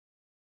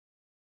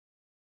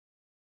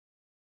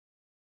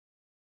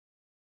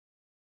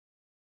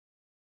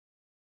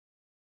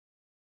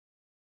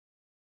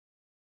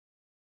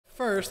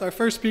Our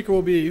first speaker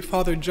will be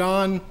Father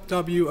John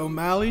W.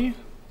 O'Malley,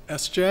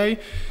 S.J.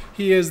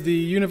 He is the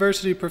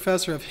University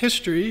Professor of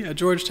History at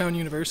Georgetown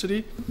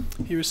University.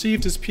 He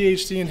received his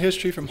PhD in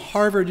history from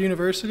Harvard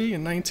University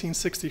in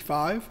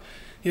 1965.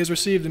 He has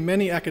received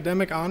many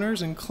academic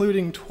honors,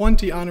 including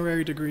 20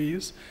 honorary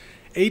degrees,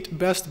 8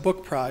 Best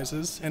Book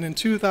Prizes, and in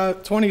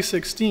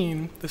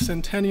 2016, the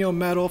Centennial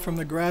Medal from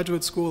the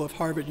Graduate School of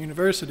Harvard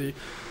University,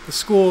 the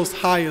school's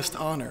highest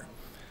honor.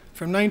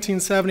 From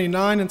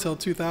 1979 until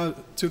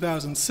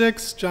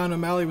 2006, John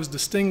O'Malley was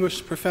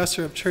Distinguished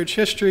Professor of Church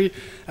History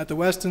at the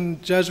Weston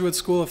Jesuit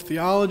School of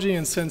Theology,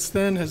 and since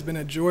then has been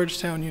at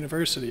Georgetown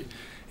University.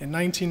 In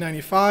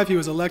 1995, he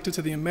was elected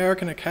to the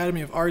American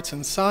Academy of Arts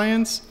and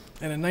Science,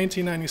 and in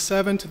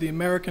 1997 to the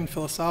American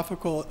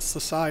Philosophical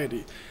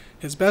Society.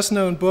 His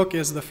best-known book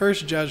is The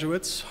First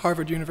Jesuits,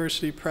 Harvard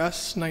University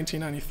Press,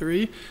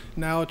 1993,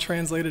 now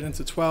translated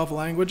into 12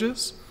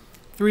 languages.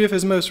 3 of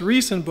his most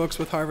recent books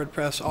with Harvard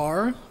Press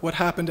are What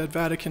Happened at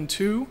Vatican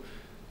II,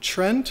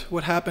 Trent,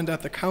 What Happened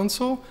at the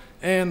Council,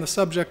 and the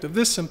subject of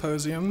this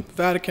symposium,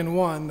 Vatican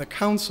I, the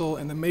Council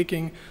and the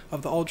Making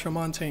of the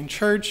Ultramontane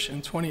Church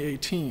in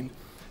 2018.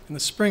 In the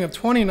spring of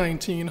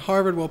 2019,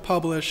 Harvard will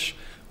publish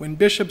When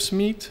Bishops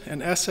Meet,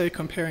 an essay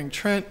comparing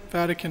Trent,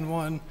 Vatican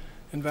I,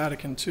 and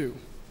Vatican II.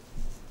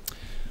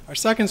 Our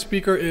second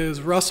speaker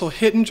is Russell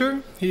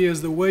Hittinger. He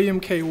is the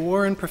William K.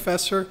 Warren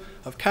Professor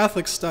of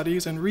Catholic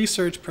Studies and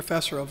Research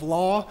Professor of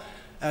Law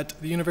at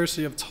the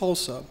University of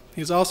Tulsa.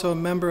 He is also a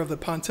member of the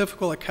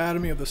Pontifical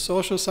Academy of the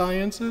Social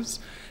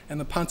Sciences and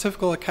the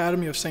Pontifical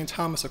Academy of St.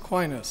 Thomas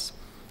Aquinas.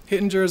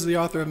 Hittinger is the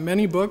author of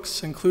many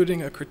books,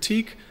 including A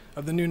Critique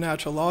of the New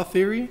Natural Law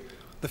Theory,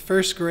 The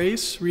First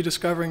Grace,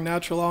 Rediscovering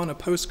Natural Law in a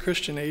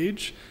Post-Christian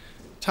Age,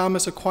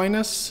 Thomas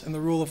Aquinas and the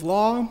Rule of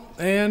Law,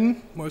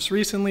 and most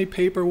recently,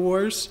 Paper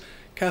Wars,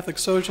 Catholic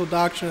Social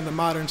Doctrine in the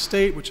Modern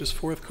State, which is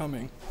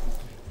forthcoming.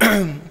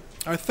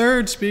 Our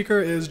third speaker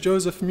is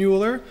Joseph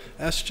Mueller,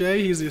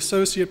 S.J. He's the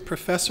Associate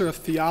Professor of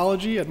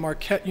Theology at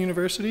Marquette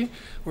University,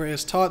 where he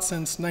has taught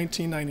since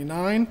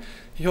 1999.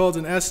 He holds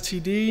an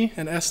STD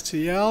and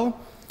STL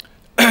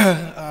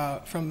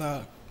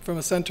from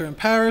a center in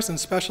Paris and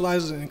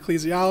specializes in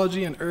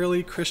ecclesiology and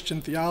early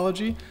Christian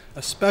theology,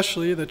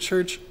 especially the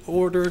church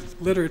order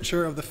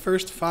literature of the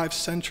first 5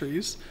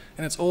 centuries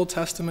and its Old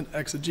Testament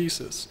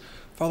exegesis.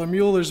 Father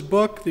Mueller's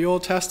book, The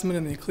Old Testament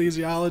and the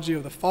Ecclesiology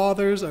of the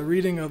Fathers, a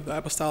reading of the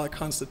Apostolic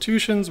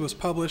Constitutions, was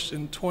published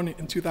in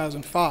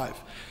 2005.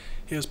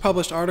 He has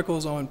published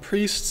articles on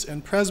priests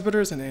and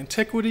presbyters in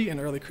antiquity and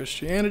early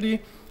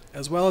Christianity,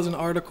 as well as an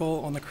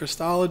article on the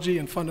Christology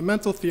and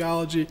fundamental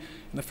theology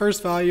in the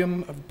first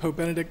volume of Pope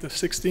Benedict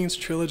XVI's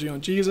trilogy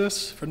on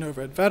Jesus for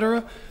Nova et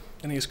Vetera,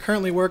 and he is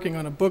currently working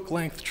on a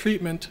book-length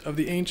treatment of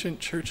the ancient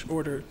church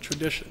order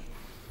tradition.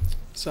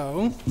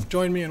 So,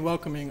 join me in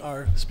welcoming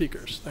our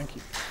speakers. Thank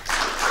you.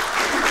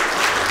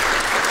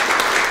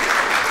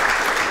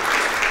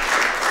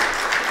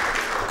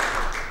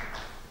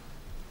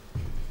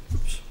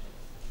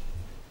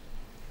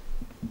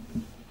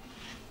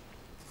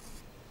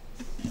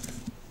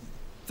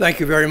 Thank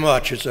you very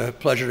much. It's a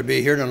pleasure to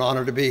be here and an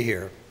honor to be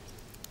here.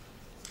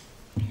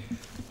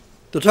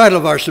 The title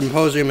of our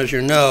symposium, as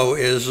you know,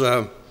 is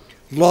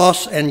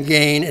Loss and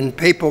Gain in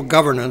Papal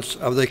Governance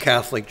of the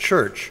Catholic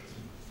Church.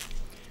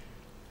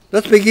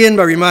 Let's begin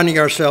by reminding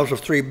ourselves of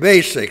 3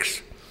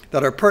 basics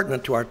that are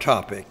pertinent to our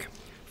topic.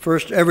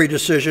 First, every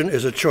decision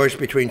is a choice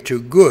between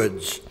 2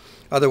 goods.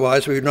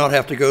 Otherwise, we would not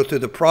have to go through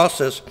the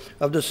process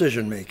of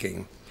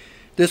decision-making.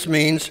 This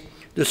means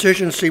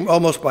decisions seem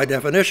almost by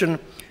definition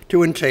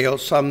to entail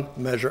some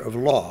measure of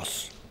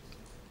loss.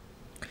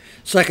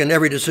 Second,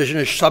 every decision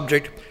is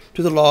subject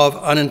to the law of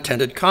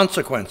unintended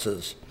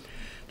consequences.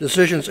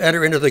 Decisions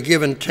enter into the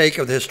give and take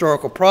of the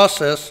historical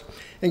process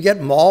and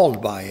get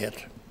mauled by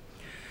it.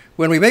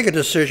 When we make a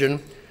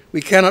decision,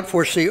 we cannot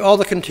foresee all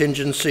the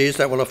contingencies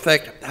that will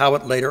affect how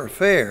it later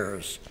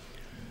fares.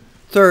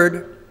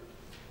 Third,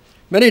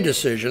 many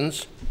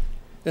decisions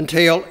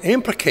entail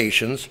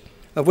implications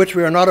of which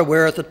we are not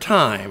aware at the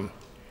time,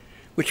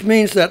 which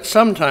means that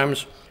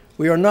sometimes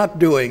we are not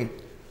doing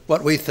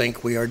what we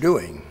think we are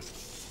doing.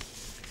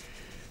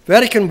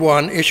 Vatican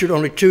I issued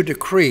only 2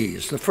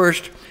 decrees, the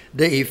first,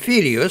 Dei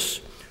Filius,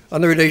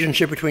 on the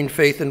relationship between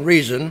faith and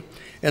reason,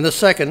 and the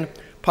second,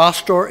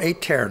 Pastor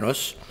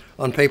Aeternus,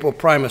 on papal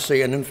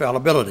primacy and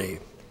infallibility.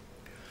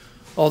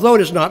 Although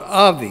it is not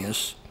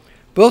obvious,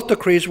 both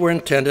decrees were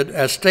intended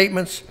as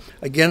statements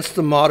against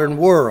the modern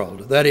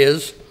world, that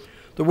is,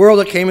 the world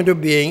that came into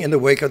being in the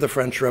wake of the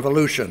French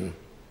Revolution.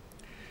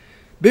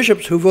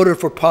 Bishops who voted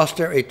for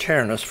Pastor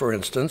Aeternus, for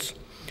instance,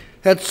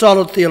 had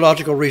solid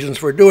theological reasons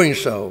for doing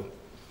so,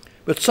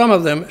 but some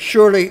of them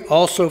surely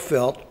also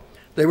felt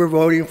they were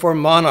voting for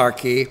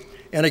monarchy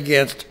and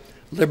against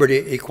liberty,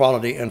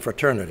 equality, and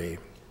fraternity.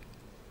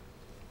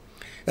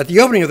 At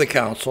the opening of the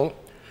council,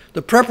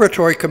 the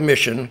preparatory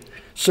commission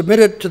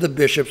submitted to the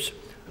bishops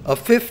a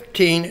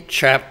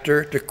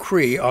 15-chapter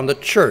decree on the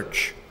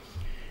church,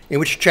 in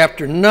which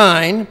chapter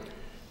 9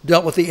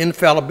 dealt with the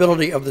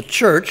infallibility of the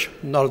church,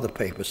 not of the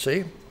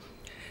papacy,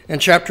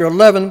 and chapter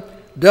 11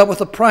 dealt with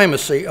the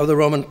primacy of the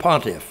Roman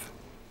pontiff.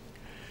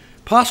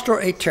 Pastor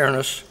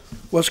Aeternus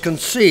was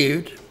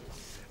conceived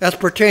as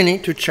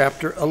pertaining to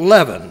chapter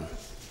 11,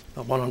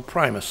 the one on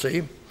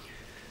primacy,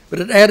 but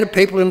it added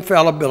papal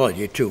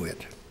infallibility to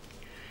it.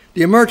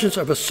 The emergence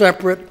of a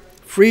separate,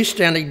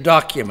 freestanding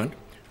document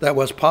that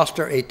was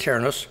Pastor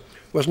Aeternus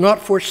was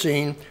not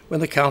foreseen when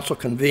the council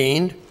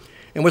convened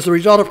and was the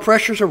result of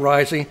pressures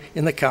arising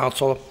in the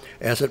council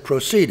as it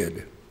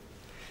proceeded.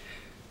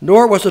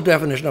 Nor was the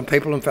definition of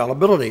papal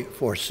infallibility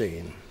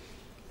foreseen.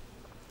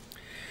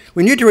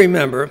 We need to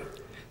remember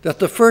that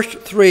the first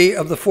 3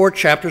 of the 4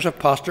 chapters of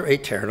Pastor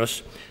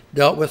Aeternus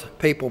dealt with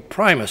papal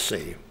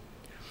primacy.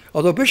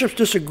 Although bishops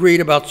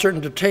disagreed about certain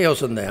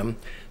details in them,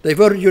 they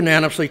voted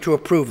unanimously to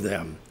approve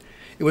them.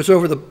 It was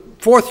over the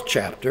 4th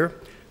chapter,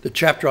 the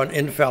chapter on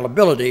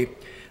infallibility,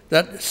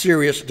 that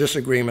serious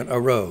disagreement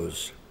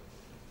arose.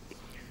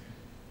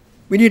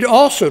 We need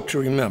also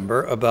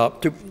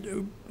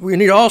to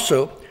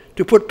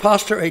put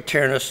Pastor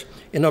Aeternus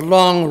in a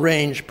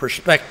long-range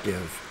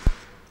perspective.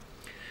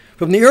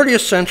 From the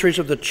earliest centuries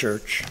of the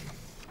Church,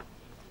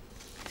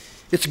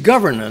 its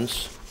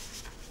governance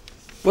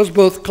was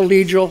both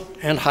collegial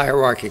and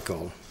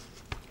hierarchical.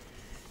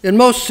 In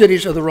most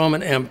cities of the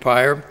Roman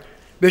Empire,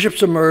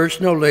 bishops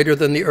emerged no later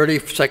than the early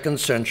 2nd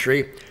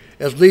century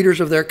as leaders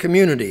of their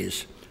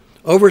communities,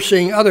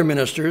 overseeing other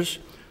ministers,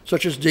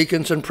 such as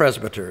deacons and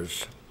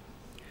presbyters.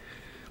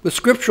 With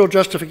scriptural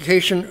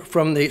justification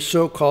from the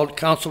so-called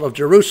Council of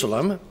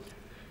Jerusalem,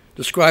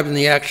 described in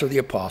the Acts of the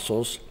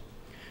Apostles,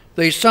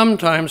 they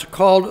sometimes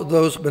called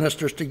those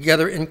ministers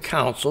together in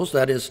councils,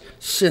 that is,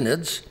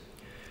 synods,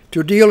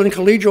 to deal in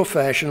collegial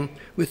fashion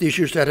with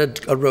issues that had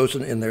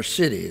arisen in their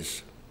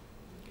cities.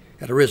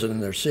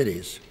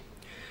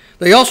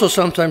 They also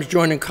sometimes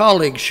joined in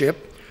colleagueship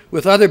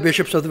with other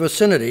bishops of the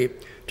vicinity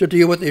to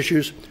deal with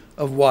issues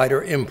of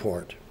wider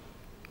import.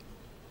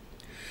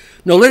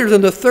 No later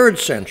than the 3rd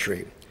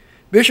century,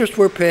 bishops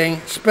were paying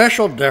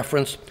special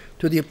deference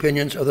to the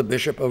opinions of the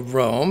Bishop of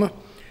Rome,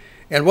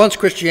 and once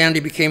Christianity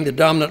became the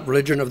dominant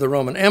religion of the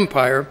Roman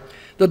Empire,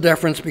 the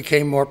deference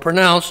became more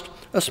pronounced,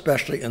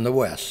 especially in the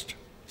West.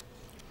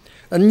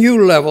 A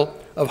new level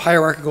of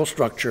hierarchical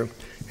structure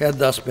had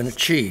thus been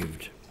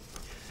achieved.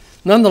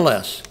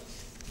 Nonetheless,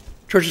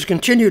 churches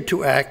continued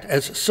to act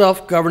as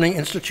self-governing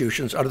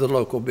institutions under the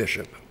local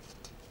bishop.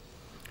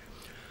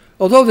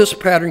 Although this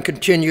pattern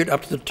continued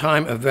up to the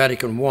time of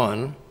Vatican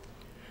I,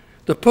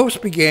 the popes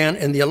began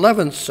in the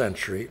 11th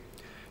century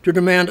to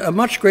demand a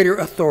much greater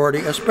authority,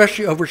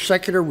 especially over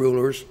secular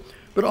rulers,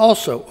 but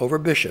also over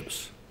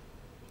bishops.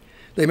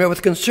 They met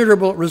with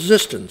considerable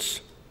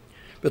resistance,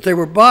 but they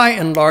were by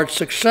and large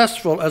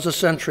successful as the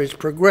centuries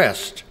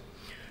progressed,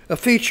 a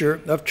feature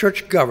of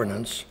church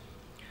governance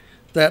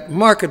that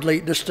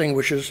markedly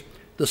distinguishes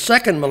the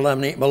second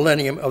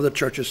millennium of the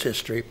church's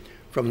history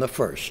from the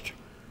first.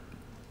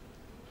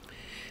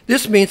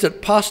 This means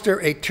that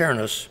Pastor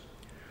Aeternus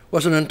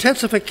was an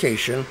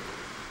intensification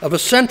of a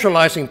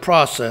centralizing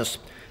process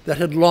that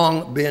had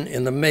long been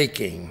in the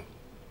making.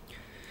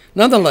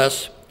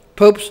 Nonetheless,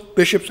 popes,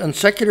 bishops, and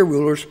secular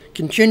rulers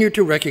continued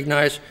to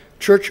recognize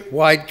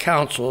church-wide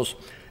councils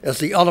as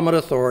the ultimate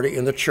authority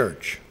in the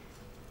church.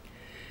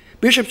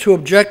 Bishops who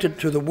objected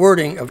to the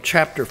wording of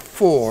chapter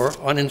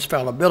 4 on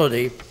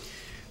infallibility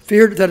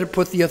feared that it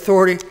put the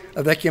authority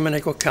of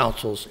ecumenical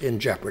councils in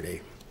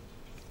jeopardy.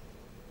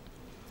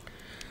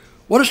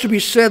 What is to be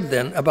said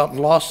then about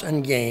loss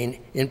and gain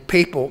in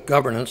papal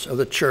governance of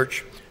the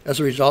church as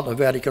a result of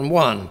Vatican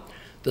I,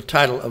 the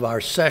title of our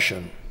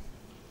session?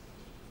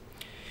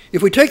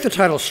 If we take the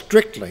title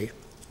strictly,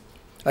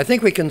 I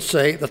think we can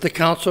say that the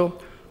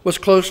council was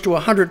close to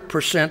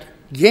 100%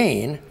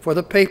 gain for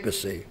the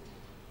papacy.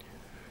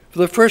 For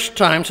the first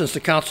time since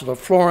the Council of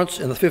Florence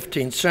in the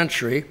 15th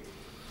century,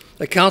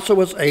 the council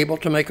was able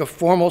to make a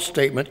formal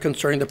statement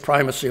concerning the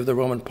primacy of the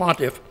Roman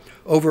pontiff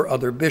over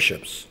other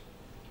bishops.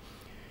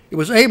 It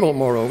was able,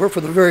 moreover,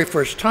 for the very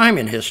first time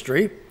in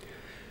history,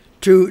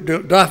 to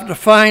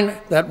define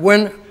that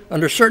when,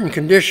 under certain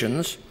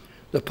conditions,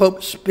 the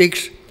Pope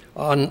speaks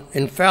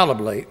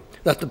infallibly.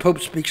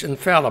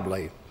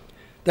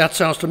 That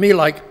sounds to me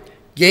like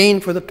gain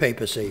for the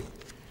papacy,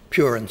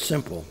 pure and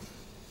simple.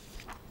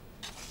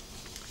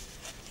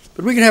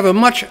 But we can have a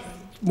much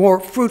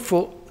more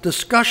fruitful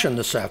discussion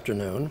this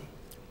afternoon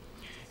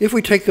if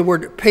we take the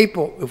word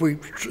papal, if we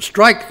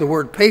strike the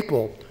word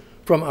papal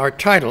from our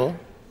title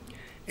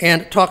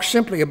and talk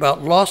simply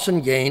about loss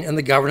and gain in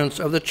the governance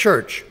of the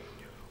church,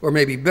 or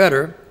maybe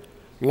better,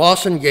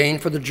 loss and gain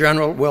for the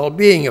general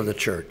well-being of the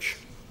church.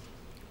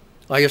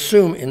 I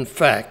assume, in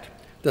fact,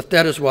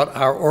 that is what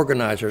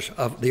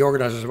the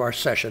organizers of our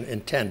session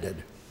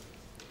intended.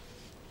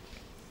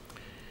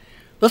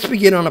 Let's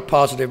begin on a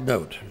positive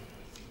note.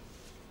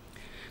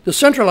 The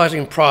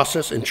centralizing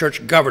process in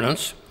church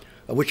governance,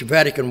 of which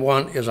Vatican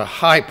I is a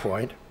high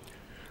point,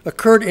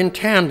 occurred in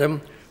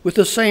tandem with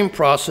the same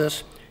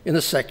process in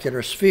the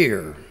secular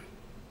sphere.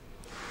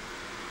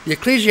 The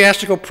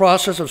ecclesiastical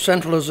process of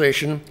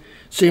centralization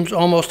seems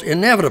almost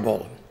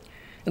inevitable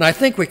And I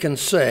think we can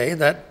say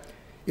that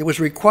it was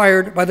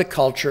required by the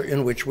culture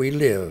in which we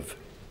live.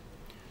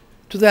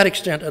 To that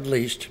extent, at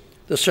least,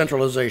 the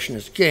centralization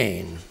is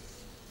gain.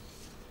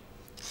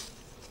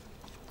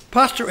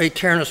 Pastor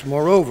Aeternus,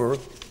 moreover,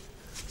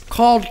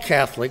 called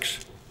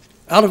Catholics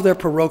out of their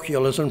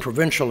parochialism,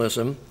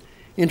 provincialism,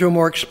 into a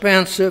more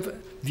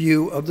expansive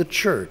view of the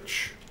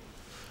Church.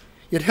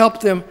 It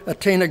helped them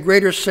attain a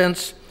greater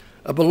sense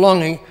of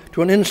belonging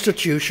to an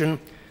institution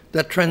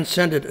that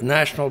transcended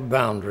national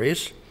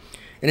boundaries,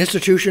 an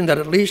institution that,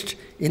 at least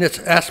in its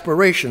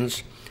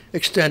aspirations,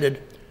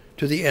 extended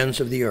to the ends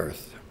of the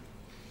earth.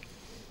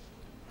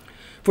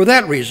 For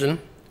that reason,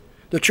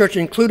 the Church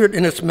included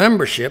in its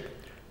membership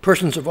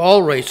persons of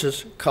all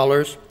races,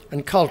 colors,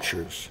 and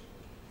cultures.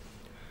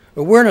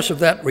 Awareness of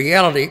that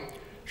reality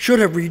should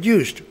have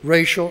reduced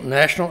racial,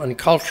 national, and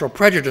cultural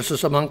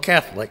prejudices among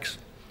Catholics,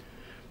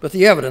 but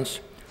the evidence,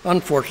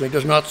 unfortunately,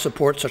 does not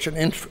support such an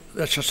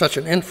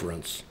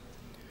inference.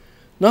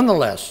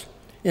 Nonetheless,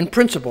 in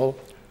principle,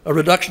 a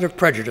reduction of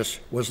prejudice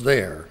was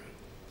there.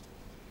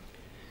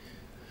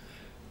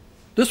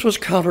 This was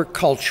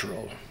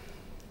countercultural.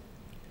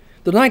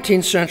 The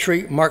 19th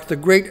century marked the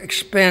great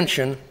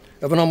expansion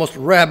of an almost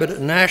rabid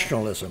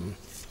nationalism,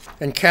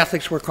 and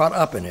Catholics were caught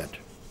up in it.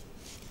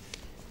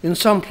 In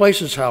some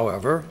places,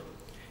 however,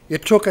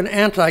 it took an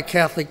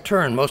anti-Catholic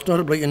turn, most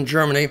notably in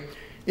Germany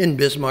in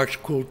Bismarck's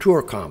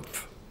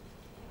Kulturkampf.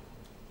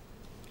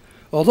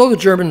 Although the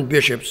German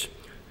bishops,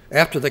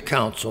 after the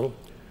council,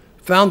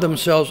 found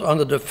themselves on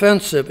the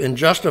defensive in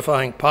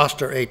justifying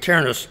Pastor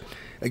Aeternus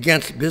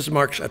against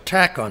Bismarck's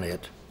attack on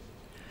it,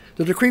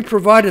 the decree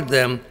provided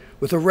them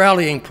with a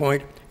rallying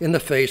point in the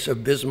face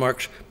of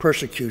Bismarck's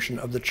persecution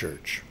of the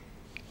Church.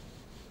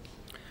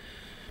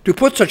 To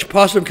put such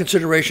positive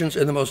considerations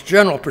in the most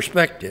general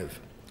perspective,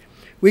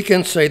 we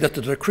can say that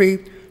the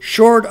decree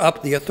shored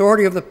up the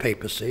authority of the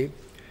papacy,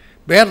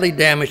 badly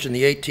damaged in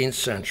the 18th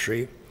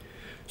century,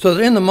 so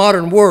that in the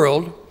modern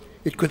world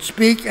it could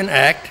speak and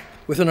act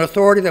with an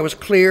authority that was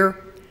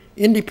clear,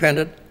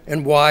 independent,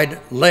 and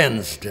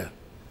wide-lensed.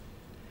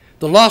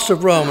 The loss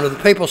of Rome and of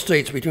the Papal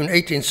States between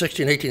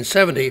 1860 and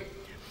 1870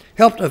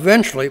 helped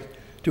eventually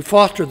to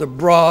foster the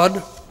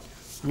broad,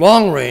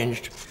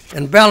 long-ranged,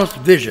 and balanced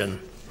vision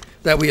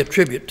that we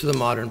attribute to the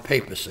modern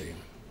papacy.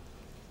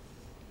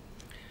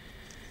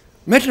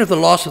 Mention of the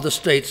loss of the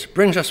states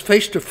brings us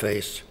face to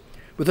face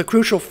with a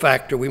crucial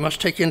factor we must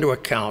take into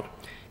account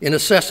in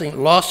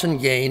assessing loss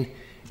and gain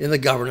in the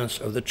governance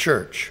of the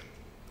Church.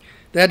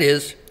 That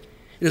is,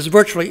 it is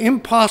virtually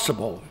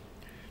impossible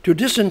to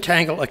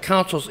disentangle a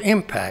council's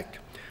impact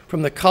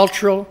from the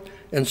cultural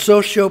and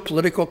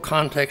socio-political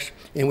context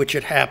in which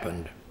it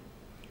happened.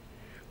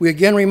 We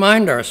again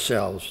remind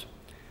ourselves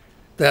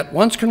that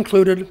once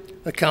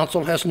concluded, the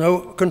council has no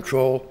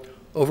control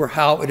over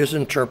how it is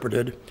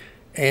interpreted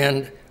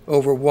and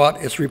over what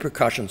its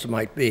repercussions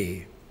might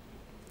be.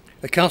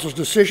 The council's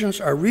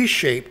decisions are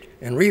reshaped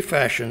and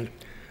refashioned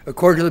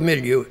according to the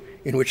milieu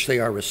in which they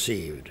are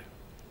received.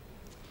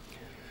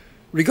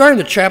 Regarding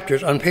the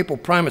chapters on papal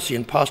primacy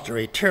and Pastor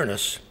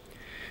Aeternus,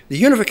 the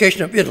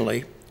unification of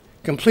Italy,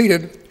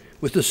 completed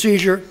with the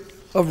seizure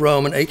of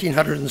Rome in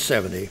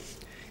 1870,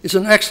 is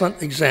an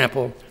excellent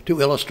example to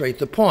illustrate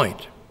the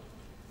point.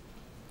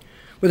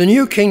 With the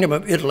new kingdom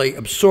of Italy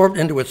absorbed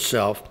into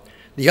itself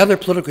the other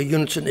political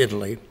units in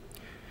Italy,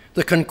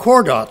 the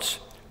concordats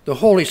the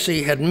Holy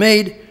See had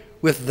made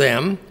with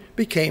them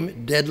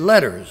became dead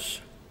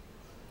letters.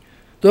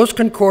 Those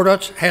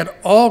concordats had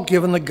all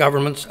given the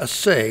governments a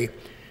say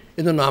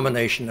in the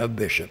nomination of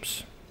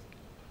bishops.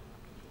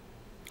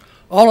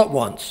 All at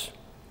once,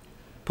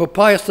 Pope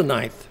Pius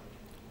IX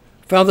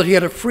found that he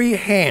had a free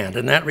hand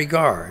in that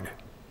regard,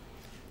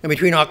 and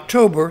between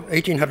October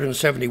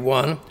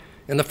 1871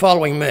 and the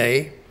following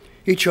May,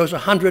 he chose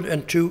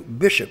 102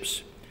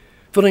 bishops,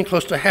 filling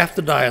close to half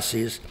the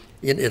diocese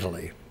in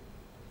Italy.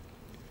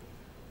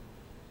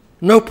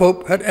 No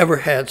pope had ever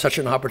had such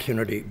an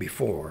opportunity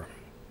before.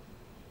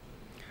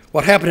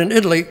 What happened in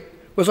Italy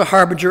was a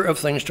harbinger of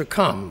things to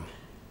come.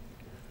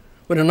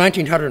 When in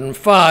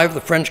 1905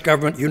 the French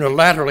government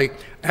unilaterally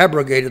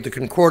abrogated the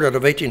Concordat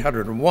of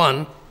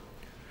 1801,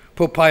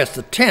 Pope Pius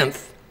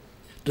X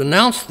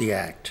denounced the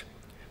act,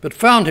 but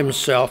found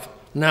himself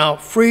now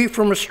free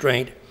from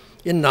restraint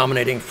in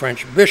nominating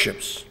French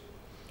bishops.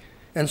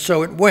 And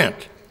so it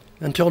went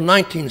until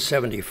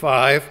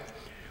 1975,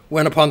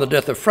 when upon the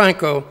death of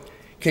Franco,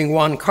 King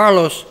Juan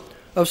Carlos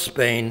of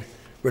Spain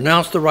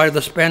renounced the right of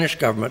the Spanish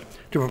government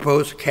to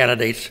propose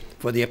candidates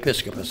for the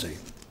episcopacy.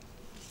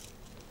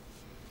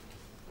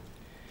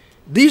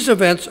 These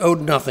events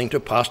owed nothing to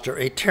Pastor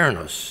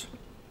Aeternus,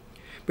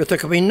 but there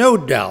can be no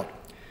doubt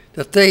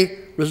that they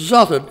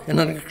resulted in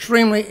an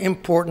extremely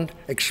important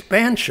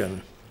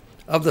expansion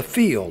of the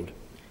field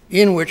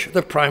in which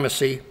the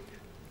primacy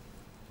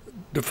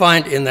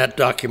defined in that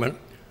document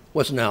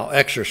was now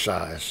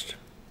exercised.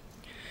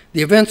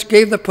 The events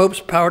gave the popes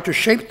power to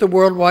shape the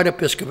worldwide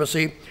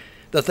episcopacy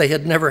that they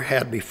had never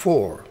had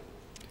before.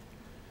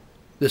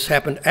 This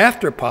happened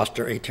after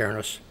Pastor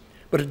Aeternus,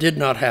 but it did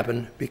not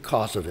happen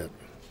because of it.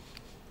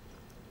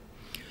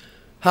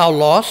 How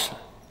loss?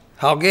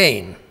 How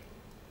gain?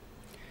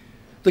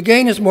 The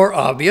gain is more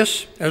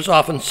obvious and is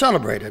often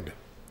celebrated.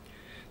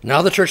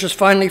 Now the church is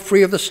finally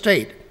free of the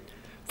state,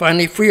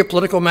 finally free of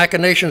political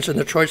machinations in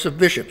the choice of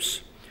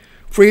bishops,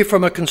 free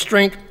from a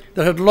constraint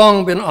that had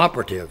long been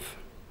operative.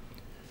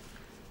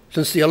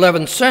 Since the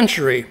 11th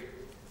century,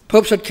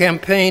 popes had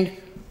campaigned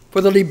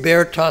for the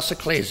libertas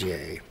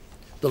ecclesiae,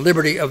 the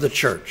liberty of the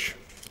church.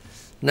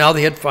 Now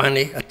they had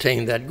finally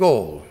attained that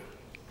goal.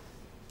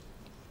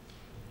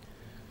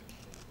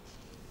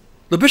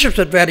 The bishops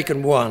at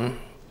Vatican I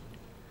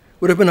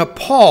would have been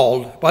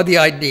appalled by the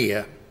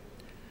idea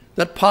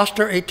that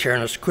Pastor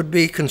Aeternus could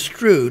be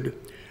construed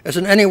as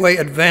in any way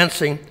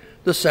advancing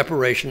the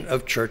separation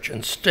of church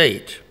and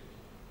state.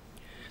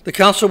 The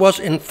council was,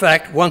 in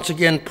fact, once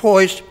again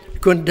poised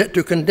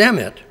to condemn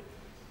it,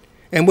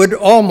 and would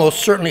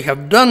almost certainly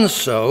have done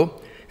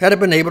so had it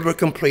been able to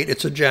complete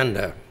its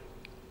agenda.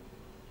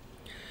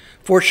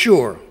 For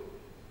sure,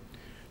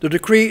 the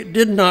decree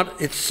did not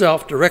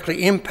itself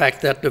directly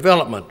impact that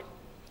development,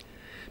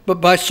 but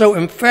by so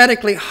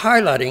emphatically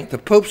highlighting the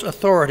Pope's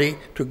authority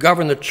to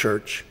govern the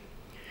church,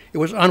 it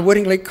was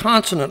unwittingly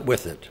consonant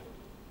with it.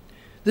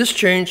 This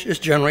change is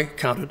generally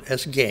counted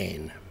as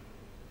gain.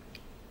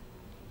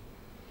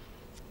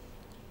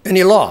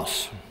 Any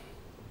loss?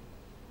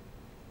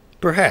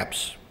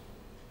 Perhaps.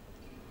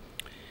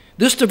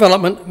 This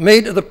development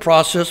made the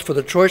process for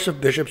the choice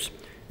of bishops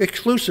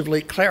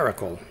exclusively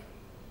clerical.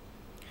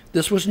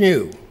 This was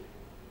new.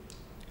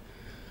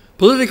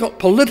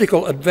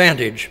 Political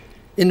advantage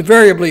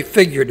invariably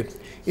figured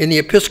in the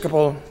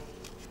episcopal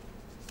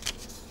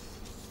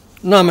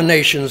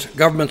nominations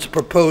governments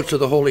proposed to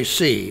the Holy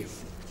See.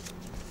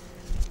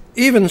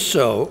 Even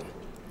so,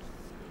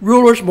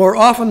 rulers more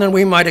often than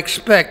we might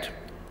expect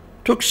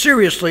took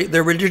seriously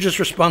their religious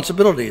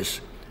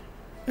responsibilities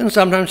and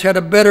sometimes had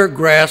a better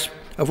grasp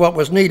of what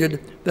was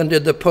needed than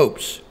did the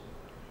popes,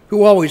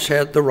 who always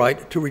had the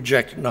right to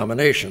reject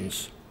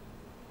nominations.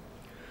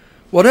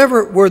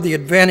 Whatever were the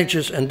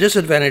advantages and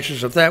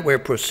disadvantages of that way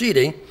of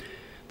proceeding,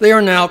 they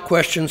are now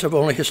questions of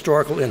only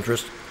historical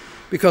interest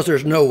because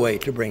there's no way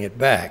to bring it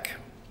back.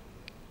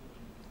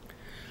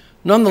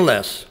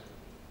 Nonetheless,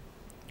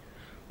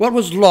 what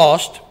was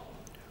lost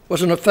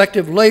was an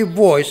effective lay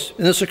voice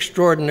in this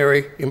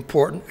extraordinarily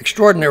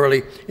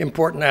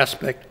important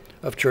aspect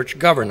of church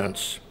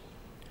governance.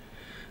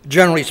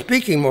 Generally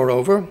speaking,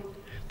 moreover,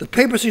 the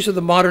papacies of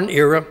the modern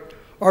era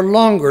are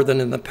longer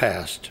than in the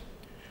past,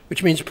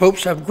 which means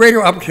popes have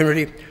greater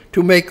opportunity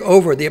to make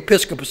over the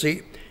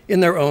episcopacy in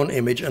their own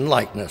image and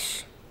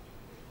likeness.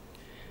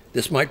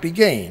 This might be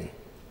gain.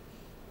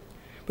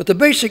 But the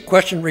basic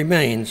question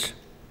remains,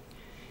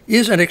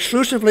 is an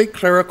exclusively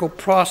clerical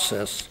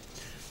process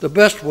the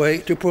best way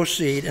to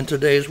proceed in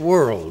today's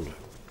world?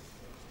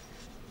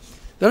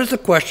 That is the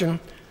question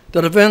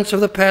that events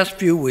of the past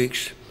few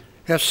weeks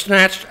have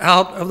snatched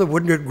out of the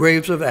wooded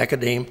graves of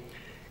academe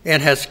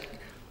and has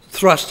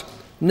thrust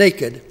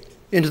naked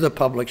into the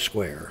public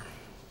square.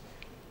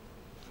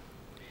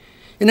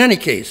 In any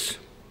case,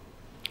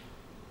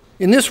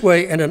 in this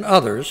way and in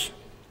others,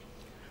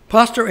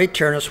 Pastor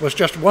Aeternus was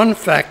just one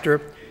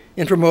factor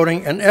in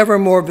promoting an ever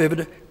more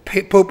vivid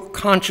Pope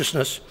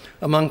consciousness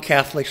among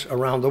Catholics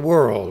around the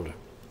world.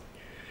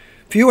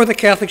 Few are the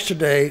Catholics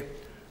today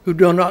who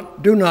do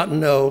not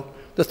know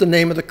that the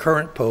name of the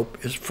current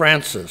Pope is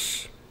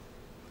Francis.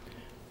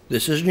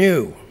 This is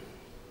new.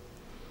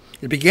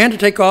 It began to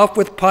take off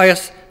with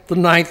Pius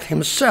IX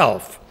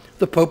himself,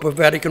 the Pope of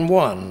Vatican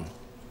I.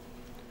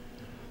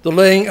 The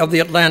laying of the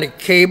Atlantic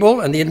cable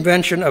and the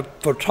invention of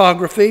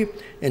photography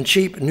and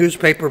cheap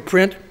newspaper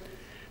print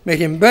made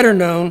him better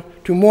known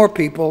to more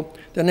people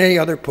than any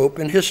other pope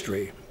in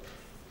history.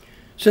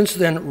 Since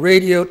then,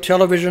 radio,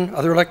 television,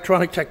 other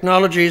electronic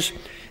technologies,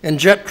 and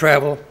jet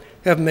travel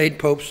have made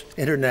popes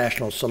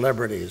international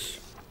celebrities.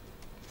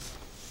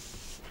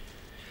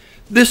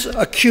 This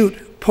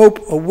acute pope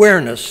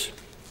awareness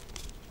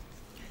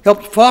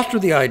helped foster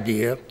the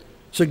idea,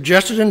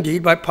 suggested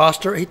indeed by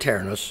Pastor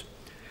Aeternus,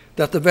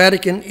 that the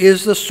Vatican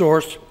is the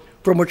source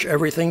from which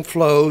everything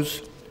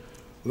flows,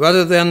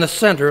 rather than the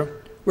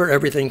center where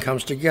everything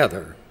comes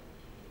together.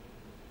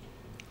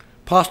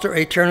 Pastor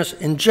Aeternus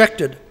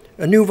injected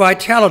a new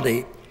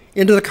vitality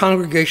into the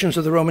congregations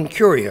of the Roman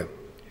Curia,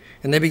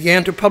 and they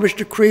began to publish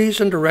decrees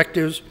and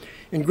directives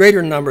in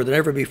greater number than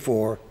ever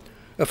before,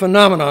 a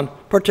phenomenon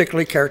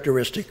particularly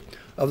characteristic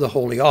of the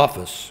Holy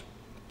Office.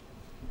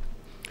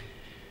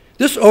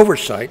 This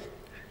oversight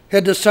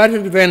had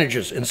decided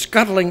advantages in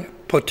scuttling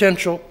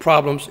potential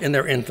problems in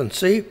their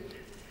infancy,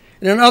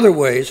 and in other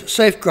ways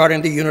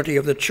safeguarding the unity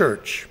of the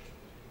Church.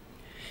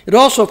 It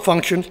also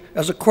functioned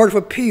as a court of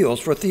appeals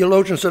for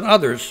theologians and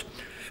others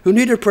who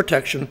needed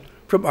protection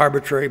from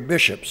arbitrary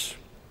bishops.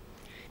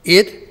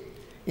 It,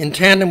 in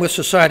tandem with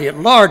society at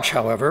large,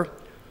 however,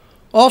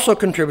 also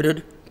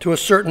contributed to a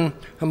certain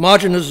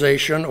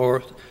homogenization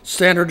or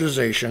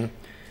standardization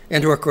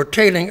and to a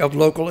curtailing of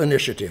local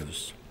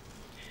initiatives.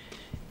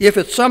 If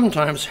it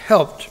sometimes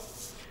helped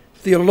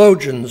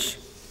theologians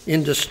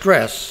in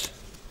distress,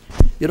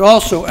 it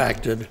also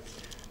acted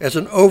as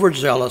an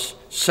overzealous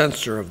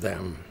censor of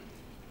them.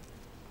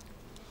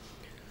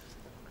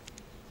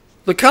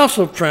 The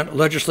Council of Trent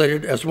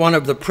legislated as one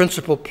of the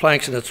principal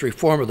planks in its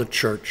reform of the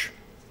Church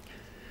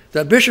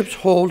that bishops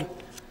hold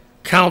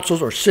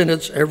councils or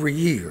synods every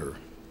year.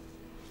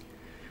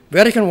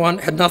 Vatican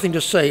I had nothing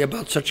to say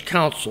about such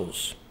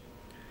councils,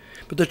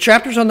 but the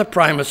chapters on the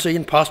primacy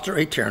in Pastor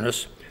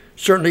Aeternus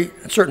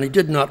certainly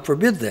did not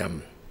forbid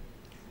them.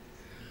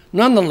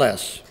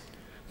 Nonetheless,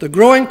 the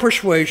growing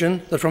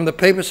persuasion that from the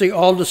papacy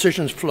all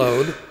decisions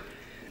flowed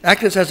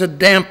acted as a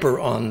damper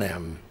on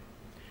them.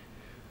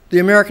 The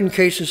American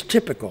case is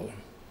typical.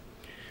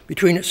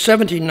 Between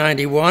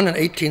 1791 and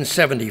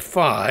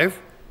 1875,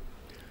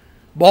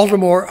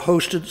 Baltimore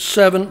hosted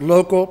 7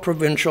 local,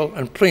 provincial,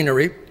 and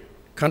plenary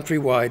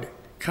countrywide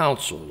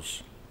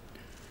councils.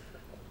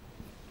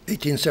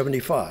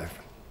 1875.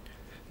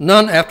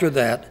 None after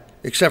that,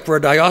 except for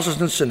a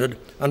diocesan synod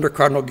under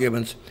Cardinal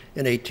Gibbons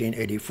in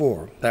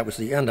 1884. That was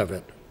the end of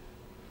it.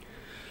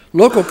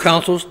 Local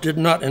councils did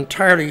not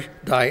entirely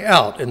die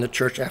out in the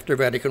Church after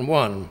Vatican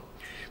I,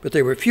 but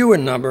they were few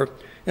in number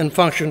and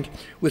functioned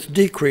with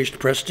decreased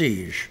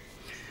prestige.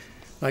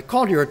 I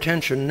call to your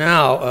attention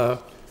now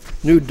a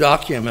new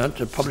document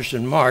published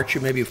in March,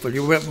 you may be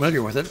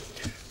familiar with it,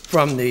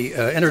 from the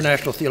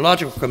International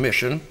Theological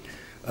Commission.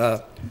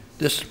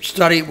 This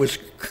study was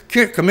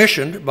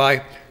commissioned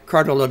by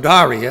Cardinal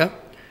Ladaria,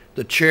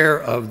 the chair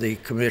of the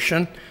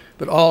commission,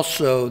 but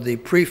also the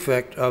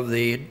prefect of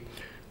the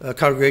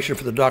Congregation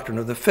for the Doctrine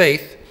of the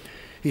Faith.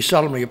 He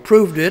solemnly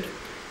approved it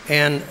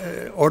and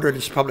ordered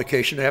its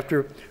publication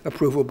after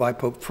approval by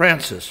Pope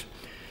Francis.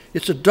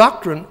 It's a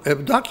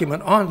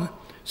document on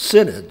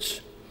synods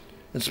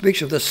and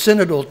speaks of the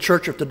synodal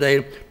church of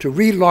today to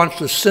relaunch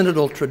the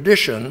synodal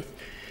tradition,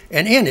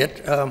 and in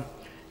it,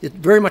 it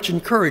very much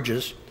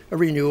encourages a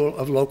renewal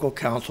of local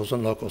councils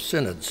and local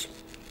synods.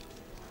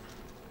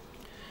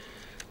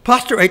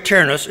 Pastor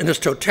Aeternus in its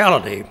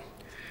totality,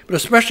 but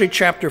especially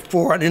chapter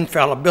 4 on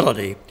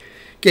infallibility,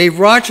 gave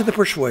rise to the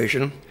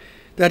persuasion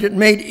that it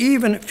made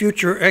even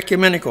future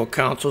ecumenical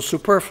councils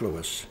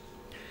superfluous.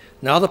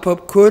 Now the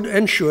Pope could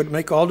and should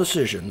make all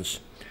decisions.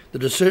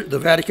 The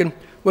Vatican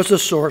was the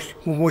source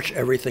from which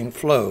everything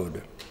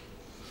flowed.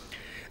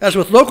 As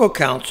with local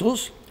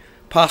councils,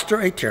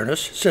 Pastor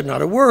Aeternus said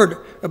not a word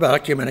about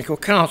ecumenical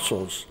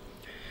councils,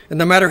 and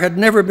the matter had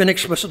never been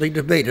explicitly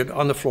debated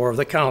on the floor of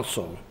the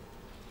council.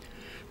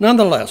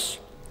 Nonetheless,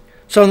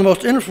 some of the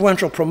most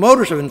influential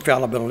promoters of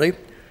infallibility,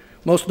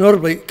 most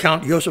notably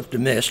Count Joseph de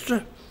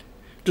Maistre,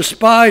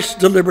 despised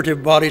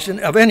deliberative bodies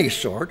of any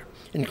sort,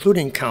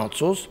 including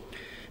councils,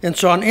 and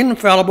saw an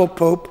infallible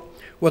pope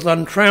with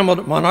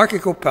untrammeled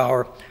monarchical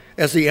power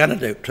as the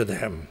antidote to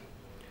them.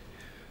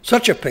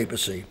 Such a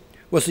papacy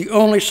was the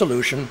only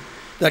solution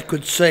that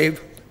could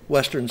save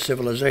Western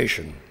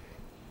civilization.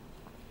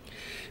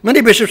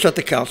 Many bishops at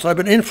the council have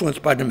been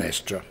influenced by de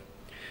Maistre,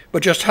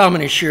 but just how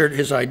many shared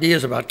his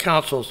ideas about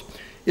councils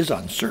is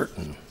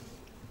uncertain.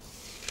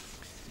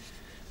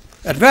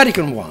 At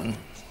Vatican I,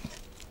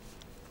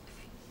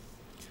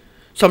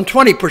 some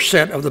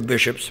 20% of the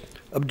bishops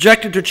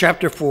objected to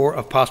chapter 4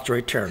 of Pastor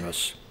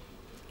Aeternus.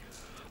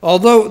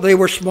 Although they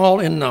were small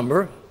in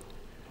number,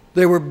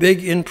 they were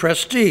big in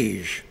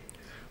prestige,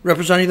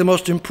 representing the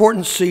most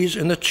important sees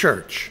in the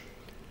Church: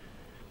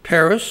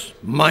 Paris,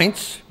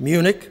 Mainz,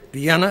 Munich,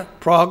 Vienna,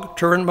 Prague,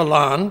 Turin,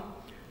 Milan,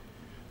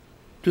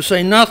 to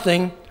say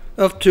nothing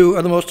of 2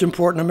 of the most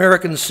important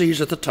American sees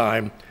at the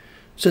time,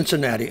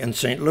 Cincinnati and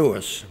St.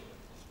 Louis.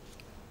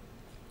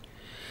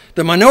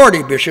 The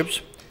minority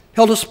bishops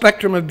held a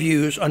spectrum of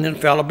views on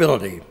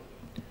infallibility,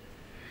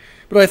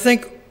 but I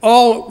think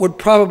all would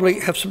probably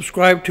have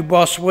subscribed to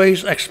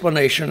Bossuet's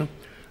explanation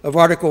of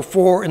Article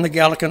 4 in the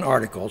Gallican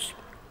Articles,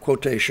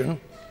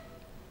 quotation,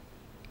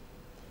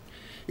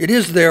 "It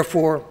is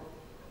therefore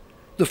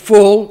the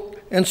full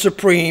and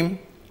supreme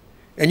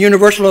and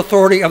universal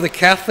authority of the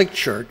Catholic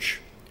Church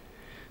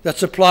that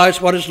supplies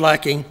what is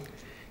lacking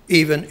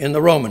even in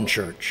the Roman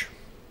Church,"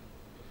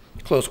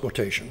 close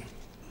quotation.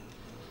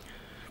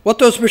 What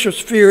those bishops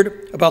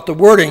feared about the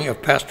wording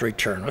of Pastor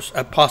Aeternus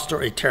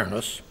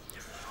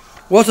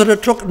was that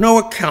it took no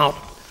account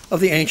of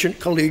the ancient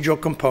collegial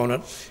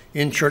component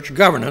in church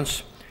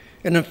governance,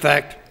 and in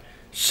fact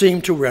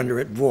seemed to render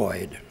it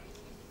void.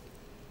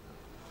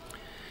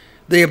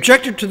 They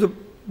objected to the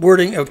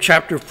wording of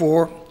chapter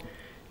 4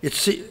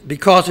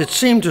 because it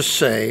seemed to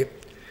say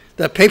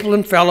that papal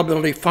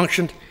infallibility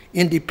functioned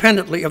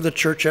independently of the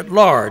church at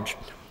large,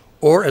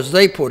 or as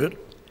they put it,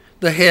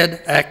 the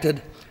head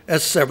acted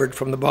as severed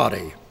from the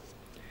body.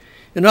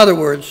 In other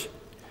words,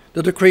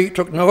 the decree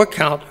took no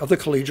account of the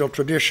collegial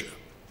tradition.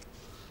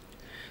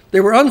 They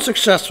were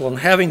unsuccessful in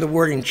having the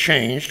wording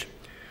changed,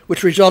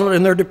 which resulted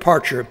in their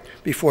departure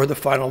before the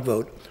final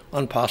vote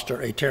on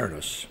Pastor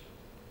Aeternus.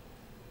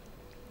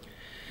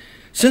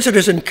 Since it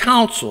is in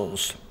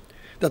councils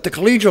that the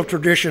collegial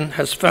tradition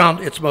has found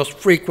its most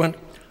frequent,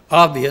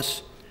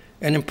 obvious,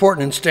 and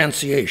important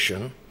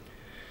instantiation,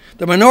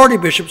 the minority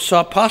bishops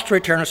saw Pastor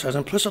Aeternus as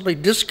implicitly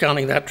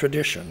discounting that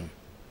tradition.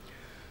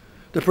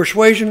 The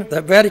persuasion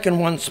that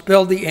Vatican I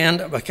spelled the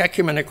end of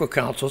ecumenical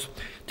councils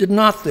did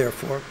not,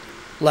 therefore,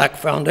 lack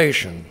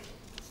foundation.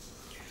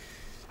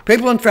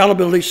 Papal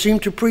infallibility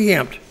seemed to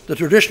preempt the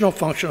traditional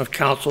function of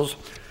councils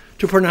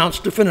to pronounce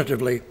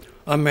definitively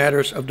on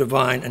matters of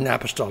divine and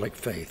apostolic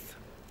faith.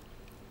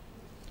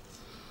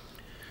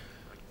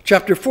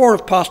 Chapter 4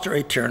 of Pastor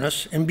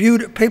Aeternus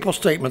imbued papal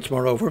statements,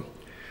 moreover,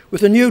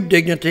 with a new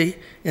dignity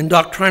and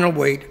doctrinal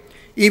weight,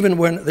 even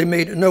when they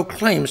made no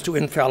claims to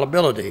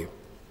infallibility.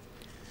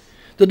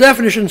 The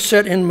definition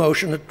set in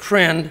motion a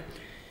trend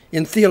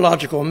in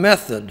theological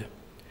method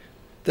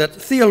that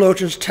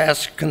theologians'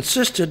 task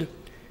consisted,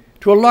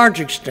 to a large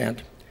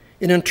extent,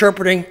 in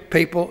interpreting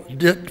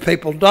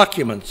papal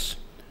documents,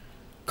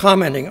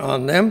 commenting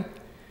on them,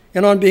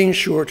 and on being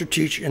sure to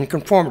teach in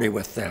conformity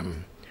with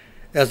them,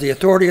 as the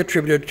authority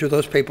attributed to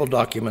those papal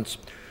documents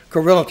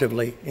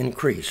correlatively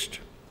increased.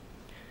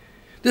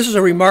 This is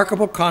a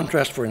remarkable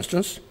contrast, for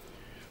instance,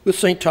 with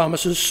St.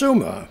 Thomas's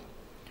Summa,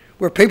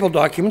 where papal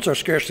documents are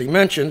scarcely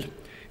mentioned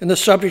and the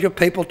subject of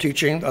papal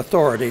teaching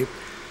authority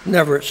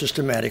never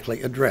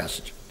systematically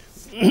addressed.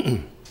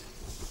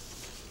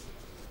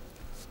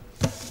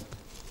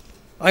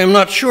 I am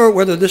not sure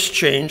whether this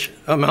change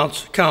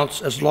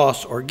counts as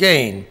loss or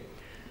gain,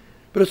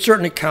 but it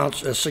certainly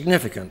counts as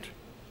significant.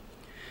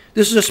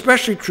 This is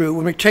especially true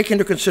when we take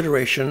into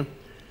consideration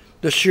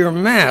the sheer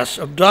mass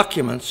of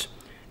documents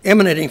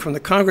emanating from the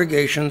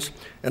congregations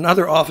and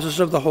other offices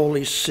of the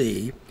Holy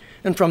See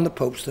and from the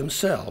popes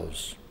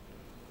themselves.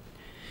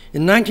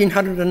 In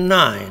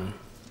 1909,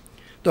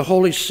 the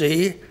Holy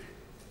See,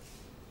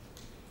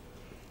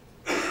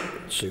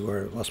 let's see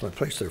where I lost my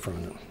place there for a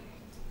minute.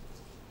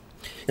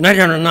 In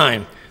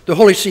 1909, the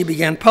Holy See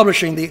began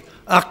publishing the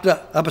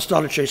Acta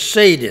Apostolicae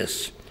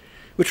Sedis,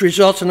 which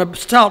results in a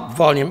stout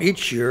volume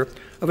each year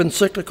of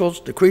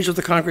encyclicals, decrees of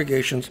the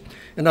congregations,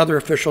 and other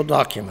official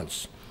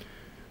documents.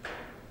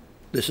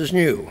 This is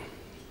new.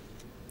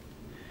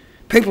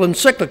 Papal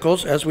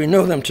encyclicals, as we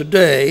know them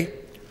today,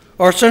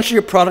 are essentially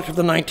a product of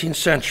the 19th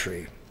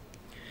century,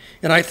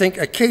 and I think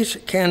a case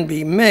can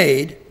be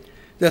made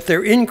that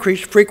their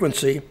increased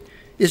frequency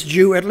is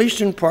due, at least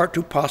in part,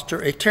 to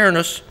Pastor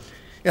Aeternus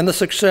and the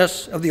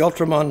success of the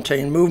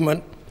ultramontane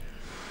movement,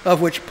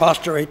 of which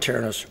Pastor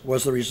Aeternus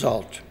was the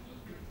result.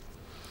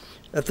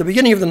 At the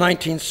beginning of the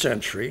 19th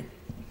century,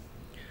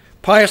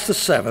 Pius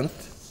VII,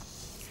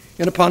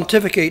 in a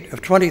pontificate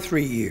of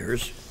 23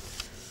 years,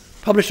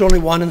 published only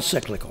one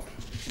encyclical.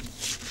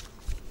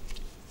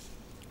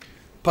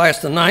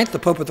 Pius IX, the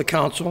Pope of the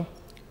Council,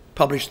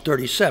 published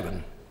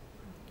 37.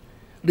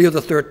 Leo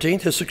XIII,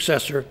 his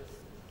successor,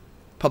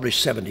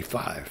 published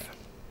 75.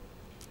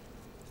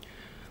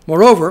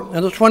 Moreover,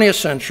 in the 20th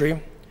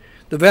century,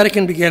 the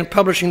Vatican began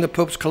publishing the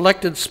Pope's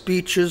collected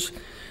speeches,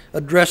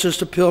 addresses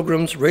to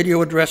pilgrims,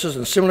 radio addresses,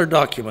 and similar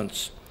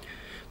documents.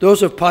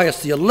 Those of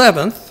Pius XI,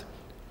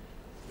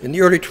 in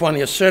the early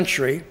 20th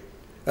century,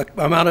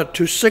 amounted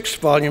to 6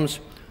 volumes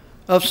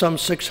of some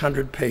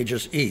 600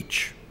 pages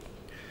each.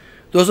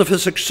 Those of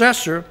his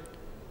successor,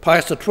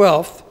 Pius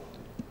XII,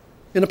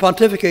 in a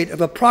pontificate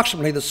of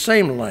approximately the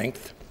same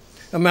length,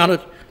 amounted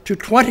to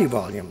 20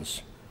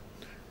 volumes,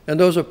 and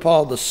those of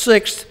Paul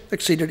VI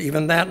exceeded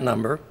even that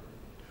number,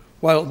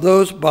 while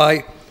those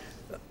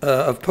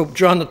of Pope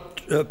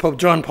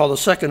John Paul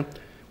II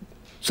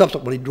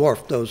subsequently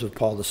dwarfed those of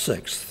Paul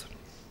VI.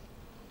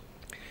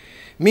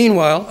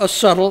 Meanwhile, a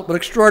subtle but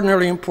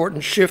extraordinarily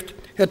important shift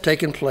had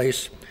taken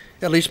place,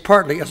 at least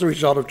partly as a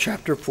result of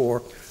Chapter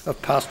 4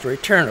 of Pastor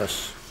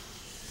Aeternus.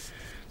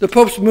 The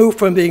popes moved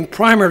from being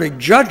primarily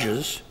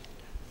judges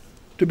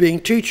to being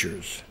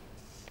teachers.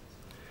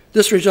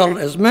 This resulted,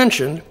 as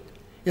mentioned,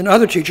 in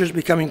other teachers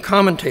becoming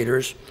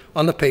commentators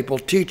on the papal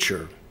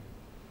teacher.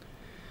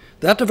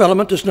 That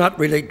development does not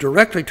relate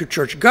directly to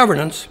church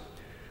governance,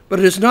 but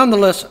it is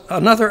nonetheless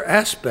another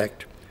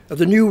aspect of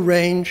the new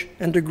range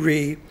and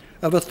degree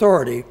of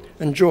authority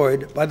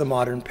enjoyed by the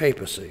modern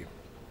papacy.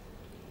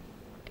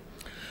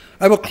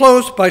 I will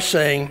close by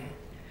saying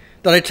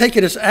that I take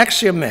it as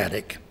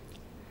axiomatic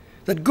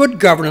that good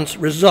governance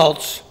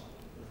results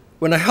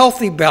when a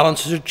healthy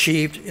balance is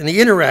achieved in the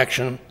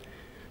interaction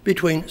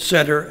between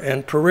center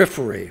and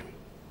periphery.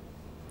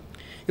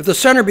 If the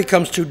center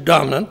becomes too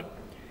dominant,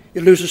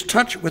 it loses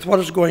touch with what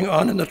is going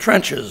on in the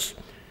trenches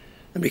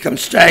and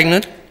becomes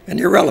stagnant and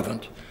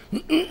irrelevant.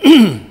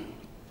 If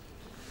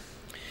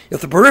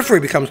the periphery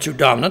becomes too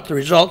dominant, the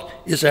result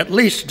is at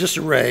least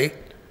disarray,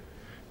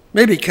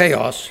 maybe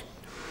chaos,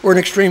 or in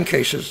extreme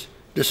cases,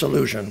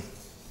 disillusion.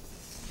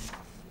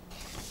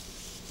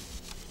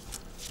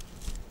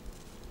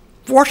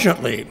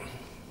 Fortunately,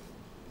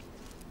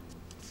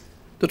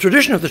 the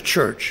tradition of the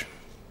Church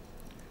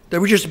that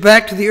reaches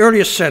back to the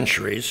earliest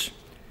centuries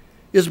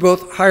is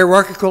both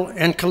hierarchical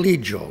and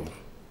collegial.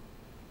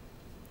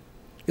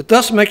 It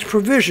thus makes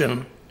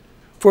provision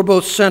for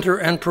both center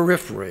and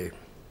periphery.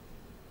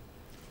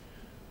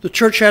 The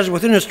Church has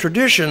within its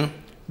tradition,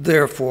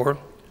 therefore,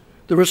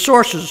 the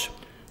resources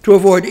to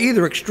avoid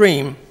either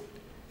extreme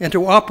and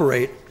to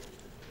operate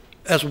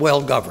as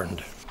well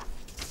governed.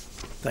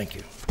 Thank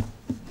you.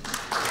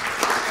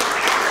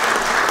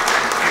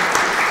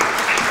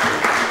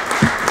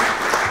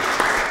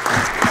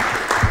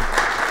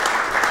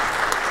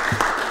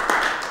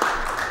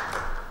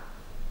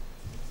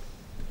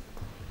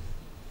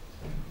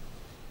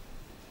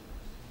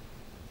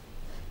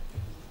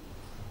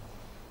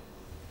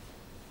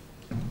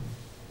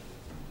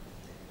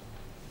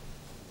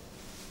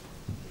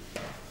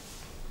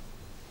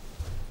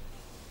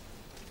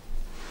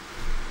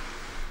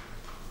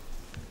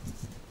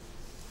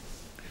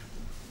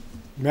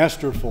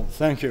 Masterful,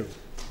 thank you.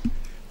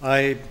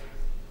 I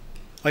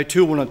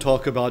too want to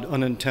talk about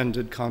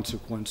unintended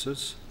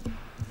consequences,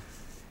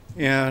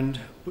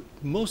 but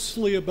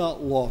mostly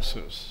about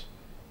losses.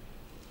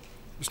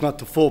 It's not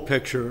the full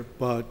picture,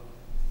 but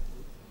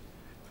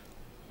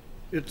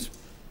it's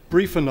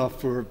brief enough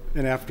for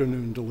an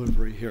afternoon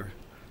delivery here.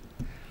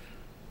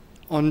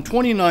 On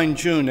 29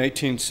 June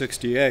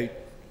 1868,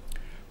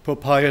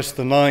 Pope Pius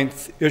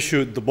IX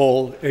issued the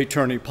bull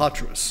Aeterni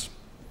Patris,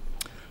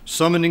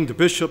 summoning the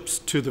bishops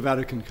to the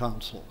Vatican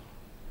Council.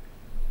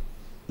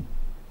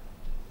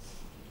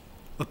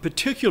 Of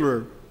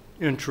particular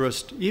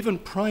interest, even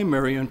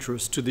primary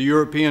interest, to the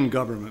European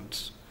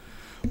governments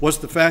was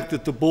the fact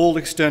that the bull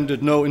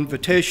extended no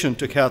invitation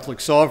to Catholic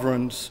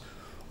sovereigns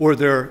or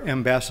their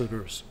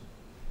ambassadors.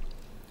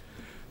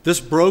 This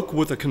broke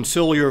with a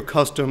conciliar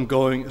custom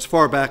going as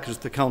far back as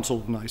the Council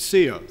of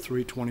Nicaea,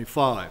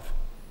 325.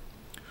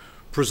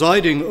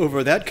 Presiding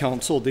over that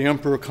council, the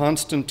Emperor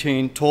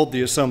Constantine told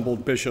the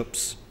assembled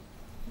bishops,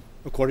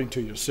 according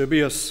to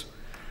Eusebius,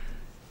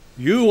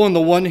 "You, on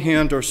the one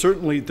hand, are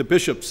certainly the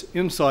bishops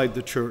inside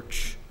the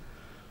church.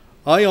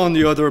 I, on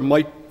the other,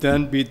 might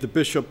then be the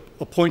bishop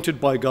appointed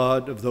by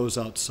God of those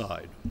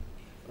outside,"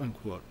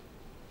 unquote.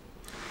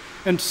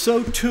 And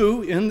so,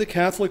 too, in the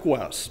Catholic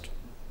West,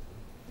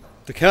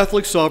 the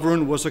Catholic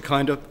sovereign was a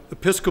kind of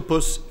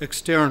episcopus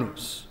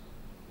externus,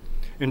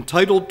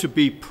 entitled to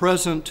be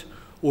present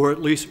or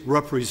at least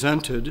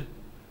represented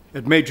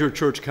at major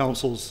church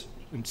councils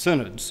and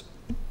synods.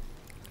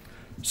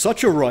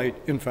 Such a right,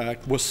 in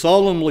fact, was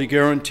solemnly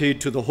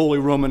guaranteed to the Holy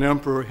Roman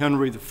Emperor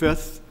Henry V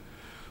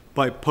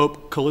by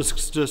Pope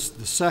Calixtus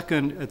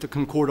II at the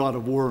Concordat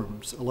of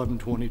Worms,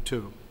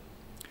 1122.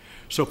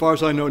 So far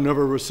as I know,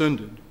 never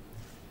rescinded.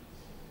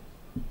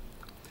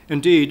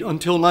 Indeed,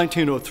 until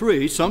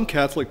 1903, some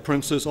Catholic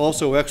princes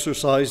also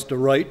exercised a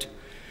right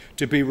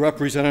to be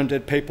represented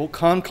at papal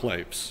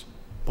conclaves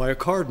by a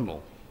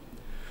cardinal,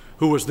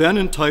 who was then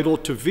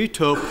entitled to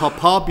veto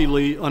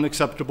papabili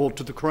unacceptable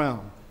to the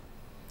crown.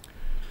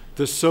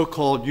 This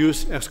so-called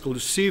jus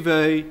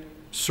exclusivae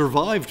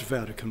survived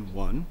Vatican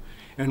I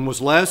and was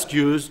last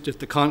used at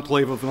the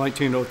conclave of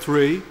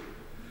 1903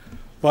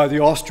 by the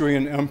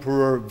Austrian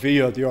Emperor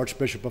via the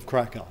Archbishop of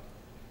Krakow.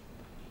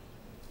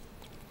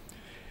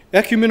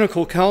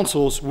 Ecumenical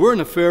councils were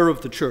an affair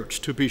of the church,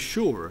 to be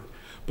sure,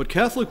 but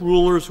Catholic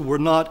rulers were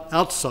not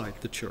outside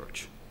the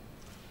church.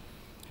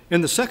 In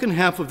the second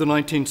half of the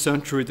 19th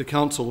century, the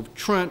Council of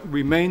Trent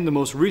remained the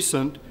most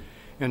recent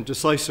and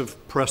decisive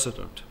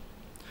precedent.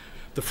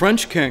 The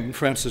French king,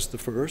 Francis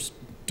I,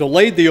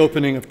 delayed the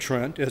opening of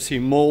Trent as he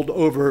mulled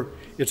over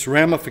its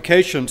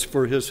ramifications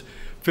for his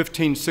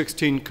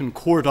 1516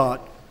 Concordat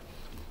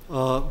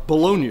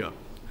Bologna,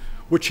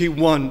 which he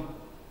won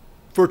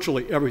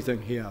virtually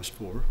everything he asked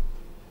for.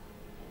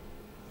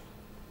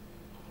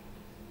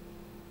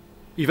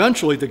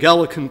 Eventually, the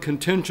Gallican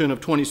contingent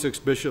of 26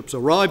 bishops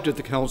arrived at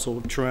the Council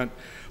of Trent,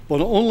 but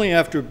only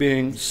after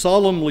being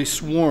solemnly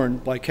sworn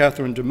by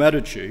Catherine de'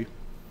 Medici,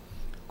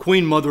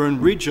 Queen Mother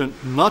and Regent,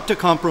 not to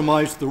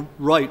compromise the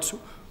rights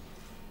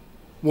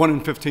won in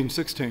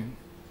 1516.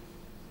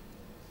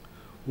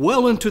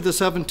 Well into the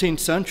 17th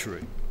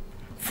century,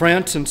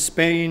 France and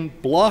Spain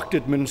blocked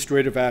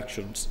administrative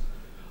actions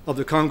of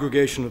the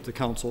Congregation of the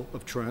Council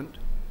of Trent,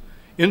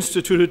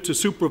 instituted to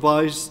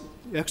supervise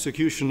the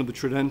execution of the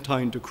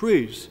Tridentine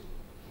decrees.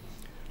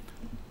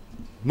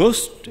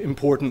 Most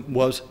important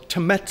was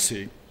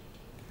Temezi,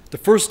 the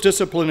first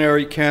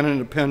disciplinary canon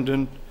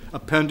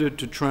appended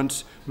to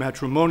Trent's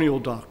matrimonial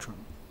doctrine.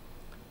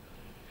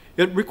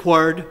 It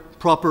required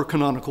proper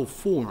canonical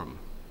form,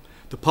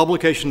 the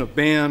publication of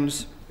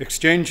bans,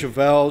 exchange of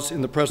vows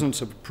in the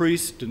presence of a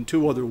priest and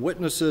 2 other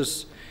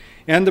witnesses,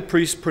 and the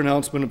priest's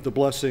pronouncement of the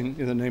blessing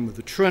in the name of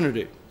the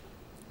Trinity.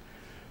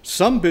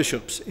 Some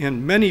bishops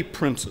and many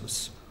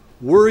princes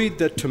worried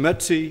that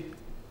Temezi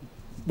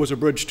was a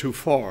bridge too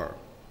far,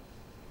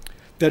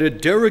 that it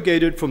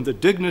derogated from the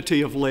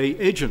dignity of lay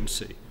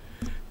agency,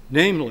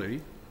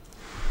 namely,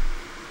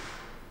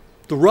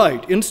 the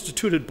right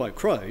instituted by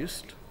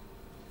Christ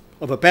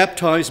of a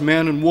baptized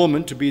man and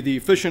woman to be the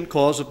efficient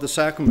cause of the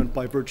sacrament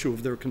by virtue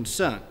of their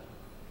consent.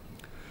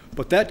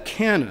 But that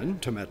canon,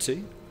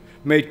 Temezi,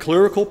 made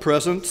clerical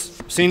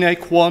presence sine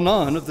qua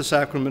non of the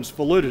sacrament's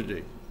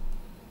validity.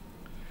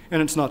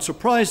 And it's not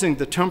surprising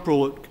that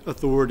temporal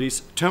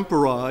authorities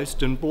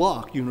temporized and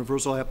blocked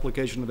universal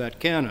application of that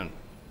canon.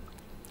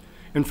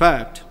 In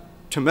fact,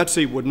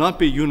 Temezi would not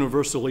be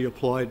universally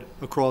applied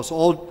across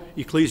all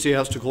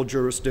ecclesiastical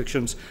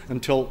jurisdictions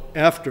until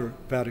after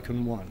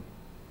Vatican I.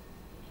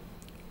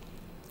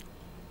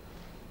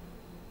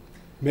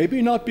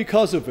 Maybe not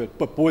because of it,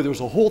 but boy,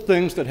 there's a whole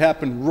things that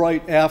happened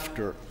right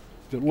after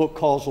that look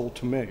causal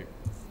to me.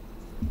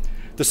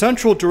 The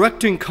central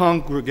directing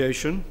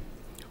congregation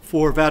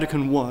for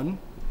Vatican I,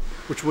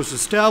 which was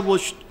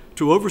established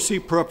to oversee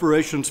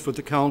preparations for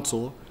the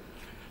council,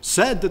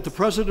 said that the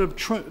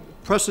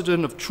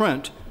precedent of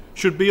Trent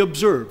should be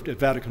observed at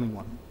Vatican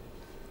I,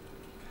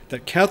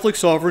 that Catholic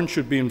sovereigns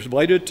should be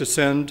invited to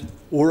send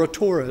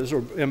oratores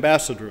or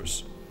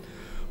ambassadors,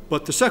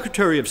 But the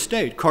Secretary of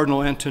State,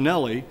 Cardinal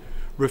Antonelli,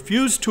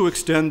 refused to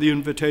extend the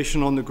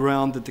invitation on the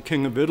ground that the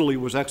King of Italy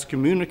was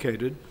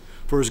excommunicated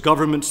for his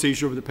government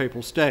seizure of the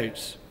Papal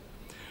States.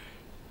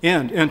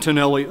 And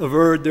Antonelli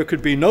averred there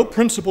could be no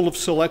principle of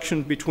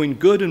selection between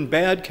good and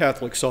bad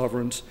Catholic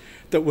sovereigns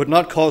that would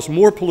not cause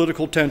more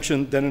political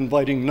tension than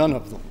inviting none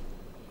of them.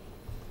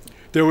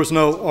 There was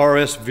no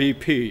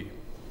RSVP.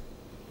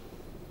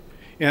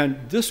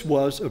 And this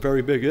was a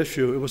very big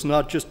issue. It was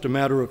not just a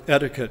matter of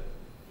etiquette.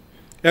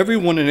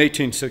 Everyone in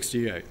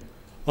 1868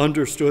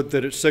 understood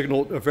that it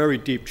signaled a very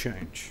deep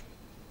change.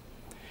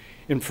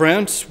 In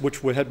France, which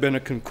had been a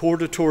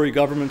concordatory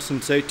government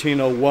since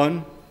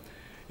 1801,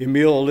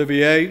 Émile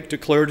Olivier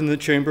declared in the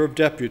Chamber of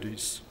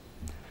Deputies,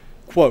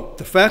 quote,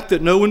 "The fact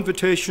that no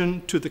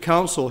invitation to the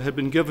council had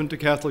been given to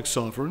Catholic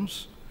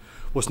sovereigns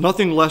was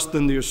nothing less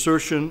than the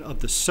assertion of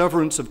the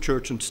severance of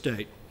church and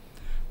state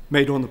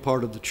made on the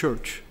part of the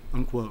church,"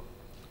 unquote.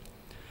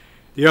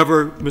 The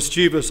ever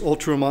mischievous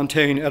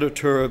ultramontane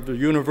editor of the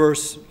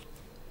Universe,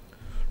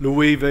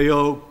 Louis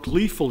Veillot,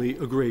 gleefully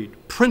agreed,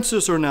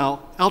 "Princes are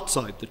now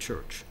outside the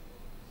church."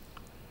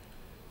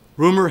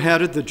 Rumor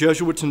had it the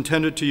Jesuits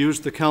intended to use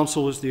the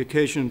council as the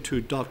occasion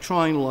to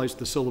doctrinalize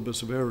the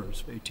Syllabus of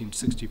Errors of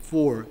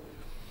 1864.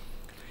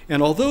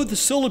 And although the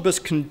syllabus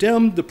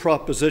condemned the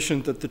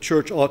proposition that the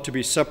church ought to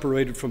be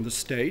separated from the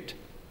state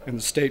and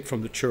the state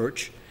from the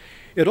church,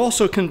 it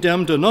also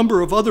condemned a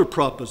number of other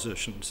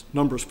propositions,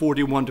 numbers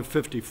 41 to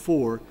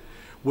 54,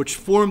 which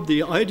formed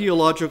the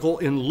ideological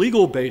and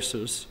legal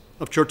basis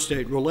of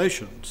church-state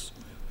relations.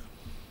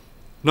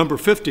 Number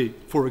 50,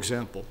 for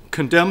example,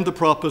 condemned the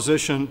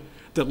proposition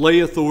that lay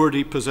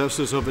authority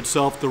possesses of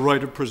itself the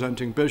right of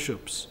presenting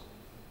bishops.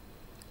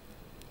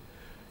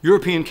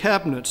 European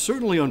cabinets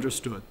certainly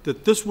understood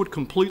that this would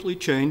completely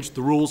change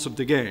the rules of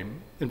the game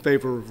in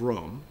favor of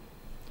Rome.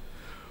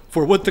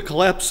 For with the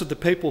collapse of the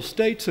Papal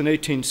States in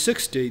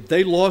 1860,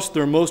 they lost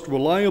their most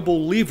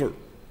reliable lever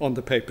on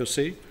the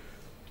papacy,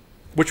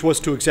 which was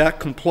to exact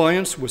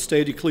compliance with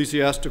state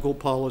ecclesiastical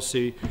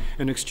policy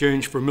in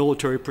exchange for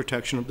military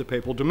protection of the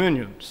papal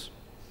dominions.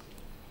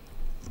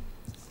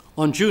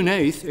 On June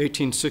 8,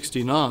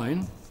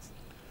 1869,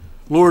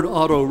 Lord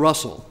Otto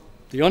Russell,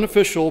 the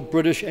unofficial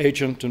British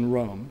agent in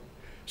Rome,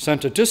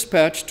 sent a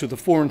dispatch to the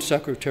Foreign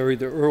Secretary,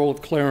 the Earl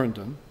of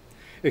Clarendon,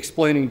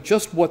 explaining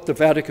just what the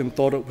Vatican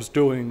thought it was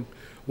doing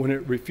when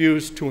it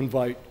refused to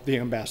invite the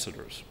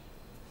ambassadors.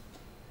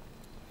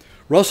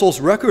 Russell's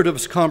record of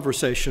his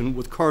conversation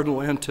with Cardinal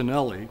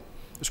Antonelli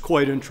is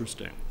quite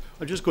interesting.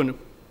 I'm just going to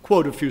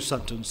quote a few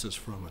sentences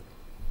from it.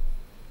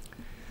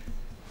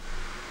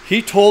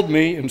 "He told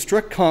me in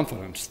strict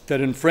confidence that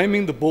in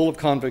framing the bull of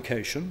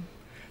convocation,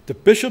 the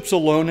bishops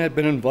alone had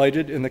been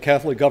invited and the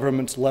Catholic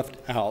governments left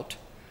out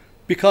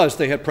because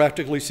they had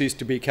practically ceased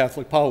to be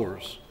Catholic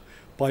powers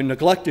by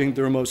neglecting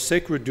their most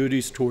sacred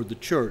duties toward the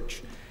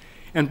church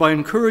and by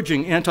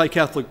encouraging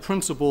anti-Catholic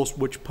principles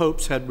which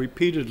popes had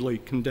repeatedly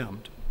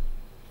condemned.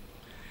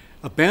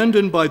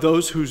 Abandoned by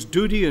those whose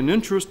duty and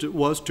interest it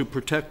was to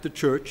protect the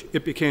church,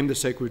 it became the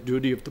sacred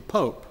duty of the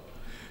pope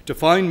to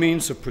find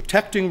means of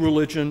protecting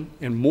religion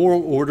and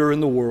moral order in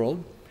the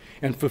world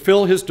and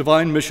fulfill his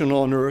divine mission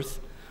on earth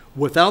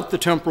without the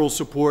temporal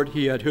support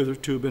he had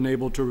hitherto been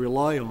able to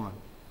rely on.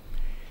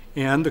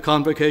 And the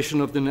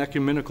convocation of the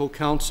Ecumenical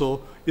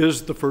Council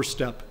is the first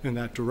step in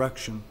that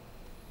direction."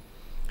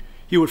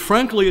 He would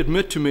frankly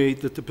admit to me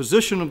that the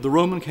position of the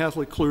Roman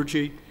Catholic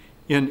clergy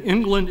in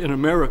England and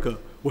America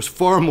was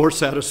far more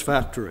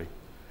satisfactory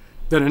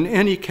than in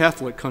any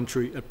Catholic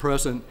country at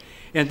present,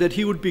 and that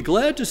he would be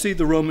glad to see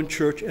the Roman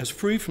Church as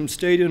free from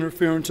state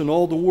interference in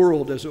all the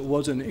world as it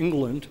was in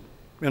England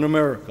and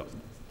America,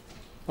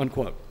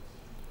 unquote.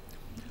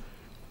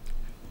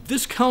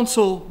 This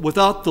council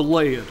without the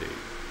laity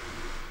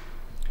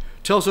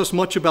tells us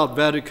much about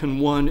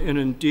Vatican I and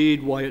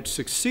indeed why it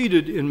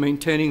succeeded in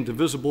maintaining the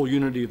visible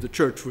unity of the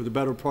church for the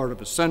better part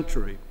of a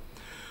century.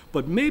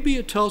 But maybe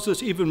it tells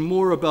us even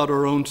more about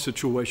our own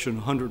situation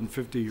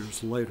 150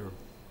 years later.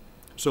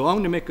 So I'm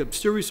going to make a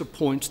series of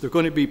points. They're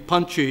going to be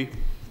punchy,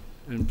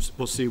 and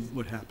we'll see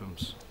what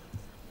happens.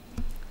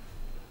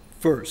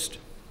 First,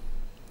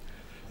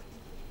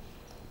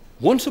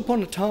 once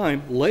upon a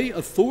time, lay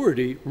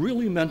authority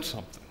really meant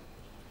something.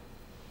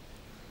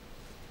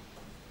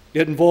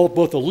 It involved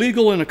both a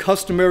legal and a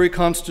customary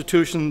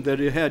constitution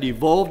that it had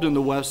evolved in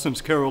the West since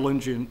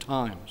Carolingian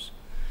times.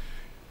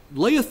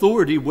 Lay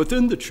authority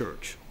within the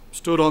church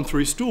stood on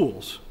three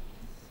stools.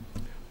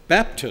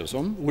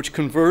 Baptism, which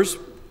confers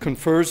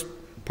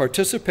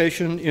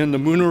participation in the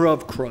munera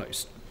of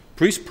Christ,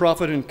 priest,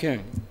 prophet, and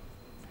king.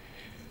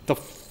 The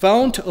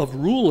fount of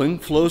ruling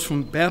flows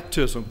from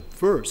baptism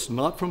first,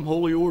 not from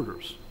holy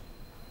orders.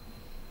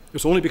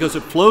 It's only because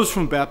it flows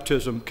from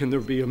baptism can there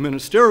be a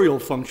ministerial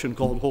function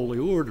called holy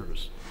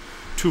orders.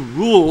 To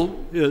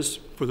rule is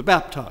for the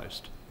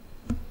baptized.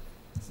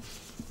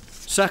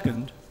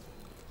 Second,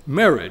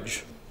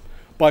 marriage,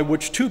 by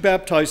which two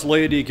baptized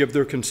laity give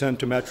their consent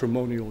to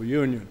matrimonial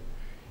union,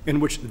 in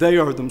which they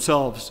are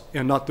themselves,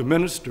 and not the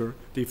minister,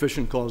 the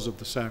efficient cause of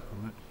the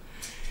sacrament.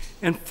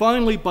 and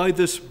finally by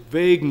this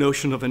vague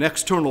notion of an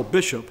external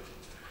bishop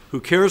who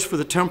cares for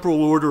the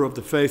temporal order of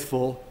the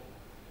faithful,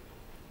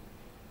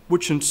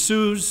 which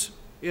ensues,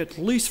 at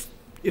least,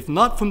 if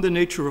not from the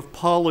nature of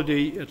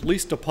polity, at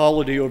least a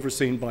polity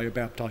overseen by a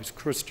baptized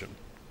Christian.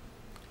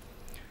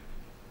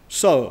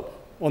 So,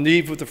 on the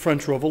eve of the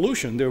French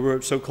Revolution, there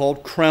were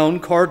so-called crown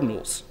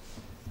cardinals.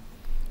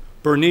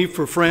 Bernis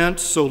for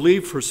France,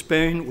 Soliv for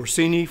Spain,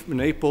 Orsini for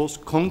Naples,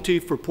 Conti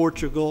for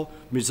Portugal,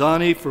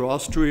 Misani for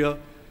Austria.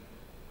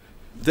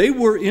 They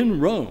were in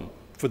Rome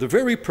for the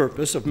very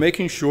purpose of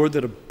making sure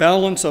that a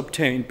balance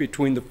obtained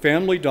between the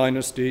family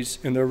dynasties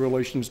and their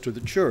relations to the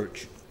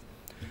church.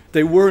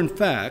 They were, in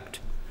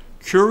fact,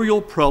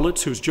 curial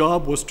prelates whose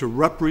job was to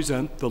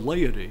represent the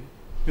laity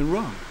in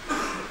Rome.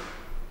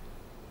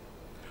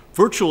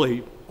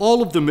 Virtually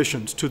all of the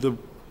missions to the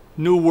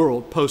New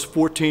World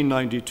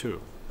post-1492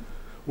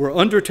 were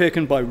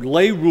undertaken by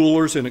lay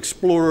rulers and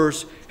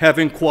explorers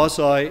having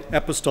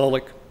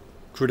quasi-apostolic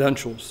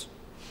credentials.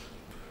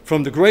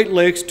 From the Great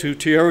Lakes to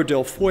Tierra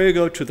del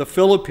Fuego to the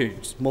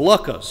Philippines,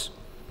 Moluccas,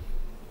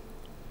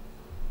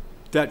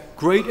 that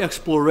great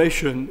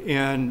exploration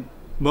and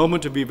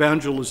moment of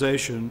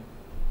evangelization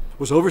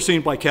was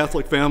overseen by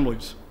Catholic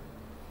families,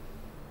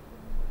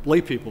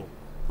 lay people,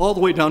 all the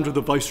way down to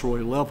the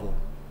viceroy level.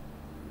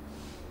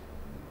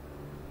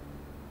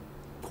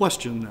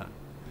 Question then,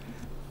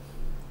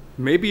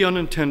 maybe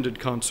unintended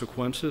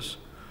consequences.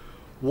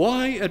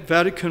 Why at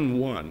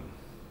Vatican I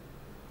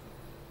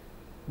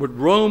would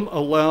Rome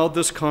allow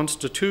this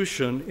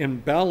constitution in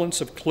balance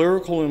of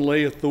clerical and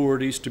lay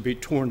authorities to be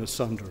torn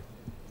asunder?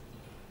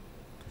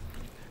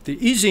 The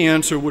easy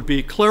answer would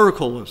be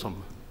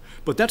clericalism,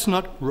 but that's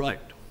not right.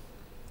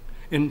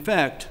 In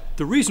fact,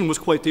 the reason was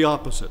quite the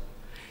opposite.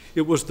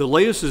 It was the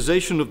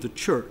laicization of the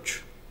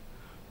church,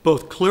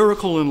 both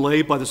clerical and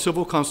lay, by the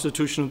Civil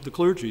Constitution of the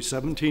Clergy,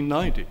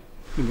 1790,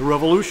 in the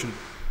Revolution.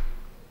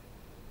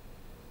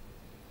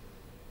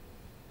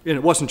 And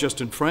it wasn't just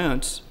in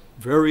France.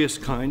 Various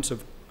kinds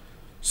of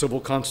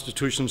civil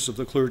constitutions of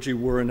the clergy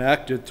were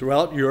enacted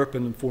throughout Europe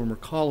and in former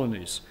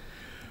colonies.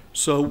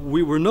 So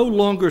we were no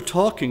longer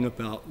talking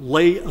about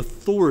lay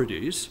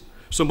authorities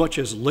so much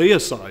as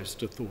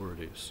laicized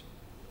authorities,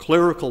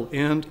 clerical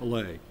and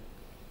lay.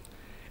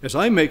 As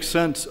I make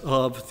sense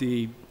of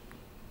the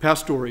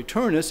Pastor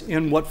Aeternus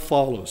and what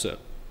follows it,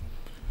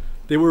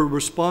 they were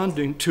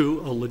responding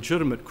to a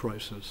legitimate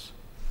crisis,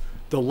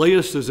 the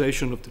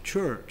laicization of the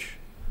church,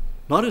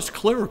 not its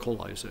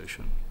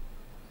clericalization.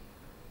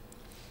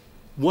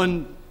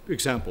 One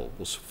example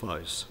will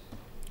suffice.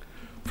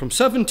 From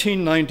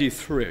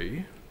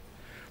 1793,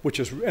 which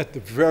is at the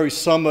very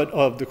summit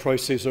of the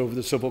crises over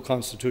the civil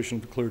constitution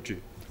of the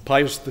clergy,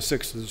 Pius VI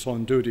is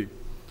on duty,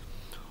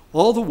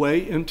 all the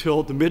way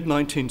until the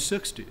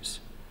mid-1960s,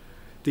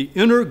 the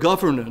inner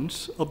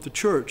governance of the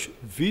church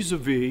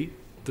vis-a-vis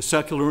the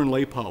secular and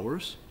lay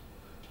powers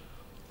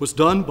was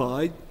done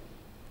by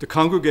the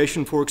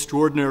Congregation for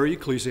Extraordinary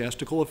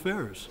Ecclesiastical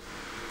Affairs.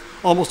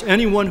 Almost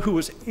anyone who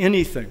was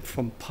anything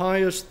from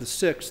Pius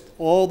VI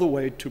all the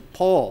way to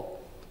Paul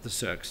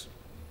VI,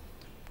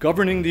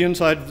 governing the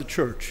inside of the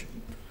church,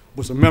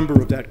 was a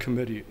member of that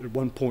committee at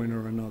one point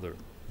or another.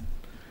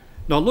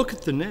 Now look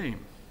at the name.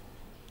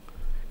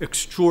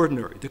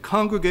 Extraordinary, the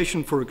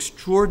Congregation for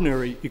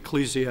Extraordinary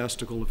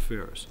Ecclesiastical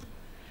Affairs.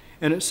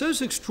 And it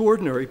says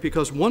extraordinary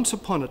because once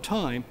upon a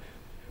time,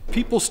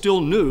 people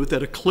still knew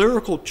that a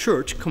clerical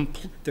church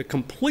that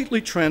completely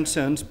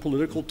transcends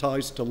political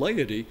ties to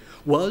laity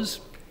was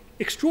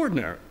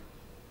extraordinary.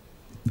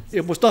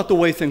 It was not the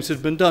way things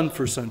had been done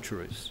for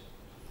centuries.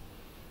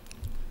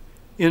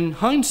 In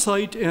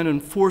hindsight and in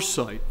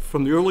foresight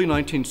from the early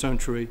 19th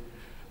century,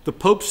 the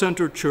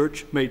Pope-centered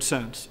church made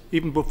sense,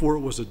 even before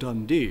it was a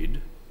done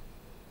deed.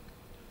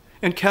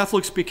 And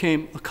Catholics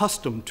became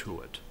accustomed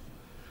to it.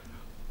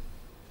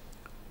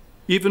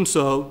 Even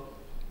so,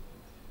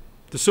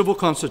 the Civil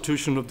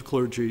Constitution of the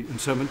Clergy in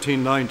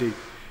 1790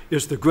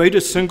 is the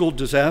greatest single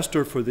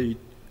disaster for the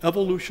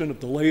evolution of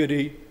the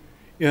laity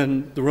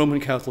in the Roman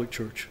Catholic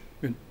Church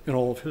in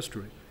all of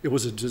history. It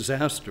was a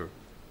disaster.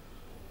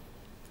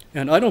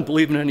 And I don't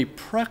believe in any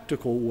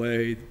practical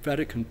way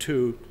Vatican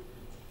II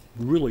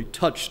really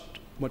touched,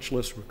 much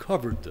less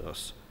recovered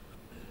this.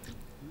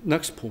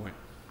 Next point.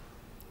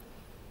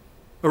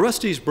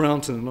 Orestes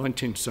Brownson in the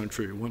 19th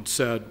century once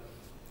said,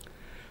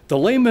 "The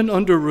layman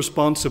under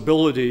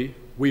responsibility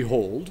we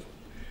hold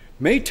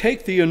may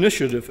take the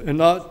initiative and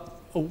not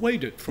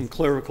await it from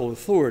clerical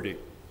authority.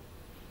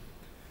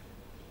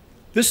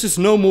 This is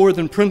no more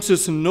than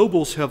princes and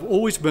nobles have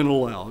always been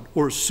allowed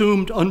or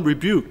assumed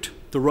unrebuked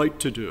the right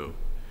to do.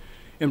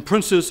 And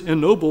princes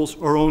and nobles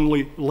are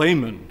only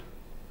laymen.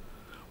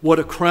 What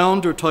a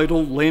crowned or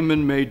titled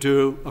layman may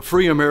do, a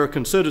free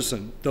American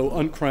citizen, though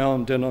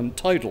uncrowned and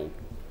untitled,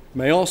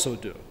 may also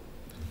do."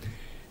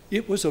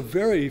 It was a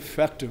very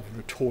effective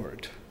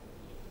retort.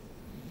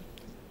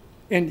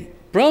 And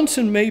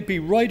Brownson may be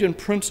right in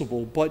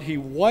principle, but he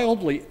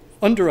wildly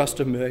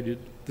underestimated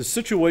the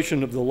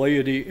situation of the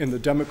laity in the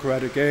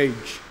democratic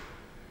age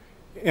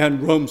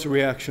and Rome's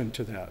reaction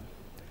to that.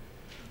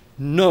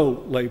 No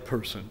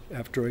layperson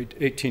after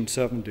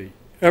 1870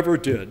 ever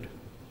did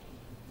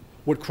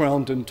what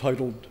crowned and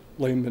titled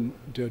laymen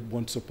did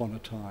once upon a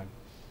time.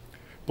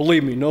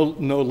 Believe me, no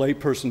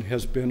layperson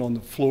has been on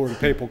the floor of the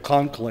papal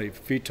conclave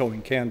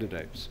vetoing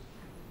candidates.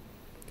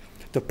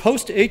 The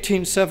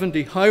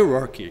post-1870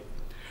 hierarchy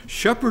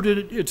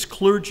shepherded its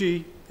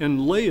clergy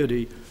and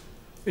laity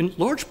in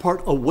large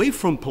part away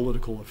from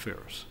political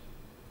affairs.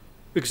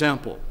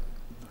 Example,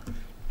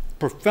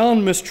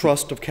 profound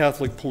mistrust of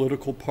Catholic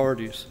political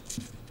parties.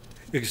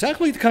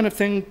 Exactly the kind of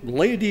thing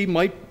laity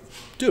might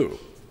do.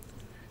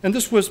 And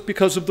this was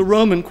because of the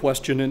Roman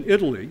question in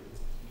Italy,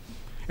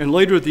 and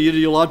later the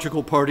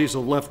ideological parties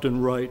of left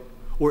and right,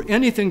 or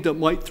anything that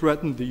might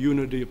threaten the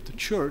unity of the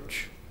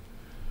church.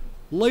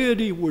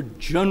 Laity were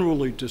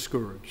generally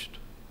discouraged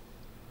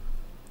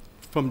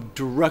from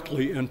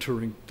directly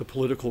entering the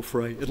political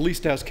fray, at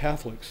least as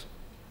Catholics.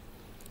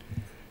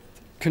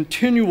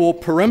 Continual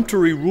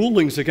peremptory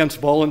rulings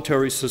against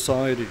voluntary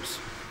societies.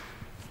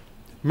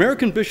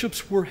 American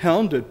bishops were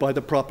hounded by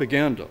the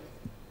propaganda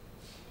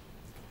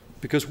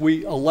because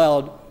we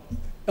allowed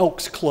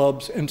Elks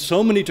Clubs and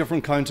so many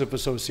different kinds of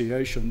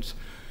associations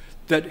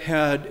that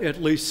had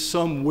at least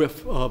some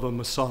whiff of a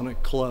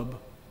Masonic club.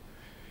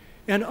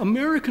 And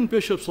American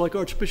bishops like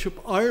Archbishop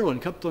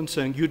Ireland kept on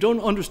saying, you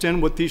don't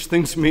understand what these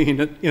things mean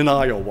in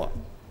Iowa.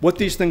 What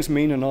these things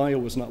mean in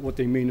Iowa is not what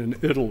they mean in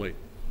Italy.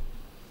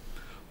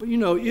 But you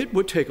know, it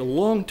would take a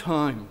long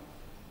time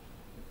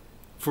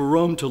for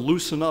Rome to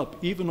loosen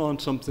up, even on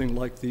something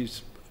like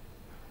these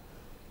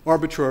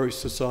arbitrary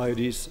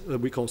societies that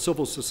we call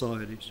civil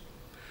societies.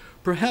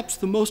 Perhaps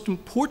the most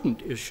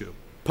important issue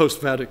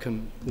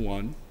post-Vatican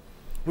I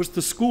was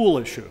the school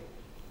issue.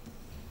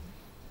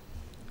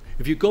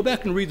 If you go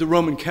back and read the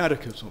Roman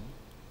Catechism,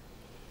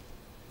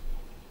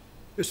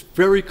 it's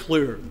very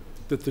clear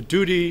that the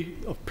duty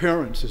of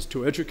parents is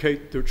to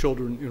educate their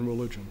children in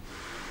religion.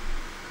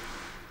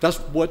 That's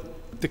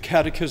what the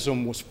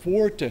Catechism was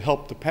for, to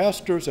help the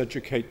pastors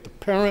educate the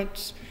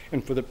parents,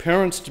 and for the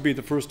parents to be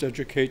the first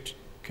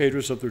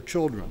educators of their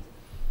children.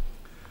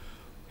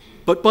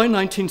 But by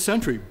 19th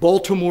century,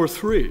 Baltimore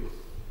III,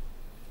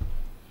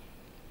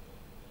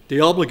 the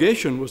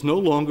obligation was no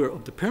longer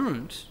of the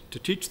parents to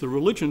teach the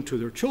religion to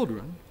their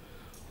children,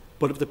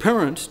 but of the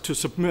parents to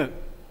submit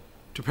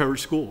to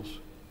parish schools.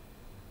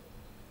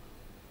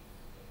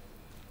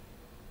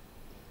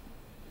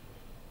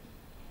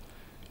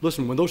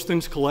 Listen, when those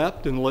things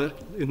collapsed in the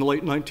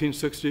late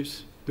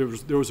 1960s,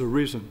 there was a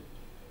reason.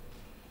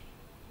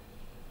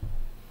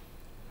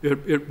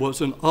 It was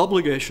an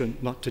obligation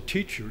not to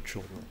teach your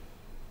children,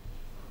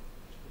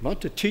 not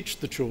to teach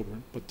the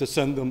children, but to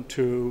send them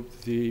to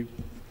the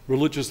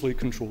religiously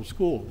controlled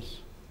schools.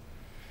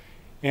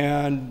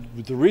 And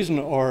the reason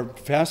our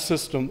vast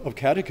system of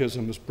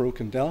catechism is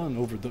broken down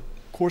over the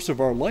course of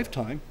our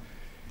lifetime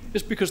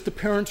is because the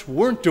parents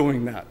weren't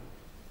doing that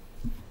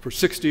for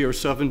 60 or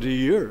 70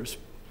 years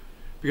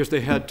because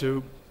they had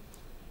to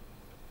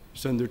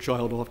send their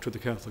child off to the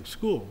Catholic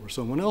school or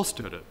someone else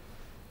did it.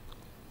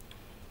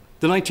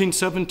 The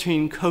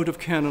 1917 Code of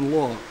Canon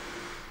Law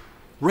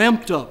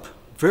ramped up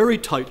very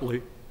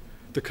tightly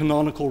the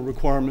canonical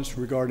requirements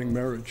regarding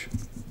marriage.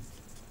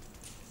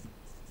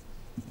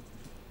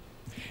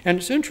 And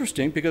it's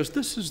interesting because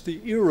this is the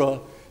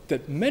era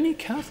that many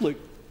Catholic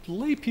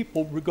lay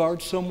people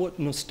regard somewhat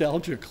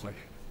nostalgically.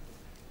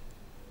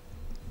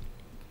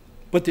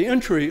 But the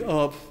entry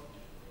of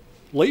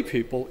lay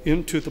people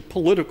into the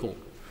political,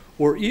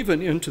 or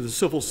even into the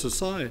civil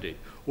society,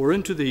 or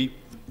into the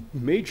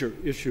major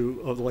issue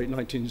of the late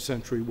 19th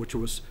century, which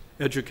was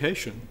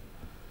education,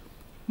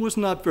 was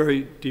not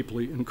very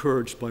deeply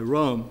encouraged by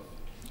Rome.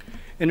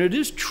 And it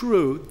is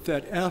true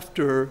that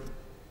after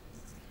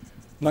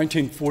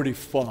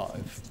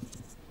 1945,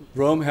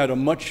 Rome had a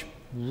much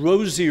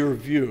rosier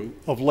view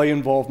of lay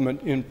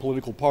involvement in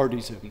political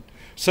parties, in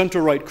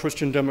center-right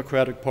Christian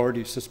democratic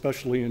parties,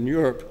 especially in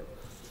Europe.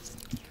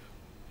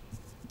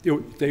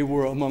 They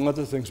were, among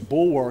other things,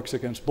 bulwarks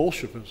against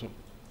Bolshevism.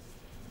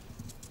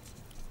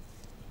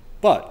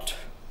 But,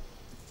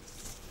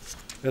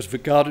 as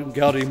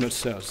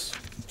Gaudimus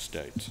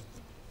states,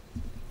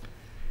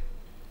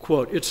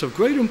 quote, "It's of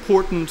great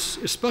importance,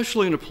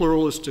 especially in a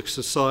pluralistic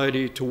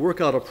society, to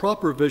work out a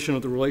proper vision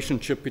of the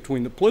relationship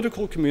between the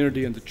political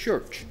community and the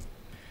church,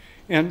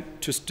 and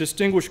to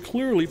distinguish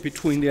clearly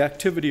between the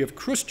activity of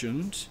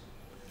Christians,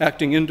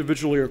 acting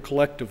individually or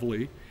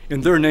collectively,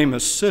 in their name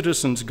as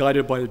citizens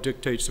guided by the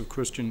dictates of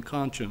Christian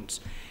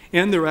conscience,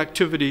 and their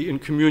activity in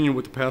communion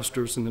with the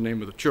pastors in the name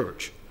of the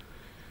church.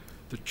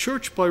 The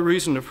church, by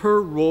reason of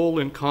her role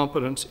and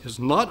competence, is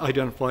not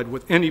identified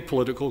with any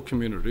political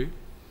community,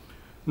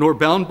 nor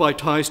bound by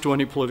ties to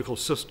any political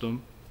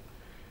system.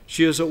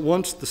 She is at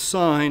once the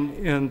sign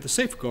and the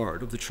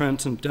safeguard of the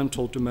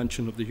transcendental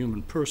dimension of the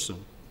human person.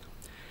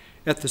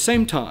 At the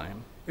same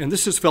time, and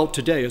this is felt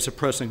today as a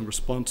pressing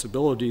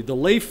responsibility, the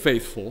lay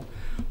faithful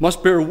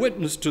must bear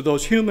witness to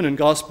those human and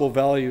gospel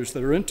values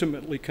that are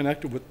intimately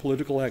connected with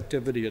political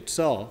activity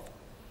itself,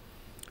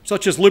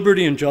 such as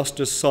liberty and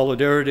justice,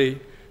 solidarity,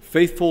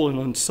 faithful and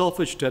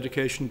unselfish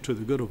dedication to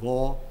the good of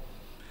all,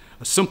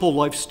 a simple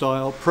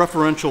lifestyle,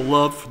 preferential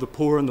love for the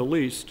poor and the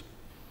least.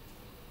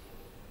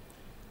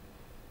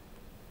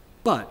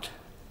 But,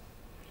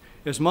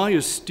 as my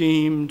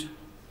esteemed,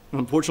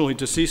 unfortunately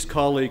deceased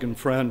colleague and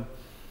friend,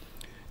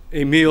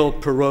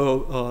 Émile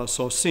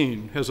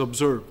Perrault-Saucine has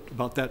observed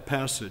about that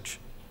passage,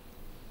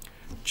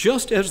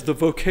 just as the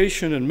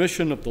vocation and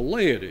mission of the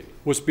laity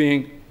was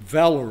being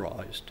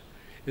valorized,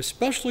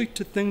 especially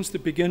to things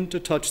that begin to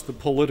touch the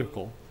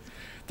political,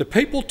 the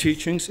papal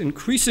teachings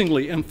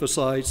increasingly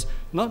emphasize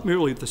not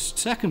merely the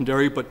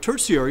secondary but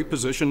tertiary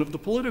position of the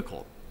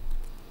political.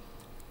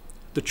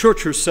 The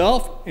Church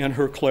herself and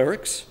her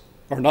clerics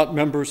are not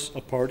members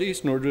of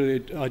parties, nor do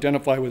they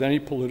identify with any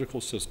political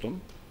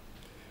system.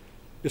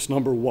 It's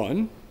number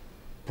one,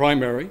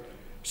 primary.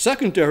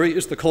 Secondary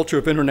is the culture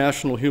of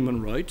international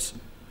human rights,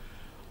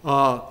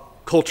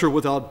 culture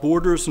without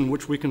borders in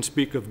which we can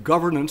speak of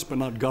governance but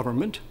not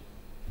government.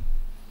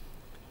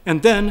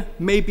 And then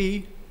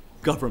maybe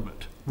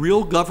government,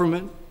 real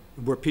government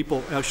where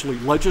people actually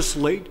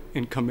legislate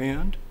and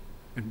command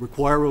and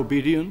require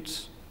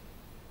obedience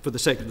for the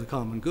sake of the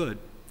common good.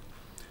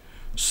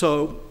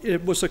 So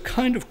it was a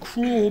kind of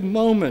cruel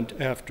moment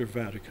after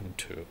Vatican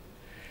II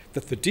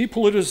that the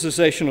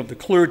depoliticization of the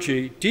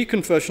clergy,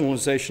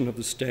 deconfessionalization of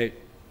the state,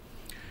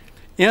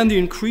 and the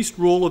increased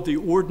role of the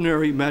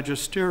ordinary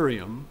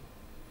magisterium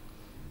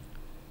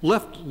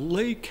left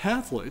lay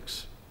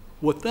Catholics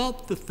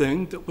without the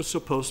thing that was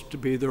supposed to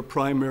be their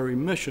primary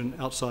mission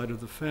outside of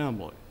the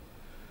family,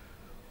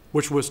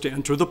 which was to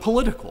enter the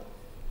political.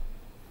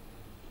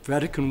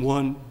 Vatican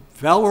I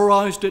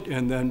valorized it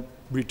and then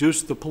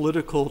reduced the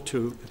political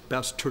to, at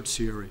best,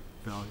 tertiary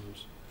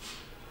values.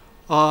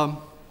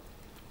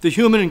 The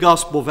human and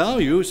gospel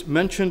values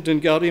mentioned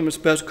in Gaudium et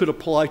Spes could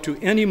apply to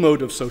any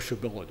mode of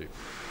sociability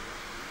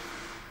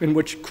in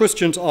which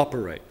Christians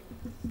operate.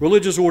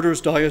 Religious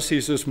orders,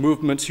 dioceses,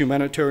 movements,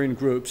 humanitarian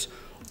groups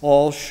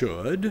all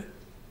should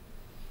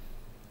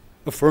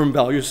affirm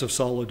values of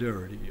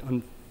solidarity,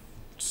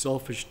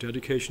 unselfish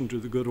dedication to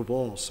the good of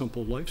all,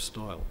 simple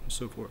lifestyle, and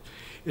so forth.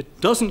 It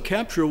doesn't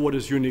capture what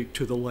is unique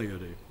to the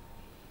laity.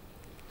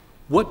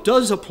 What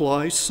does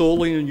apply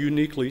solely and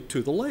uniquely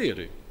to the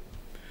laity?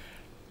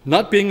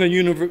 Not being a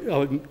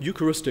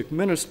Eucharistic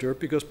minister,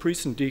 because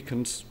priests and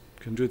deacons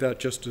can do that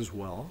just as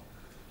well.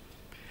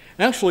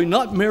 Actually,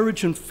 not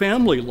marriage and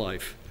family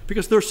life,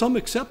 because there are some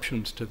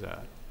exceptions to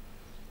that.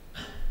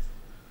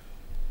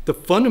 The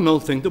fundamental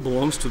thing that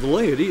belongs to the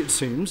laity, it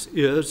seems,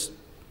 is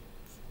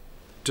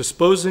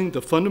disposing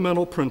the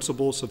fundamental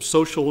principles of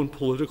social and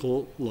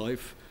political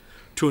life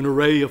to an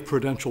array of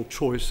prudential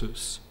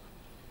choices.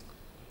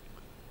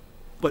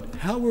 But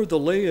how are the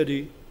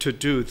laity to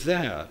do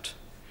that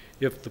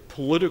if the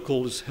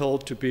political is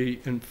held to be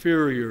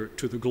inferior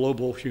to the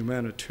global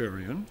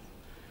humanitarian?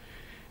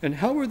 And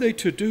how are they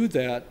to do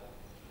that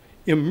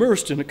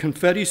immersed in a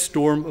confetti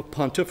storm of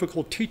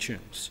pontifical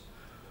teachings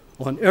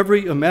on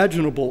every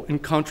imaginable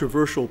and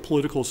controversial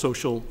political,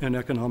 social, and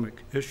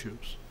economic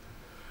issues,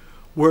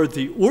 where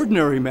the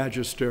ordinary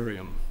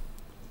magisterium,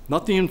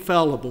 not the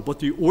infallible, but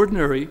the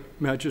ordinary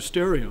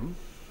magisterium,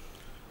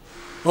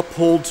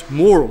 upholds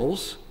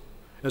morals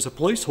as a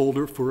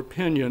placeholder for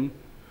opinion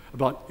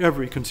about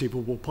every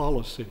conceivable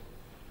policy?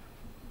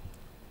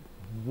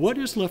 What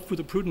is left for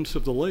the prudence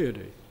of the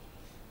laity?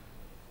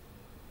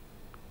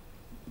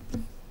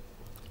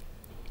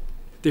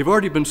 They've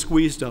already been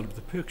squeezed out of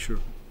the picture.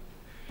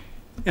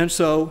 And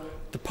so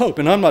the Pope,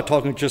 and I'm not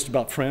talking just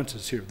about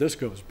Francis here, this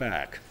goes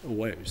back a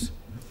ways,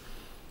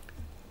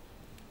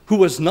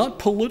 who is not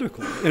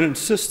political and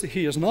insists that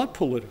he is not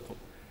political,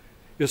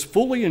 is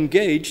fully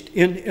engaged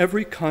in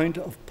every kind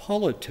of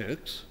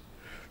politics,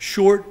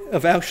 short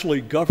of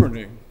actually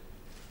governing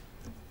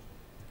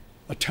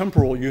a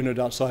temporal unit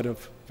outside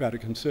of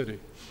Vatican City.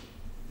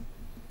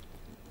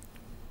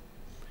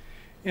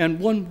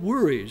 And one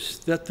worries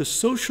that the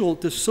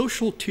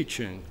social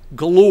teaching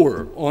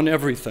galore on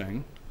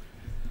everything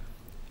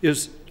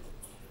is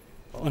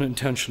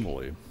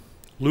unintentionally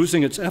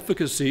losing its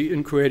efficacy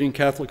in creating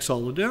Catholic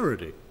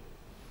solidarity.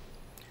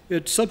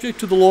 It's subject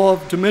to the law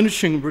of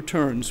diminishing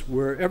returns,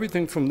 where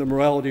everything from the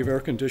morality of air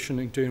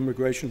conditioning to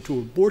immigration to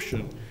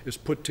abortion is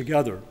put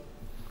together.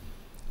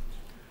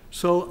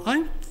 So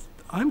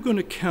I'm going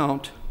to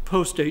count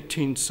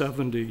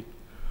post-1870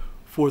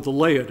 for the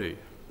laity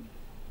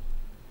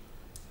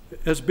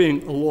as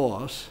being a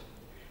loss,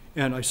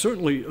 and I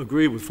certainly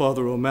agree with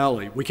Father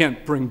O'Malley. We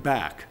can't bring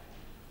back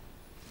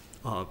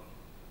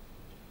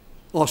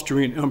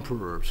Austrian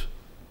emperors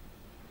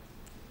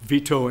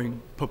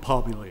vetoing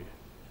papabile.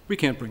 We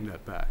can't bring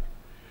that back.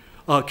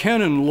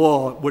 Canon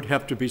law would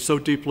have to be so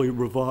deeply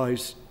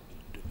revised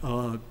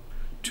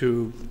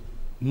to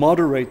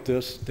moderate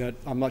this that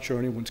I'm not sure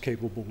anyone's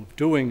capable of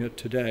doing it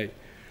today.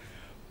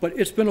 But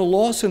it's been a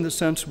loss in the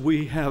sense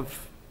we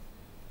have,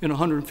 in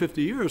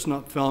 150 years,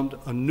 not found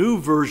a new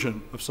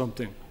version of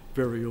something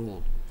very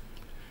old.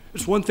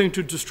 It's one thing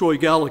to destroy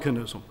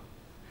Gallicanism.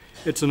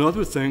 It's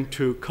another thing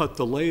to cut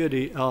the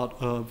laity out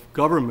of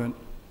government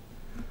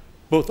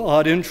both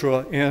ad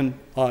intra and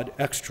ad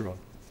extra.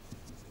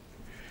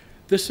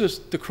 This is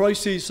the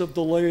Crises of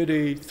the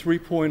Laity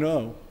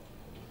 3.0.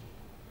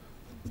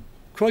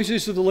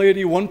 Crises of the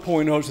Laity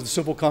 1.0 is the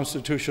civil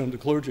constitution of the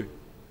clergy,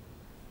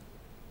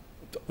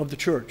 of the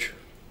church.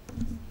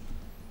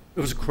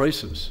 It was a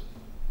crisis.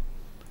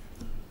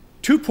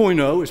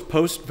 2.0 is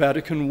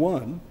post-Vatican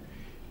I,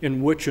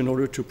 in which, in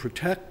order to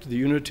protect the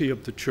unity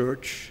of the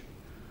church,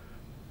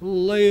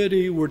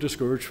 laity were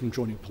discouraged from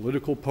joining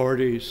political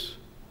parties,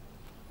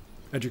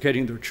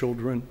 educating their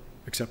children,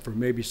 except for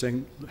maybe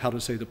saying how to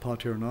say the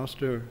Pater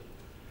Noster,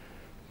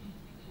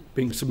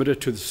 being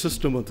submitted to the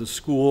system of the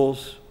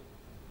schools.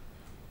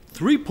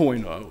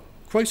 3.0,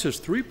 Crisis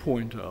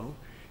 3.0,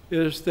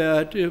 is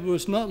that it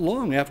was not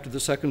long after the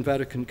Second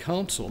Vatican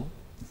Council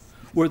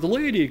where the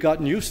laity had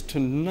gotten used to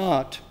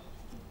not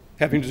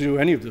having to do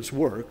any of this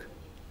work,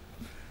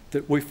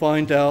 that we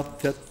find out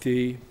that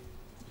the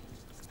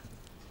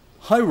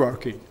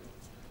hierarchy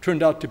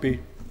turned out to be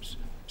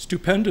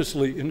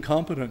stupendously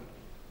incompetent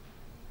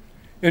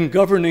in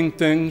governing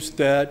things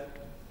that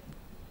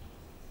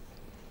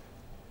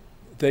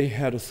they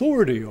had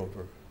authority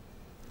over,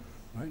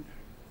 right?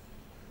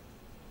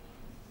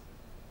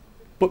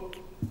 But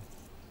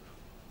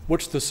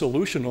what's the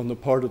solution on the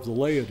part of the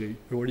laity?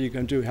 What are you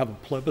going to do, have a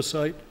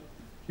plebiscite?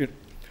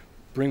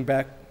 Bring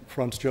back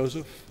Franz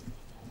Joseph?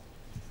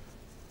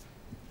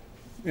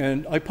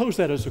 And I pose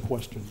that as a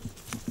question.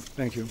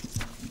 Thank you.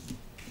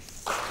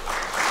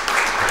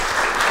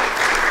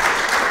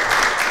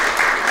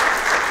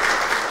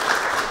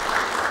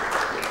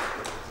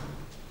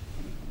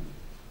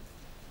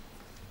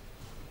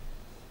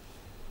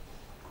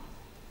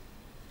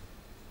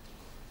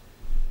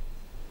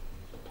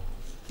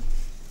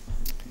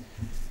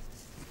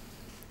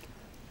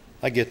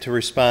 I get to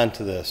respond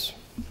to this.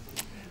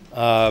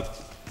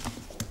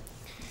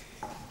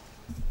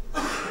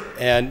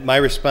 And my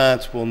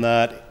response will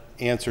not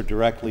answer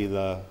directly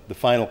the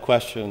final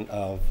question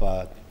of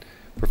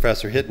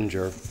Professor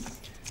Hittinger,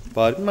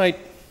 but it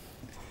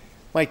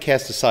might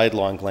cast a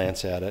sidelong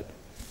glance at it.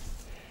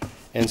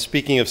 And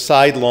speaking of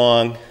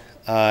sidelong,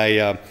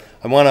 I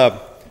want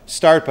to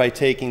start by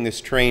taking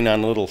this train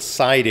on a little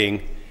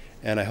siding,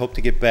 and I hope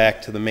to get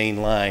back to the main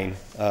line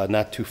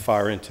not too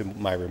far into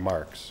my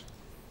remarks.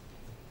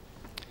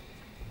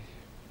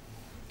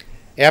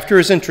 After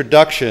his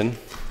introduction,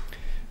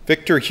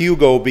 Victor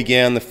Hugo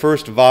began the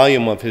first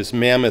volume of his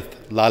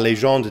mammoth La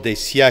Légende des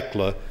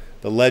siècles,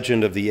 The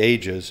Legend of the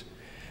Ages,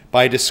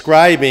 by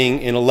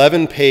describing in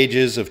 11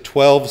 pages of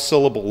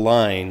 12-syllable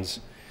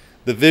lines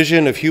the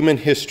vision of human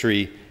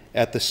history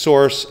at the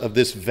source of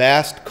this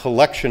vast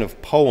collection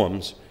of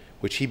poems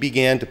which he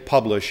began to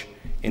publish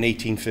in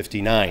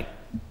 1859.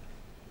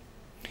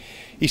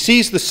 He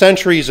sees the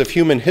centuries of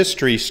human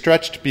history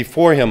stretched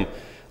before him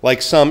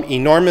like some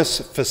enormous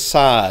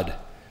facade,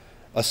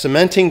 a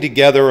cementing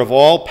together of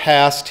all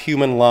past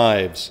human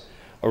lives,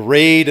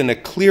 arrayed in a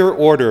clear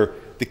order,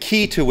 the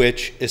key to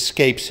which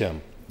escapes him.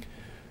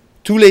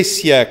 Tous les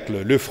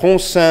siècles, le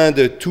front ceint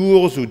de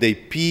tours ou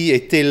d'épis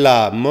était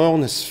là,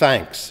 morne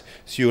sphinx,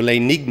 sur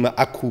l'énigme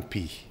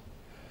accroupi.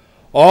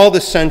 All the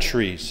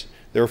centuries,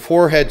 their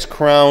foreheads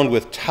crowned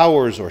with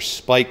towers or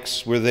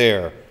spikes, were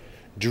there,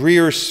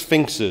 drear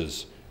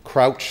sphinxes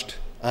crouched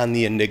on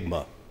the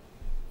enigma.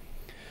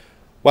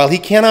 While he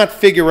cannot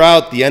figure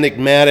out the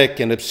enigmatic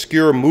and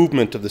obscure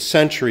movement of the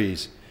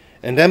centuries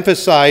and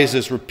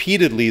emphasizes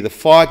repeatedly the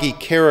foggy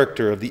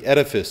character of the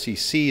edifice he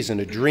sees in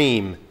a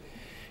dream,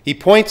 he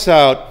points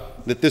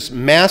out that this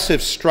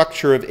massive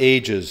structure of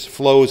ages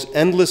flows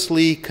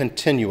endlessly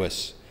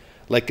continuous,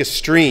 like a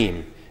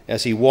stream,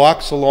 as he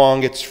walks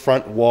along its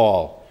front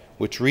wall,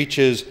 which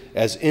reaches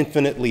as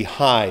infinitely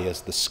high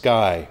as the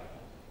sky.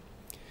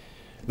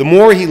 The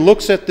more he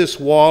looks at this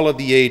wall of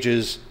the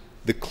ages,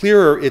 the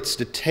clearer its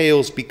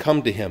details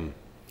become to him.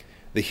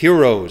 The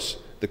heroes,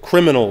 the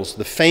criminals,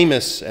 the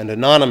famous and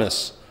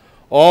anonymous,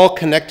 all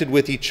connected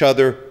with each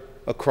other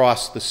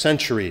across the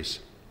centuries.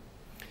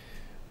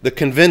 The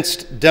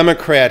convinced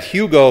Democrat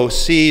Hugo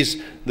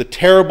sees the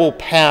terrible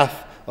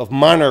path of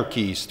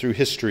monarchies through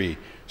history,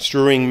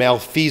 strewing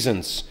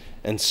malfeasance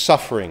and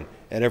suffering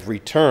at every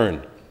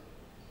turn.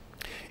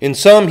 In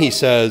some, he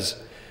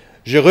says,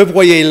 Je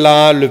revoyais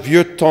là le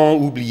vieux temps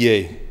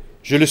oublié,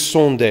 je le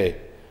sondais.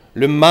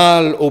 Le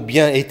mal au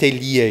bien était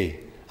lié,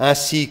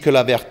 ainsi que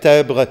la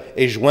vertèbre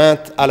est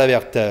jointe à la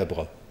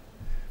vertèbre.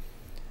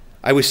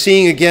 I was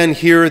seeing again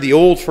here the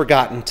old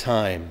forgotten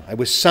time. I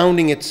was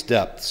sounding its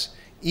depths.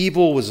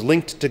 Evil was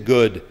linked to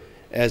good,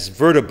 as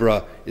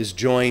vertebra is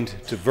joined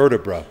to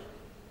vertebra.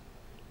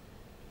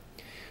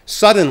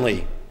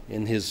 Suddenly,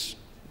 in his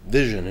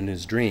vision, in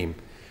his dream,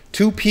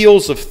 two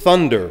peals of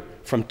thunder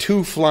from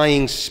two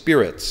flying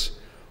spirits,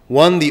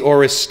 one the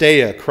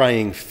Oresteia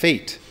crying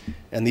fate,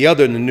 and the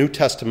other in the New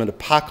Testament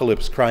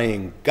Apocalypse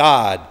crying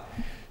God,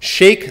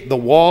 shake the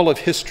wall of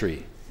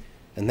history,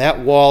 and that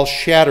wall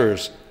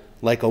shatters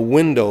like a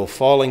window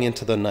falling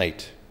into the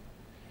night.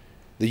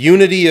 The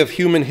unity of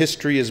human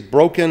history is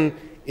broken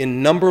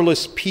in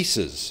numberless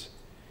pieces,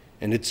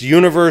 and its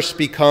universe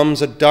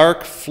becomes a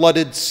dark,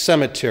 flooded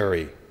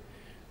cemetery,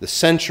 the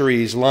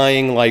centuries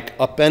lying like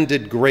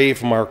upended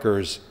grave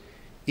markers,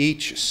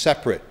 each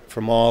separate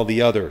from all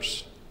the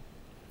others.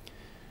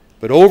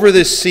 But over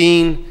this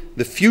scene,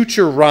 the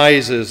future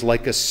rises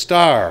like a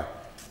star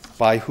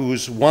by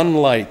whose one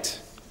light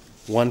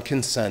one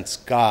can sense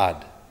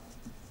God.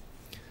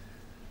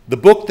 The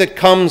book that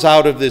comes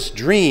out of this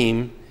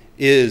dream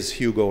is,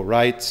 Hugo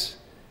writes,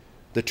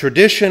 the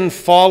tradition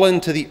fallen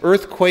to the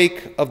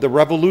earthquake of the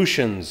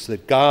revolutions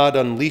that God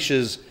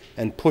unleashes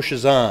and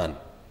pushes on.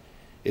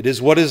 It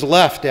is what is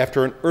left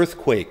after an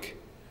earthquake,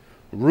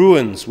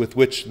 ruins with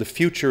which the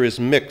future is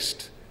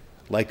mixed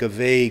like a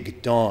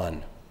vague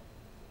dawn.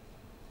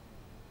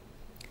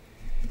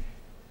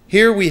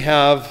 Here we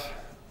have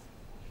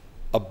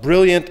a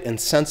brilliant and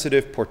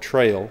sensitive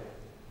portrayal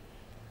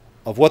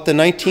of what the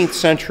 19th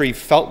century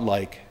felt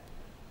like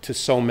to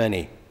so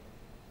many.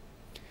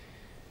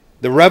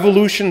 The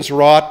revolutions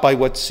wrought by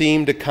what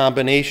seemed a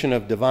combination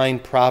of divine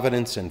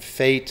providence and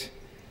fate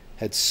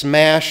had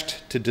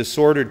smashed to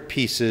disordered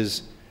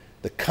pieces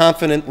the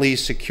confidently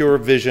secure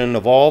vision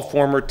of all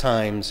former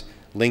times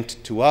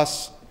linked to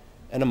us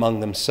and among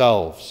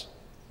themselves.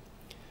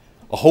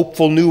 A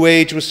hopeful new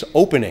age was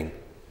opening,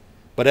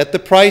 but at the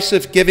price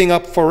of giving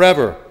up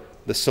forever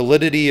the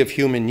solidity of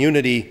human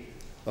unity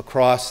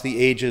across the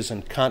ages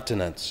and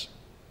continents.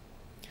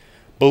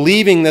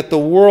 Believing that the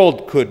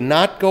world could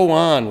not go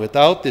on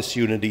without this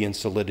unity and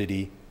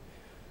solidity,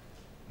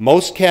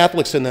 most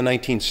Catholics in the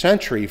 19th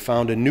century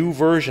found a new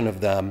version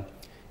of them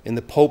in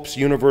the Pope's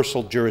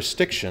universal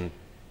jurisdiction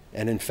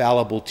and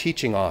infallible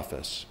teaching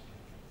office.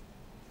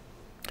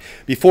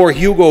 Before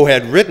Hugo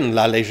had written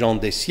La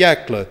Légende des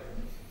siècles,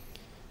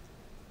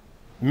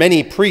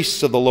 many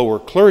priests of the lower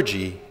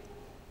clergy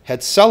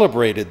had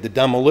celebrated the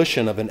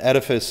demolition of an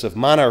edifice of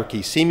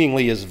monarchy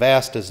seemingly as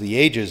vast as the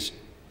ages,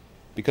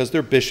 because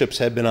their bishops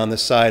had been on the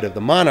side of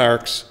the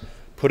monarchs,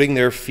 putting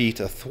their feet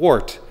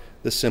athwart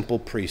the simple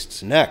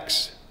priests'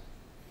 necks.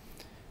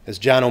 As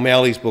John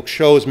O'Malley's book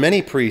shows,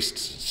 many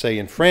priests, say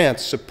in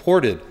France,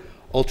 supported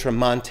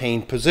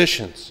ultramontane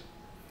positions.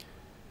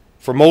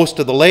 For most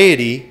of the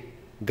laity,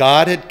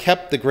 God had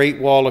kept the Great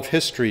Wall of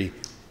history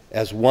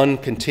as one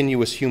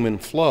continuous human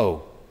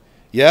flow,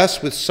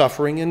 yes, with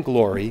suffering and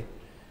glory,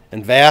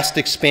 and vast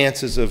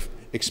expanses of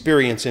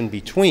experience in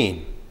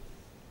between.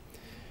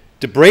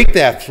 To break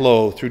that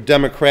flow through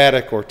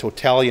democratic or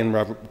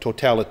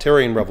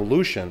totalitarian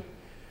revolution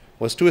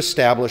was to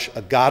establish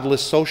a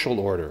godless social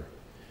order,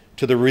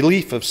 to the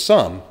relief of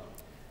some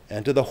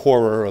and to the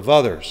horror of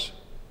others.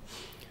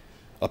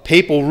 A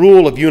papal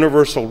rule of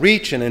universal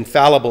reach and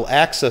infallible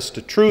access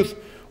to truth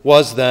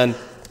was then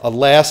a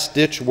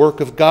last-ditch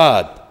work of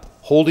God,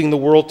 holding the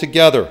world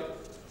together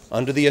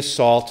under the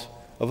assault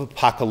of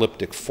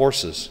apocalyptic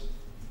forces.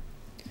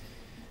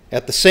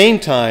 At the same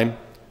time,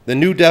 the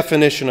new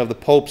definition of the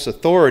Pope's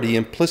authority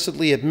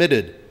implicitly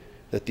admitted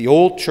that the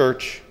old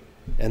church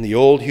and the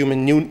old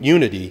human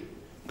unity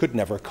could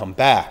never come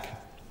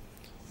back,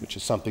 which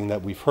is something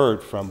that we've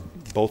heard from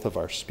both of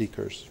our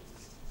speakers.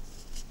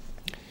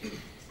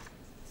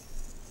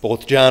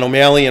 Both John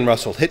O'Malley and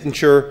Russell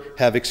Hittinger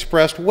have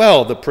expressed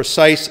well the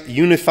precise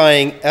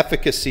unifying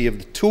efficacy of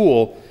the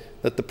tool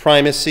that the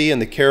primacy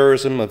and the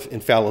charism of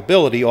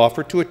infallibility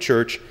offer to a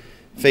church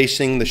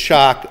facing the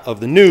shock of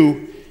the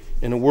new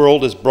in a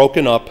world as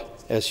broken up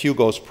as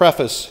Hugo's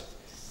preface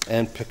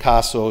and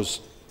Picasso's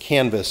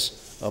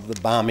canvas of the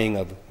bombing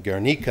of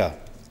Guernica.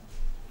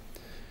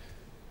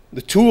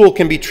 The tool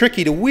can be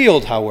tricky to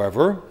wield,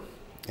 however,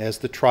 as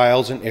the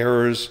trials and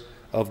errors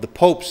of the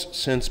popes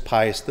since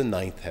Pius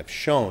IX have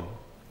shown,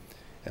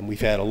 and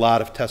we've had a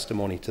lot of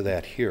testimony to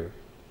that here.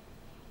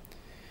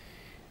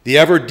 The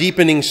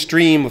ever-deepening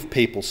stream of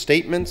papal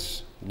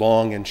statements,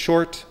 long and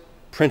short,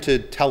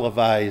 printed,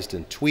 televised,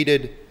 and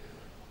tweeted,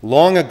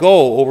 long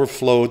ago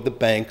overflowed the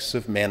banks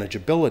of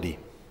manageability.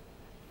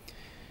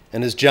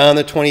 And as John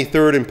the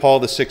 23rd and Paul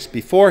VI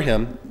before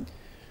him,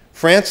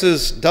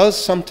 Francis does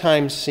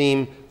sometimes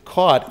seem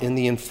caught in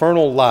the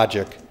infernal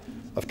logic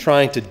of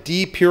trying to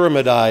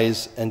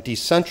depuramidise and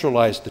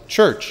decentralize the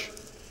church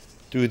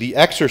through the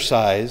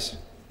exercise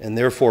and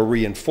therefore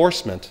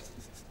reinforcement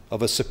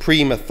of a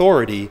supreme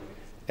authority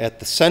at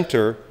the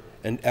center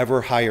and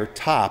ever higher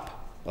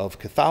top of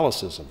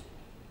Catholicism.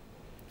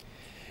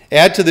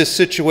 Add to this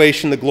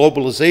situation the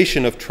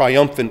globalization of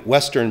triumphant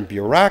Western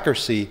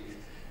bureaucracy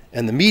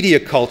and the media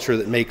culture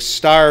that makes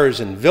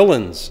stars and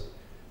villains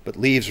but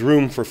leaves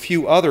room for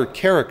few other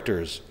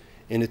characters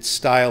in its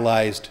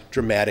stylized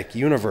dramatic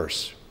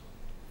universe.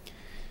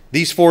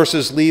 These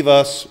forces leave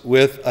us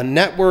with a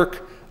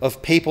network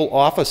of papal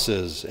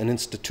offices and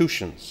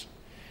institutions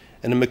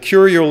and a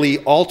mercurially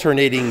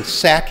alternating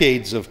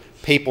saccades of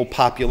papal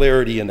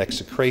popularity and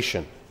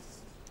execration.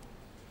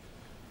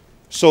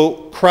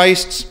 So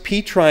Christ's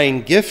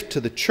Petrine gift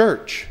to the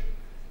church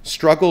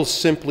struggles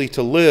simply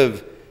to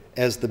live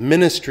as the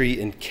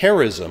ministry and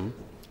charism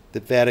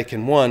that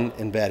Vatican I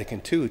and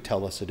Vatican II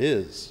tell us it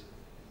is.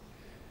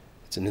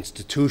 It's an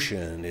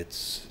institution,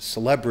 it's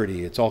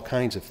celebrity, it's all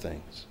kinds of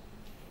things.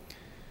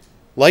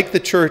 Like the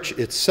church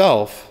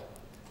itself,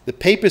 the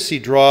papacy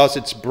draws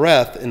its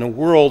breath in a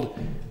world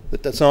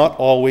that does not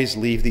always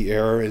leave the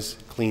air as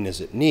clean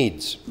as it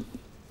needs.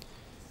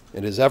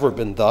 It has ever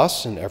been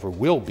thus and ever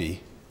will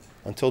be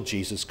until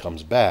Jesus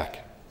comes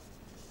back.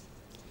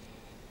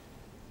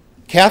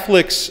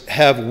 Catholics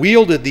have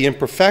wielded the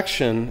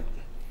imperfection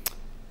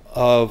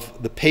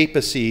of the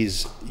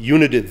papacy's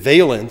unitive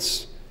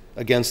valence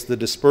against the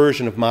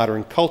dispersion of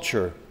modern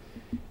culture,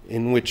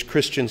 in which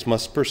Christians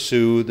must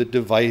pursue the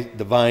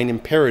divine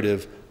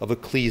imperative of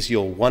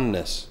ecclesial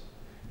oneness.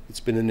 It's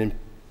been an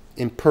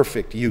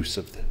imperfect use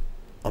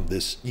of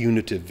this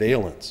unitive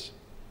valence.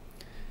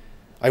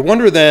 I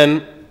wonder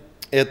then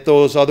at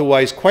those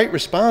otherwise quite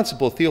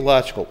responsible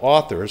theological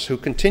authors who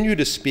continue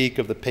to speak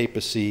of the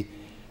papacy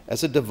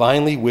as a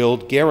divinely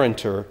willed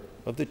guarantor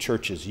of the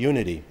church's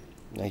unity.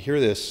 I hear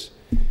this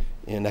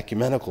in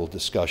ecumenical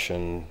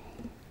discussion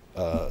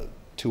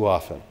too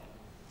often.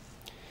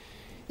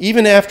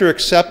 Even after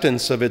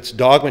acceptance of its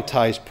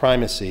dogmatized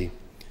primacy,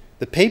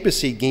 the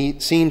papacy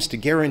seems to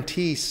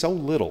guarantee so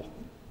little.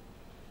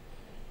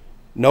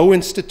 No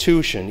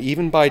institution,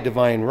 even by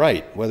divine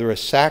right, whether a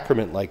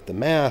sacrament like the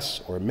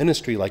Mass or a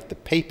ministry like the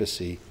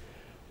papacy,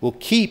 will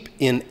keep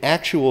in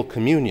actual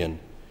communion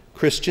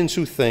Christians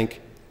who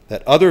think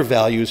that other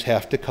values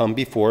have to come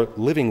before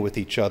living with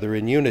each other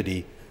in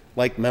unity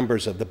like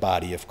members of the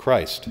body of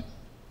Christ.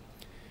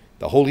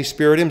 The Holy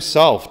Spirit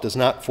himself does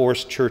not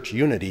force church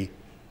unity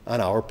on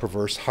our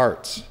perverse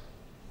hearts.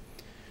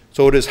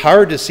 So it is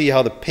hard to see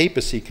how the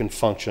papacy can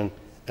function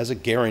as a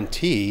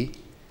guarantee,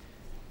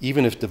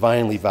 even if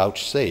divinely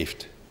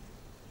vouchsafed,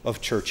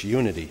 of church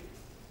unity.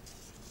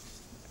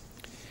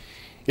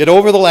 Yet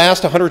over the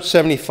last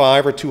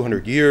 175 or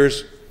 200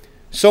 years,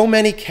 so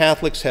many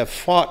Catholics have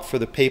fought for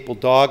the papal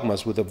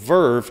dogmas with a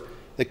verve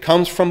that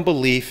comes from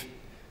belief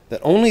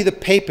that only the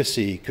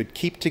papacy could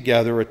keep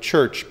together a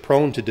church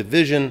prone to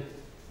division,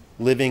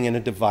 living in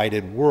a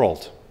divided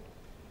world.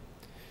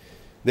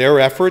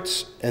 Their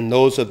efforts, and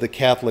those of the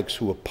Catholics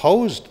who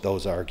opposed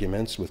those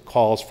arguments with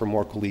calls for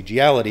more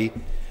collegiality,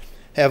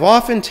 have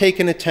often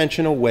taken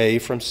attention away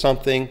from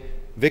something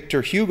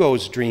Victor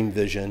Hugo's dream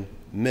vision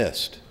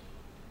missed.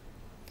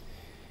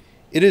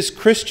 It is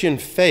Christian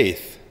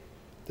faith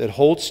that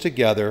holds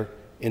together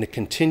in a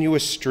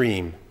continuous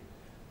stream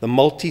the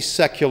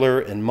multi-secular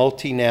and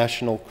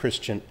multinational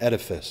Christian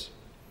edifice,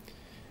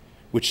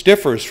 which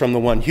differs from the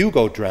one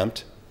Hugo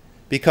dreamt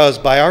because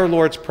by our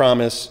Lord's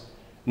promise,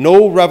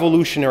 no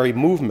revolutionary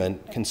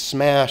movement can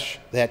smash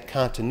that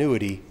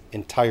continuity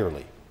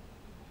entirely.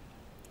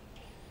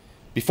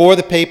 Before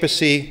the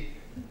papacy,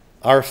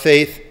 our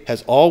faith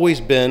has always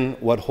been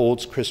what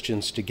holds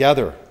Christians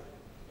together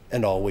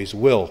and always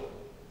will.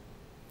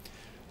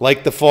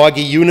 Like the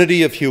foggy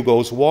unity of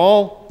Hugo's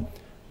wall,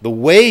 the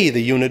way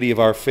the unity of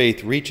our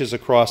faith reaches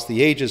across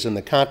the ages and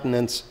the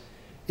continents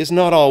is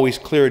not always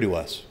clear to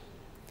us.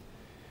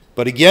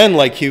 But again,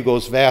 like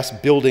Hugo's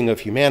vast building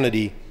of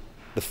humanity,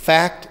 the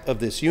fact of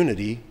this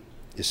unity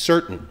is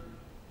certain.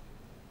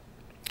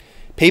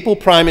 Papal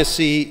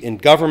primacy in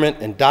government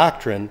and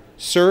doctrine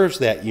serves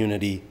that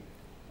unity,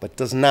 but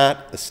does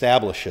not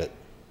establish it.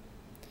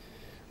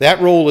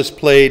 That role is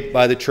played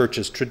by the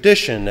Church's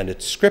tradition and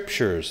its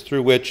scriptures,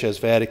 through which, as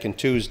Vatican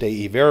II's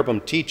Dei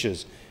Verbum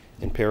teaches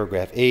in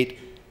paragraph 8,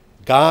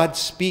 God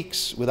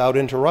speaks without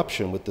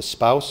interruption with the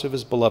spouse of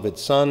his beloved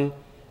Son,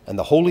 and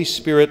the Holy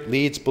Spirit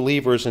leads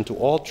believers into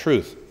all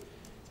truth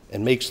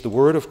and makes the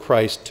word of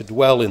Christ to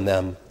dwell in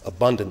them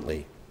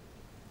abundantly.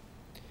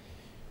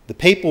 The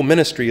papal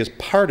ministry is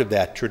part of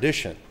that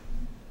tradition,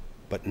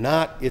 but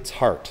not its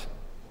heart.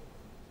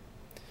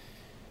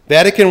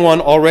 Vatican I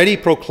already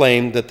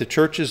proclaimed that the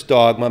Church's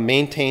dogma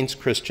maintains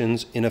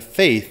Christians in a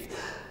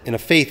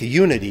faith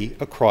unity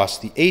across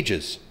the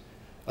ages,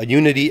 a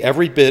unity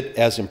every bit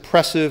as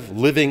impressive,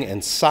 living,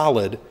 and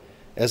solid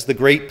as the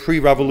great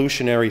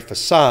pre-revolutionary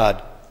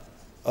facade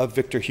of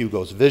Victor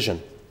Hugo's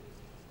vision.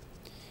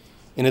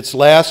 In its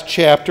last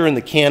chapter and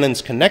the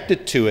canons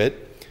connected to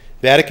it,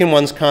 Vatican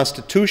I's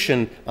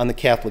Constitution on the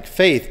Catholic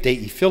Faith,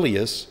 Dei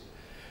Filius,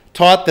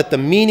 taught that the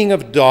meaning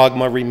of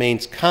dogma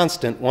remains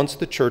constant once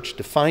the Church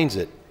defines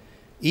it,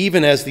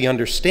 even as the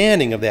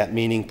understanding of that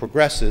meaning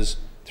progresses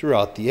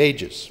throughout the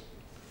ages.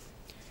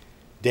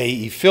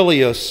 Dei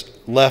Filius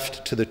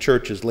left to the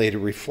Church's later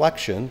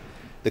reflection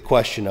the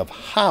question of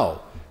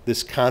how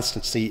this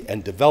constancy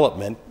and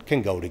development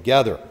can go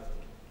together.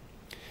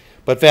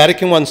 But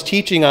Vatican I's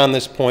teaching on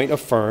this point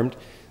affirmed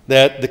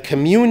that the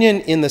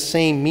communion in the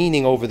same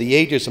meaning over the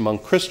ages among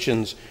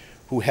Christians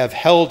who have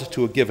held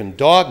to a given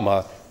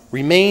dogma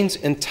remains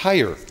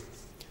entire,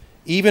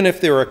 even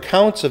if their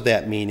accounts of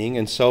that meaning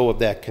and so of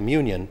that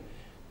communion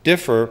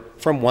differ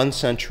from one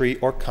century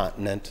or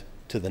continent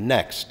to the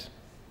next.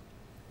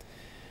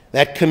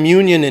 That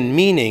communion in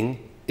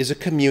meaning is a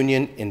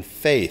communion in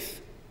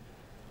faith,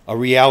 a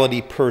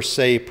reality per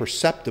se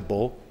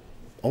perceptible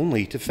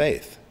only to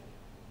faith.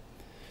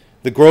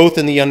 The growth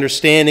in the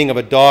understanding of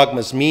a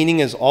dogma's meaning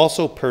is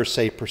also per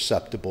se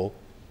perceptible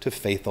to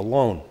faith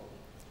alone.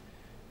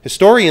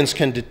 Historians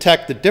can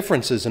detect the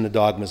differences in a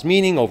dogma's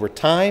meaning over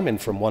time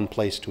and from one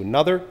place to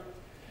another,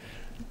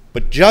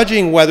 but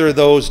judging whether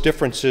those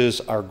differences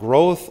are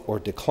growth or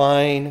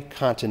decline,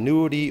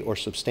 continuity or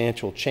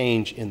substantial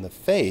change in the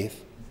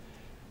faith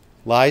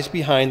lies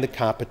beyond the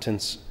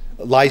competence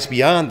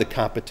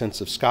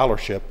of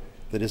scholarship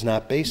that is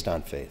not based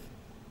on faith.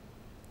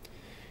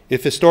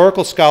 If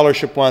historical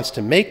scholarship wants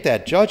to make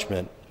that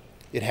judgment,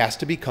 it has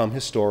to become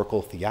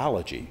historical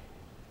theology.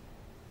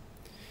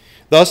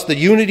 Thus, the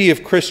unity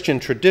of Christian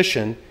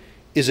tradition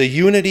is a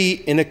unity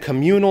in a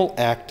communal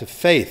act of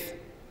faith.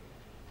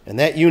 And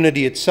that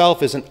unity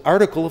itself is an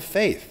article of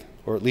faith,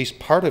 or at least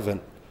part of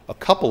a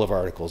couple of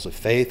articles of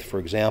faith, for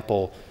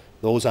example,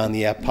 those on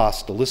the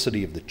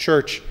apostolicity of the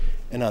church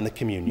and on the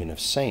communion of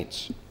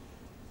saints.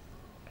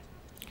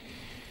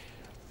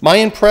 My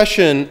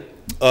impression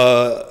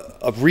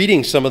of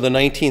reading some of the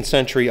 19th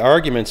century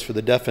arguments for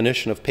the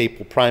definition of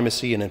papal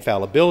primacy and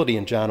infallibility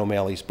in John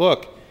O'Malley's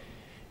book,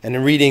 and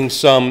in reading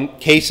some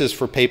cases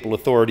for papal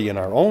authority in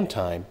our own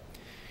time,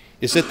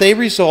 is that they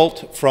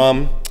result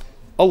from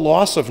a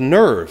loss of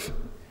nerve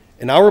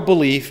in our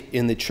belief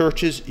in the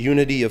church's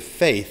unity of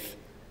faith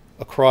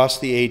across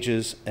the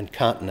ages and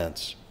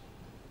continents.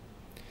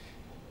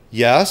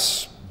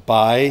 Yes,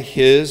 by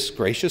his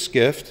gracious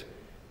gift,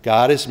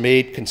 God has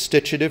made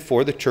constitutive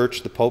for the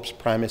church the Pope's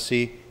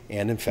primacy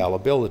and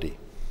infallibility.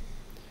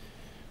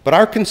 But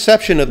our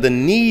conception of the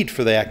need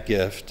for that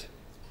gift,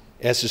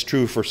 as is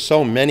true for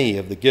so many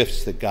of the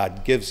gifts that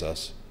God gives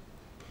us,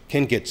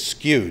 can get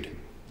skewed.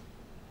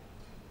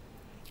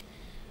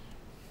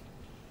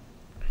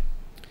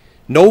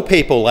 No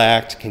papal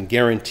act can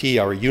guarantee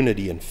our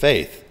unity in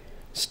faith,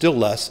 still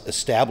less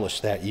establish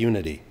that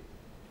unity.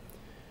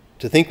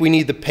 To think we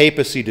need the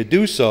papacy to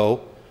do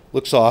so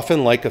looks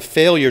often like a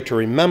failure to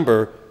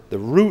remember the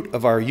root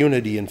of our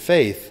unity in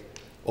faith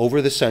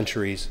over the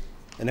centuries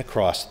and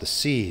across the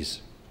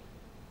seas.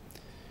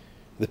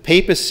 The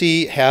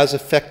papacy has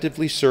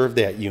effectively served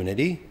that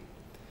unity,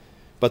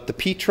 but the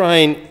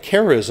Petrine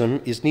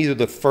charism is neither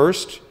the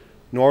first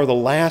nor the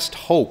last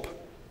hope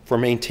for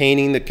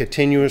maintaining the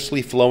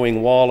continuously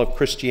flowing wall of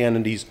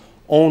Christianity's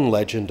own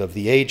legend of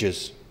the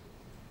ages.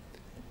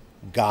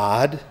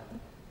 God,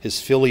 his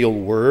filial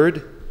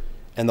word,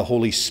 and the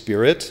Holy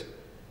Spirit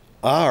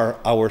are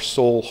our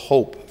sole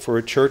hope for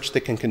a church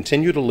that can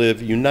continue to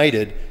live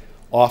united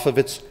off of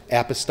its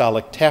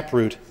apostolic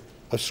taproot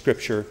of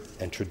Scripture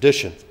and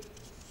tradition.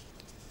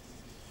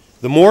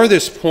 The more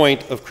this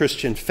point of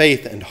Christian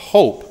faith and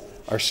hope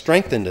are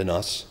strengthened in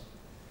us,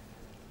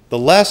 the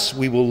less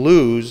we will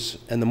lose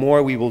and the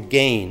more we will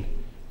gain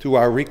through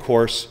our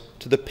recourse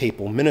to the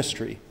papal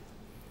ministry,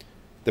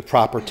 the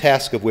proper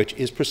task of which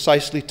is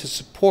precisely to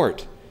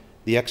support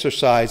the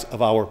exercise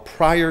of our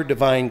prior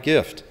divine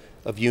gift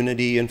of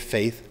unity in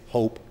faith,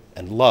 hope,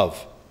 and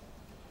love.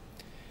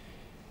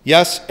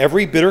 Yes,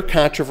 every bitter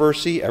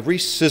controversy, every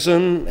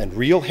schism and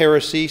real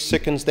heresy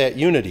sickens that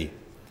unity,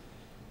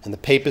 and the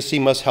papacy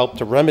must help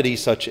to remedy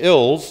such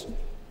ills.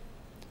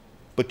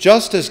 But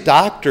just as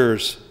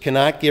doctors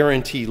cannot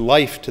guarantee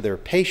life to their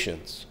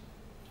patients,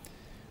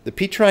 the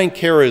Petrine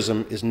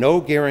charism is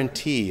no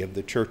guarantee of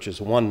the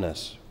Church's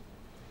oneness.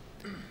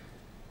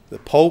 The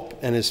Pope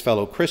and his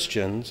fellow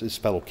Christians, his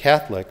fellow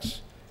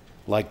Catholics,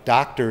 like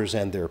doctors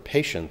and their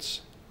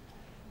patients,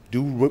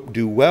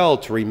 do well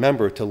to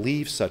remember to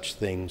leave such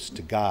things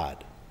to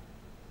God.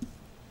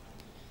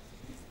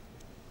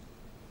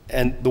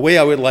 And the way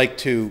I would like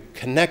to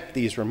connect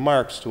these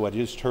remarks to what I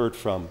just heard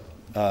from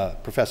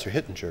Professor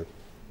Hittinger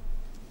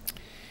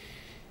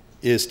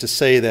is to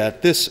say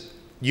that this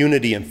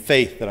unity in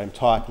faith that I'm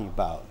talking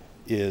about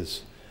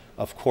is,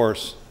 of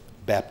course,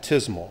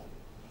 baptismal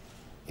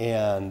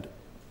and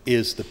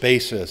is the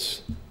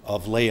basis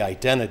of lay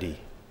identity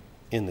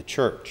in the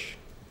church.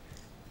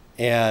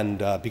 And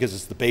because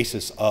it's the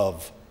basis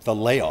of the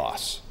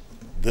laos,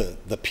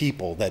 the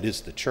people that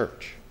is the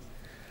church.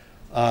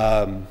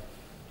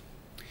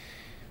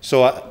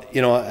 So,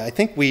 I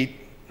think we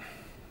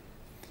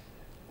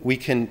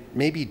can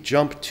maybe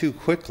jump too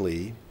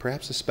quickly,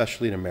 perhaps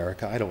especially in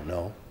America, I don't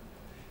know,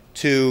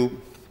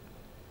 to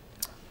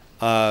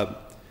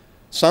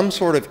some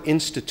sort of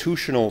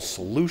institutional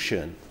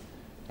solution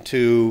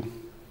to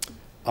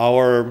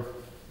our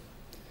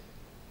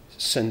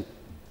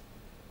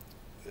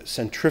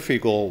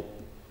centrifugal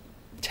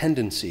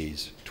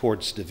tendencies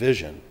towards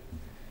division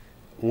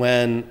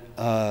when,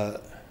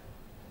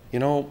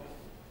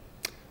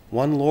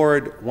 one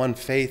Lord, one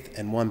faith,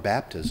 and one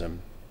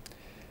baptism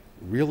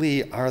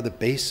really are the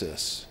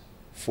basis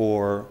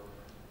for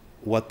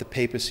what the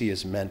papacy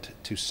is meant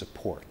to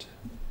support.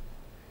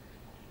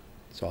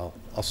 So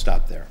I'll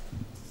stop there.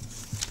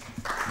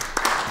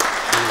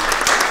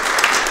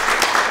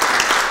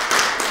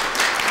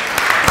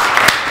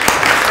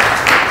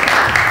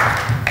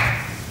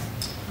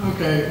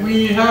 Okay,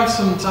 we have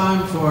some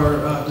time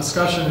for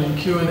discussion and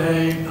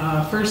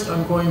Q&A. First,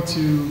 I'm going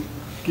to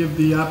give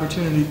the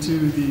opportunity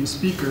to the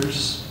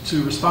speakers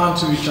to respond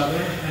to each other,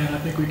 and I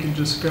think we can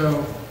just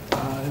go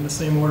in in the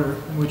same order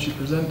in which you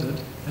presented,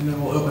 and then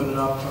we'll open it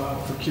up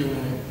for Q&A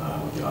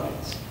with the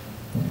audience.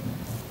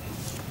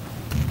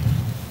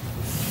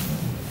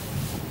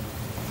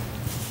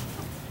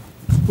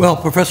 Well,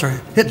 Professor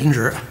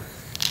Hittinger,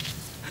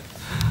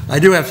 I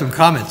do have some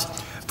comments.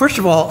 First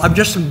of all, I'm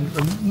just some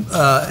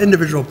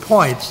individual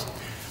points.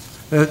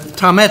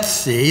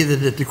 Tamezzi,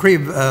 the decree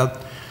of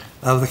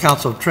the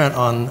Council of Trent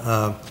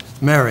on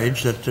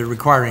marriage, that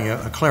requiring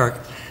a cleric.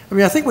 I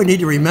mean, I think we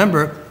need to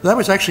remember that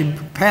was actually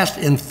passed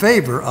in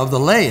favor of the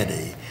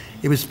laity.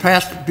 It was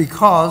passed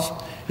because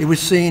it was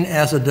seen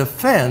as a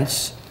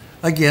defense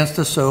against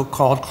the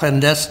so-called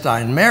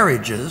clandestine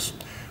marriages,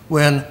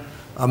 when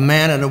a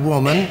man and a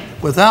woman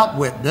without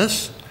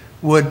witness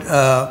would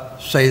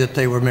say that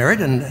they were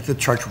married, and the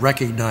church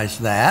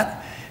recognized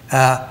that.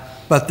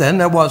 But then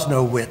there was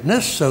no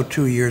witness, so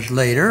 2 years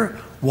later,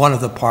 one of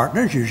the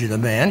partners, usually the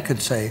man,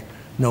 could say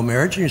no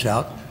marriage, and he's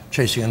out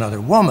chasing another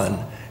woman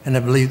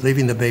and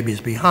leaving the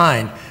babies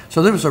behind.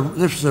 So there was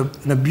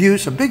an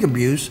abuse, a big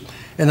abuse,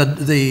 and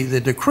the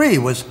decree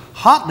was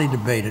hotly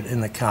debated in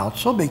the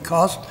council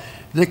because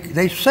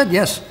they said,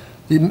 yes,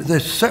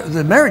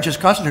 the marriage is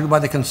constituted by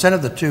the consent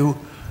of the two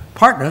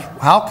partners.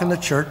 How can the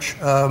church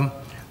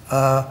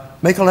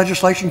make a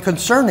legislation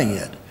concerning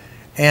it?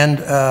 And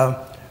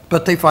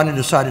but they finally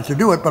decided to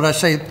do it. But I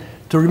say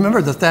to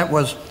remember that that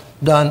was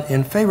done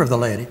in favor of the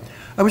laity.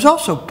 I was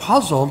also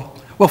puzzled.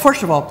 Well,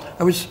 first of all,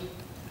 I was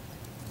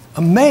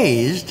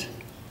amazed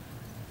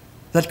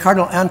that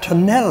Cardinal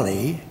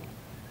Antonelli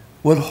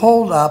would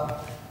hold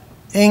up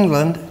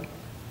England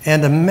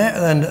and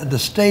the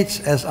states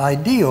as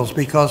ideals,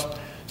 because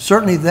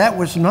certainly that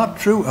was not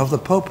true of the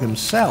Pope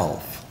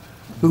himself,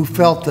 who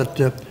felt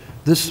that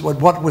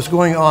what was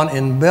going on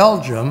in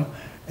Belgium,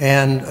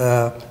 and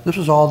this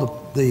was all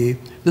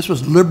this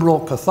was liberal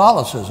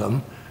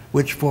Catholicism,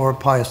 which for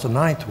Pius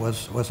IX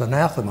was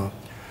anathema.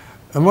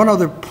 And one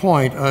other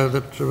point,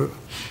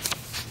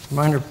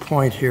 minor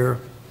point here.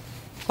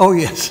 Oh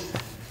yes,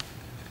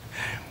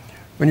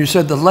 when you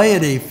said the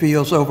laity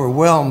feels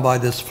overwhelmed by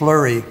this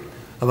flurry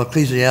of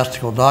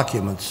ecclesiastical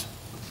documents,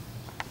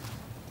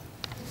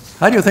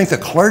 how do you think the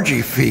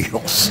clergy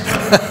feels?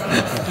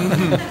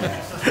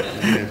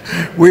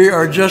 We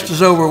are just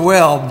as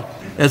overwhelmed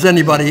as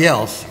anybody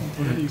else.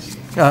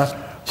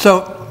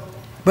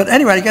 But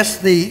anyway, I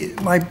guess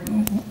my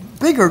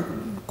bigger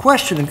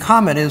question and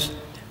comment is,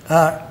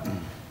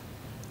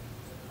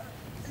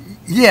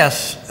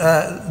 yes,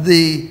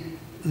 the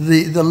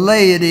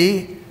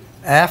laity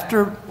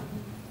after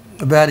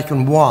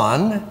Vatican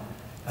I,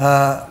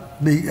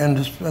 and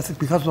I think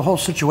because of the whole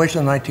situation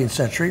in the 19th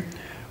century,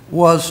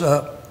 was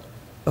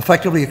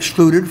effectively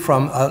excluded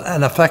from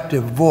an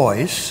effective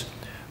voice.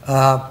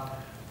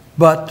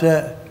 But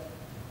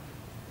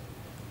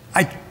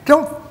I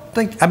don't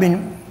think, I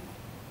mean,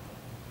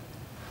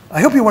 I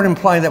hope you weren't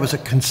implying that was a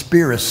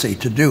conspiracy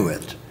to do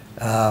it.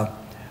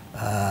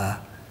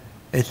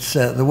 It's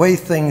the way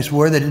things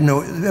were. They didn't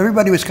know.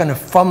 Everybody was kind of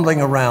fumbling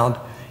around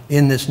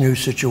in this new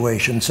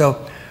situation.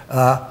 So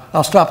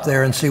I'll stop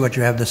there and see what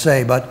you have to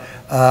say. But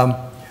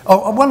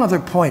one other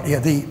point. Yeah,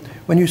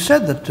 when you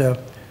said that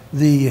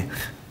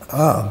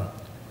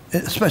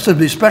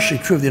especially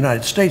true of the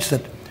United States,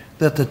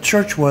 that the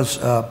church was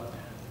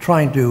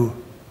trying to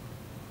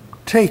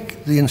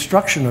take the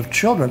instruction of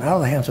children out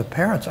of the hands of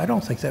parents, I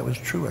don't think that was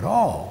true at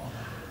all.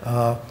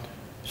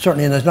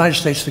 Certainly in the United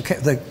States,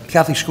 the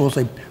Catholic schools,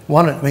 they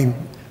wanted, I mean,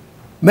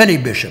 many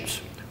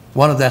bishops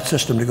wanted that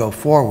system to go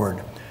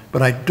forward,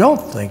 but I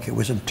don't think it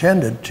was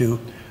intended to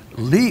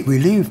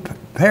relieve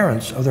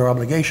parents of their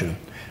obligation.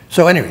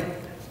 So anyway,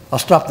 I'll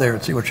stop there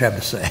and see what you have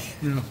to say.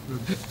 Yeah.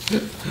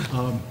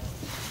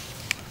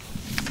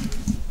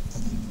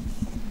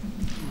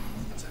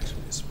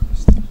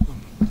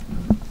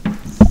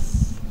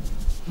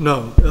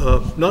 No,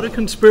 not a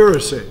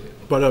conspiracy,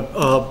 but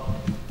a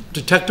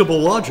detectable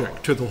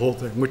logic to the whole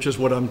thing, which is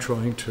what I'm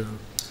trying to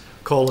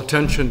call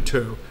attention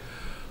to.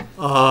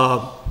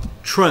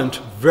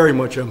 Trent very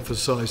much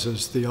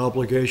emphasizes the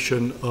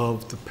obligation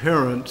of the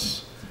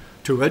parents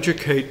to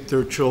educate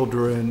their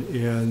children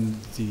in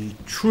the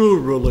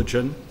true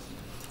religion.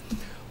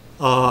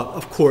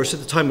 Of course, at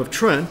the time of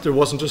Trent, there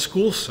wasn't a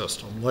school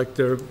system like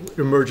there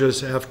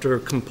emerges after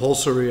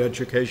compulsory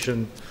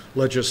education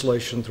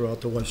legislation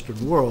throughout the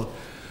Western world.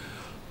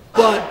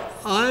 But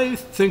I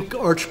think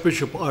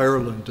Archbishop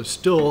Ireland is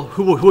still,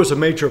 who was a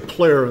major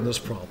player in this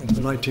problem in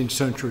the 19th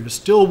century, is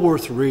still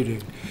worth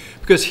reading,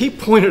 because he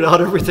pointed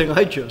out everything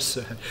I just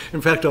said. In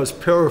fact, I was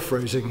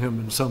paraphrasing him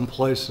in some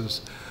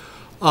places.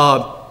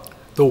 The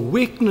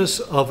weakness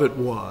of it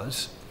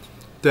was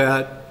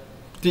that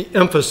the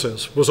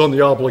emphasis was on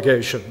the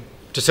obligation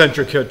to send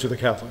your kid to the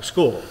Catholic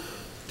school.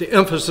 The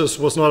emphasis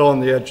was not on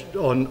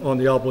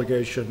the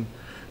obligation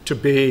to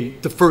be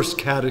the first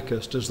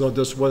catechist, as though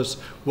this was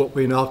what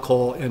we now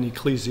call an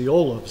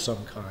ecclesiola of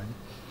some kind.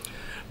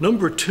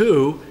 Number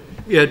two,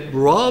 it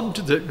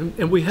robbed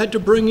and we had to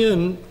bring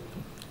in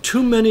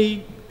too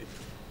many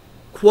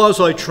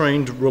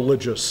quasi-trained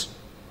religious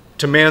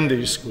to man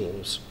these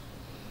schools.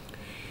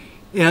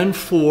 And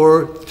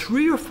for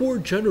 3 or 4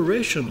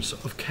 generations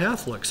of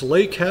Catholics,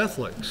 lay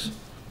Catholics,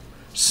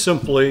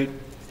 simply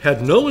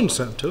had no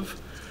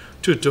incentive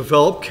to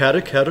develop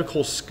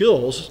catechetical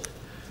skills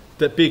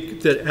that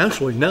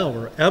actually now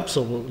are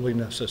absolutely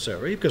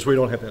necessary, because we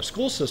don't have that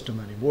school system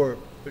anymore.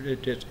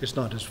 It's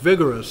not as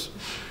vigorous.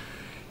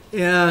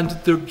 And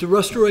the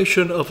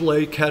restoration of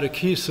lay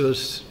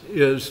catechesis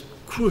is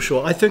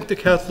crucial. I think the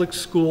Catholic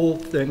school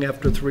thing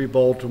after 3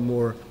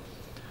 Baltimore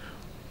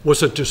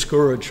was a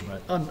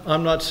discouragement.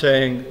 I'm not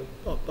saying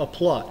a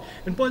plot.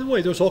 And by the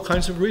way, there's all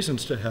kinds of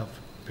reasons to have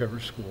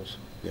parish schools.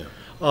 Yeah.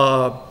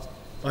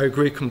 I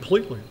agree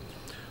completely.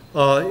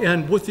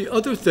 And with the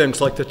other things,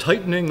 like the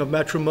tightening of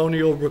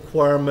matrimonial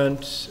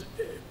requirements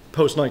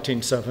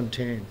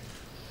post-1917,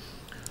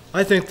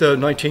 I think the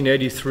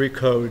 1983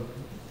 code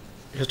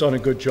has done a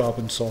good job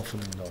in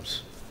softening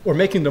those, or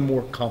making them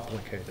more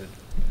complicated.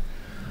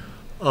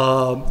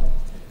 As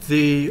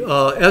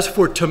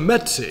for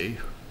Temetzi,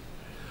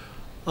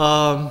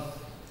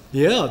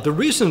 yeah, the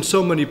reason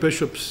so many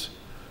bishops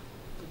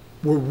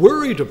were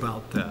worried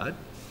about that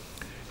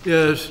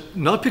is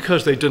not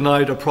because they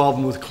denied a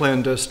problem with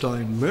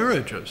clandestine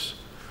marriages,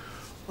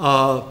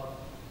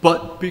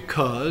 but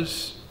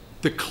because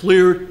the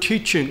clear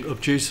teaching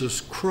of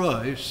Jesus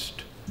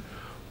Christ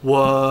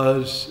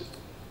was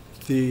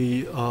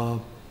the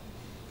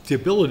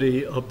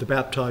ability of the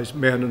baptized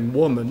man and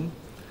woman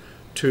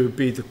to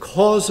be the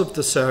cause of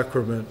the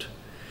sacrament,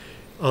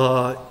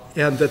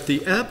 and that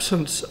the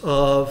absence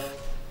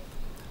of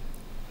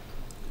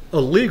a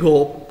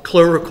legal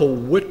clerical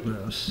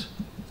witness,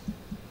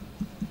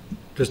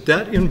 does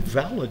that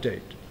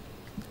invalidate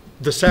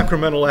the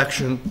sacramental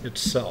action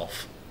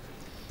itself?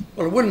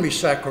 Well, it wouldn't be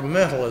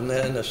sacramental in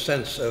the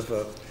sense of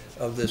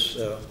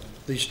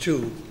these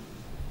two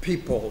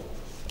people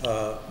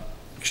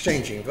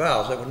exchanging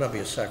vows. That would not be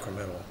a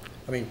sacramental.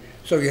 I mean,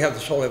 so you have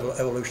this whole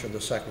evolution of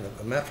the sacrament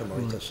of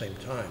matrimony at the same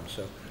time.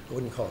 So I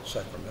wouldn't call it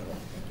sacramental.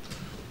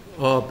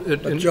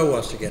 But Joe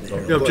wants to get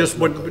in. Yeah, just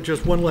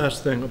one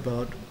last thing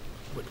about,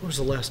 what was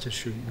the last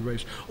issue you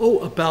raised? Oh,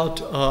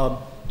 about,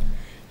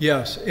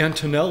 yes,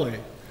 Antonelli.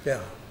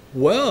 Yeah.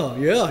 Well,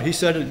 yeah, he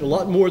said a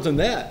lot more than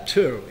that,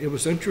 too. It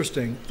was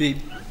interesting.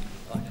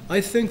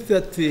 I think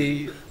that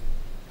the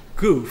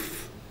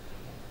goof,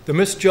 the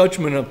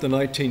misjudgment of the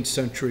 19th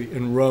century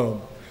in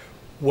Rome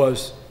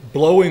was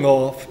blowing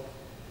off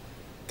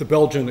the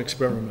Belgian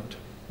experiment.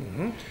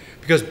 Mm-hmm.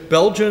 Because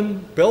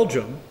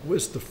Belgium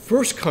was the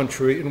first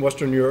country in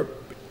Western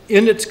Europe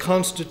in its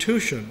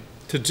constitution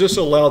to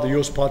disallow the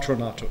jus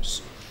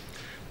patronatus.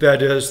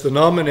 That is, the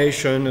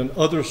nomination and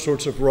other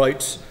sorts of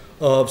rights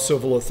of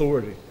civil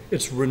authority.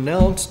 It's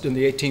renounced in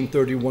the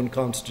 1831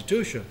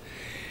 Constitution.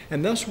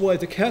 And that's why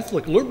the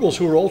Catholic liberals,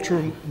 who are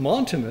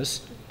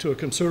ultramontanists to a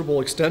considerable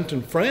extent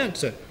in France,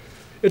 said,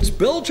 it's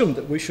Belgium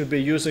that we should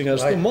be using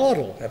as the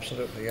model.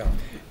 Absolutely,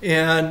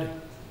 yeah.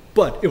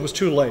 But it was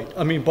too late.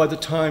 I mean, by the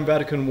time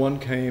Vatican I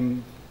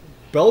came,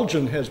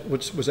 Belgium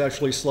was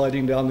actually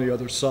sliding down the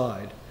other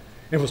side.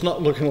 It was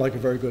not looking like a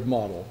very good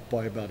model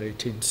by about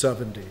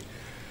 1870.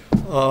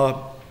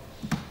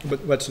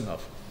 But that's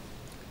enough.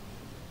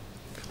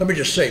 Let me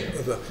just say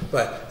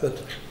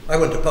that I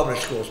went to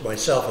public schools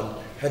myself and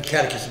had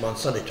catechism on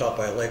Sunday taught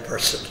by a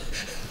layperson.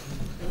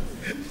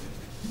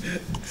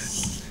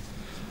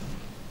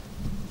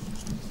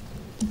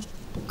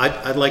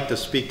 I'd like to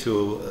speak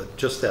to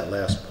just that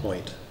last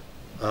point,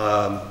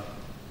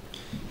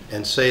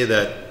 and say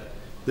that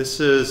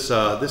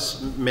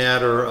this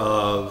matter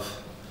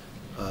of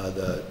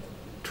the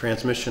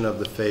transmission of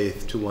the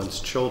faith to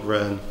one's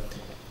children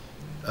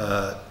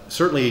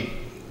certainly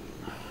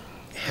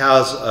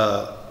has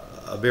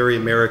a very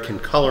American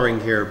coloring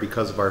here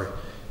because of our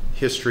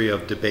history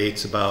of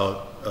debates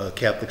about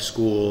Catholic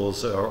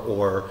schools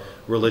or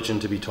religion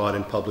to be taught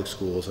in public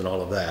schools and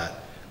all of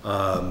that.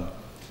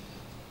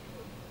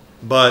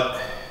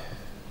 But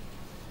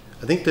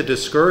I think the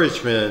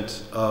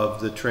discouragement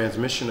of the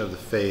transmission of the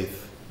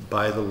faith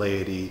by the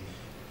laity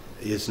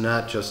is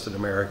not just an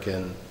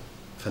American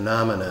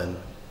phenomenon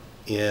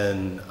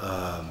in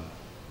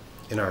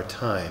our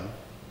time.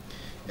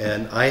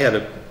 And I had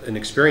an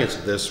experience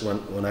of this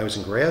when I was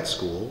in grad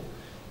school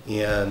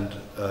and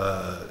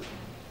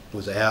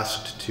was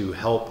asked to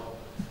help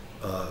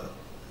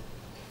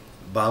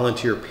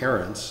volunteer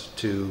parents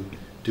to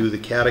do the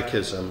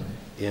catechism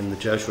in the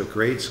Jesuit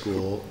grade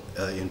school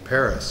in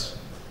Paris,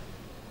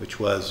 which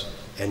was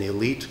an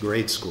elite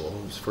grade school.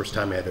 It was the first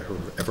time I had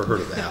ever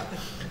heard of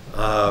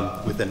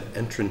that, with an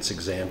entrance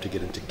exam to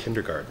get into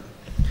kindergarten.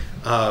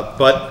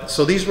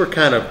 So these were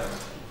kind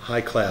of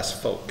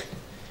high-class folk.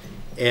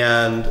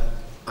 And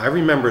I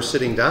remember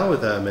sitting down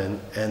with them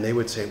and they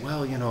would say,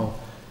 well, you know,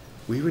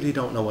 we really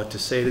don't know what to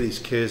say to these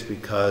kids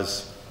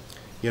because,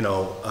 you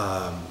know,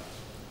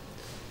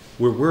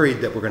 we're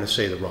worried that we're going to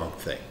say the wrong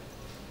thing.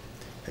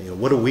 And, you know,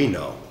 what do we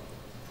know?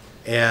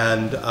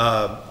 And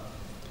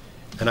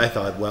I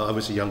thought, well, I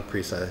was a young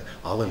priest,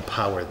 I'll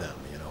empower them,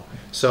 you know.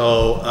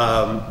 So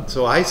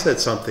I said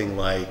something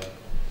like,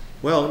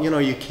 well, you know,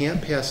 you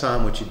can't pass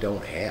on what you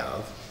don't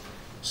have.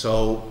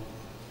 So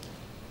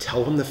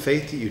tell them the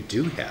faith that you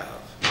do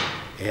have.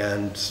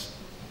 And,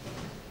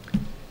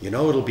 you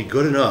know, it'll be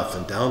good enough.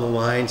 And down the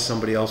line,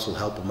 somebody else will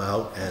help them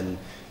out. And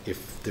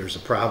if there's a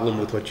problem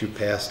with what you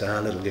passed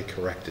on, it'll get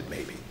corrected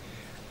maybe.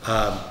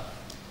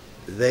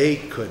 They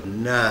could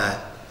not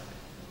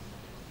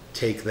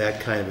take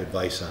that kind of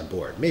advice on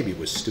board. Maybe it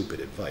was stupid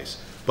advice,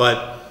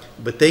 but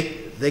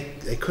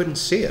they couldn't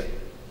see it.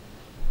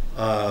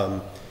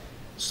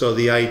 So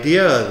the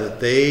idea that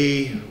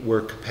they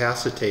were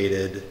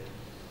capacitated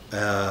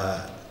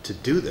to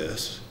do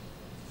this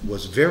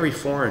was very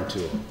foreign to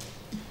them,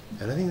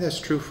 and I think that's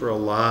true for a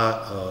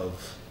lot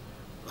of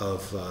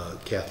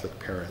Catholic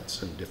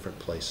parents in different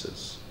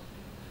places.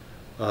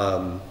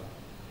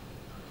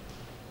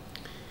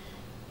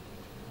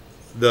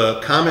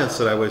 The comments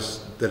that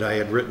I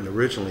had written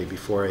originally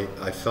before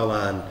I fell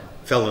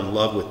in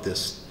love with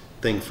this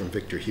thing from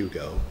Victor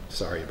Hugo,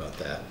 sorry about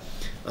that,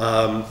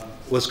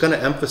 was going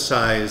to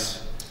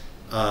emphasize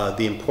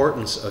the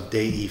importance of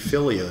Dei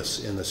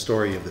Filius in the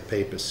story of the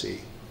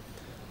papacy,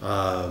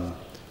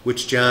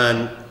 which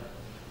John,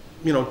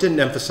 didn't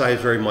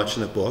emphasize very much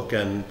in the book,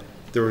 and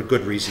there were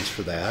good reasons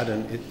for that,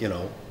 and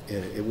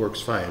it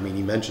works fine. I mean,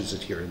 he mentions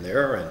it here and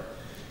there,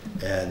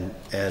 and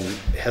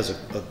has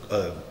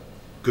a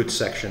good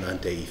section on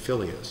Dei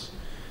Filius.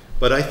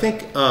 But I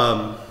think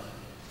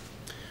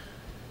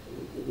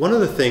one of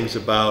the things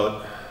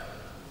about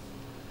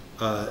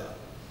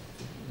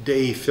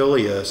Dei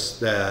Filius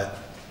that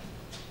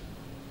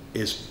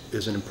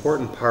is an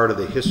important part of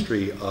the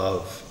history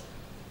of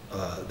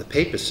the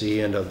papacy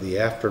and of the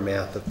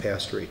aftermath of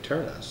Pastor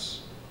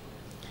Aeternus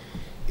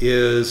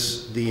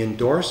is the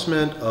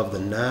endorsement of the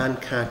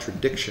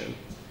non-contradiction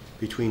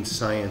between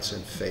science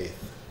and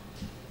faith.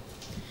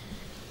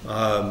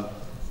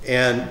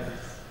 And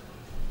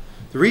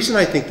the reason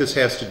I think this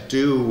has to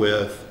do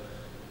with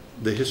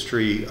the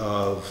history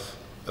of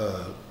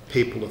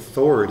papal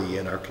authority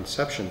and our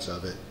conceptions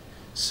of it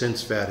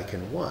since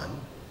Vatican I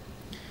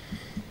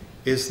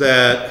is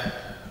that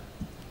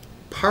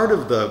part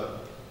of the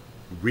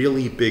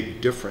really big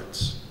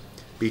difference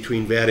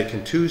between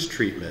Vatican II's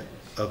treatment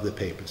of the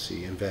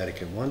papacy and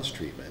Vatican I's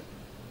treatment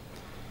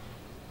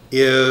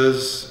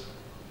is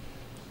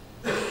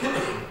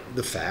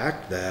the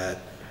fact that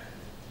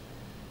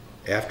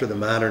after the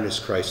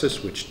modernist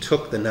crisis, which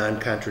took the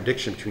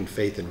non-contradiction between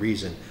faith and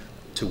reason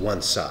to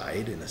one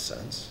side, in a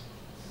sense,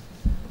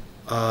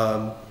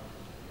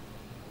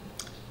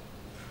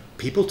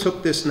 people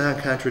took this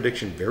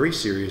non-contradiction very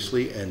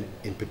seriously, and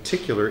in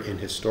particular in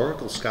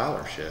historical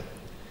scholarship.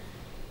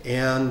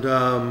 And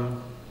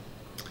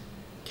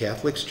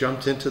Catholics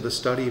jumped into the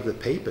study of the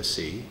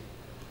papacy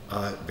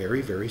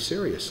very, very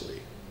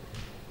seriously,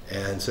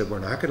 and said, we're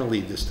not going to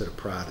leave this to the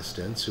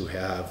Protestants, who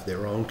have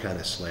their own kind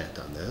of slant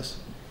on this.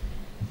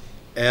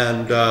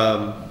 And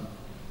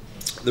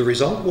the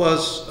result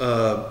was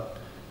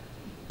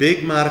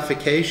big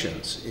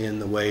modifications in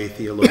the way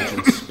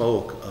theologians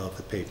spoke of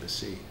the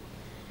papacy,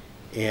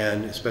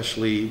 and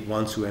especially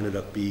ones who ended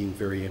up being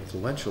very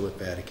influential at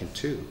Vatican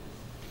II.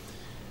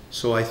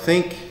 So I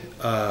think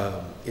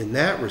in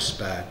that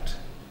respect,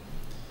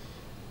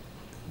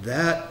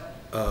 that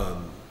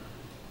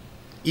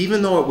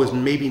even though it was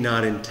maybe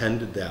not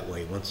intended that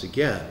way, once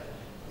again,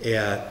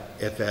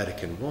 at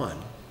Vatican I,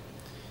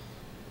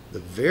 the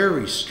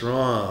very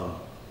strong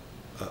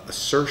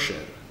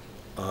assertion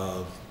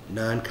of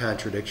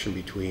non-contradiction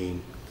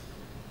between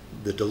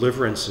the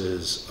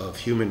deliverances of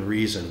human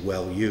reason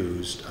well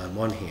used on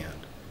one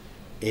hand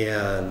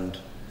and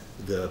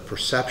the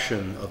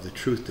perception of the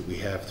truth that we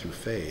have through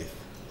faith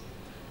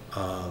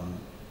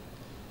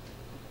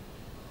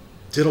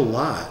did a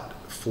lot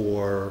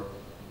for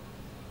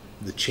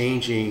the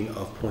changing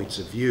of points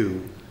of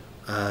view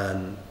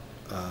on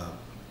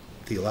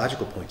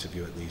theological points of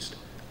view, at least,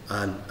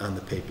 on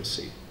the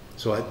papacy.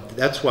 So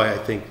that's why I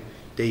think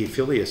Dei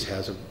Filius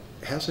has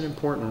an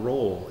important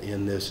role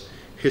in this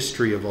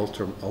history of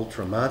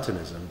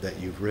ultramontanism that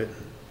you've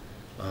written.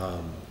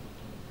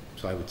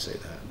 So I would say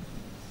that.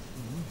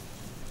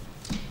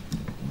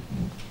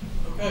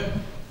 Okay.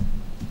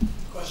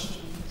 Questions?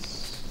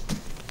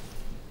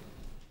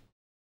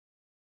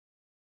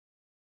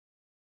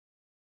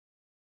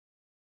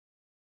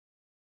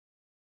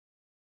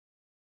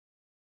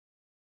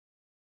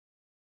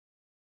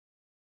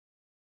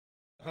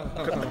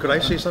 Could I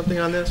say something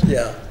on this?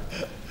 Yeah.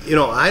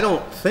 I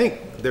don't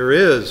think there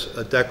is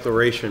a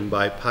declaration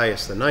by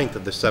Pius IX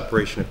of the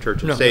separation of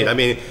church and state. I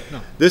mean,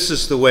 this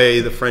is the way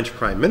the French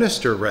Prime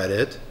Minister read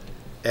it,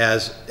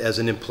 as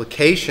an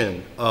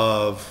implication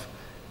of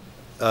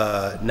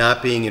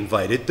not being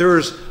invited.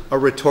 There's a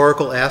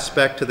rhetorical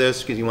aspect to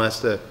this, because he wants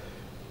to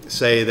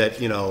say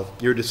that,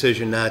 your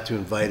decision not to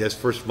invite us,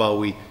 first of all,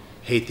 we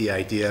hate the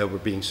idea, we're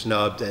being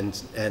snubbed,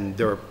 and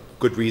there are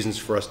good reasons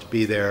for us to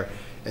be there.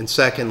 And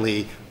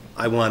secondly,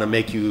 I want to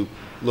make you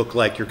look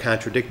like you're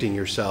contradicting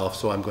yourself,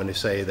 so I'm going to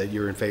say that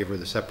you're in favor of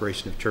the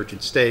separation of church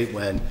and state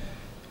when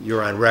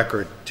you're on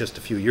record just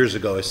a few years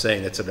ago as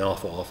saying it's an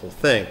awful, awful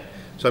thing.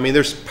 So, I mean,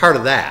 there's part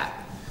of that.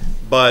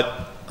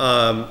 But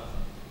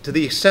to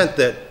the extent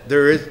that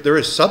there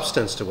is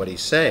substance to what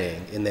he's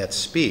saying in that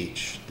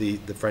speech, the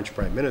French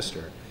Prime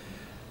Minister,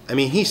 I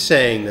mean, he's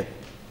saying that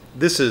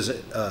this is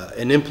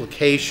an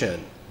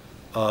implication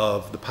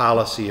of the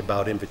policy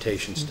about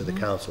invitations to the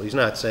council. He's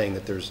not saying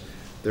that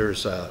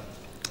there's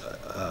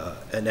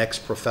an ex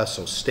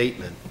professo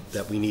statement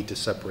that we need to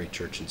separate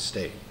church and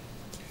state.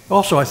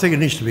 Also, I think it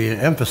needs to be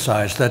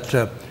emphasized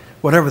that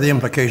whatever the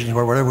implications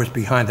were, whatever was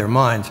behind their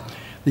minds,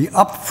 the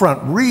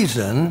upfront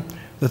reason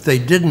that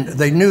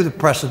they knew the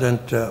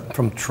precedent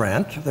from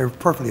Trent, they were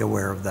perfectly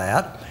aware of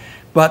that,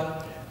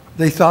 but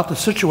they thought the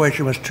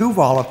situation was too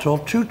volatile,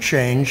 too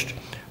changed,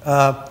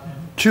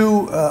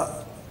 too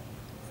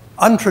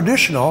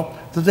untraditional,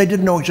 that they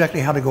didn't know exactly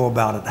how to go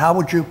about it. How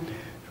would you,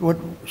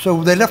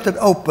 so they left it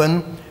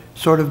open,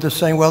 sort of just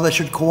saying, well,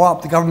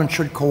 the government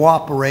should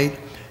cooperate,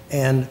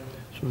 and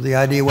so the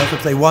idea was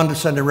if they wanted to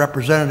send a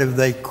representative,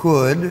 they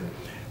could,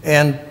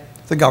 and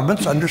the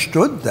governments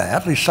understood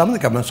that, at least some of the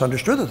governments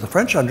understood that, the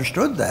French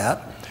understood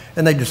that,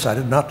 and they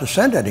decided not to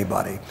send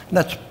anybody. And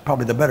that's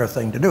probably the better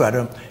thing to do.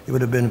 It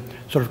would have been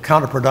sort of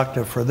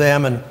counterproductive for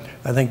them, and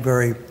I think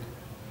very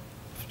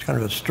kind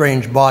of a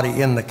strange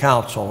body in the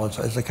council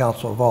as the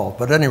council evolved.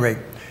 But at any rate,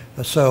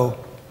 so,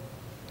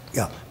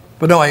 yeah.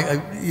 But no,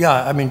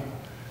 I mean,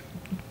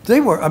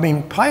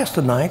 Pius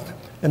IX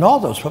and all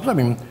those folks, I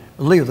mean,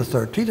 Leo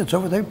XIII and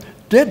so forth, they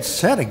dead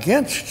set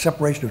against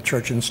separation of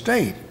church and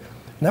state.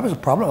 And that was a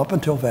problem up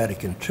until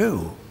Vatican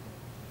II.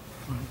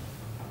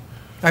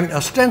 I mean,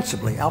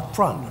 ostensibly, out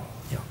front.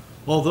 Yeah.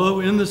 Although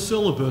in the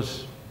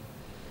syllabus,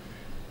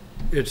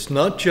 it's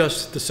not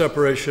just the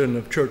separation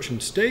of church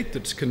and state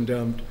that's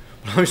condemned,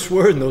 but I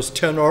swear in those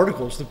 10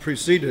 articles that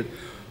preceded,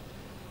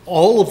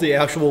 all of the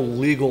actual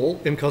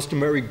legal and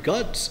customary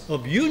guts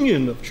of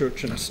union of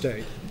church and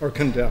state are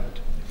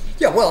condemned.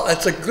 Yeah, well,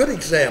 it's a good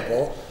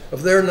example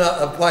of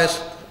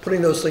Pius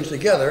putting those things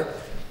together,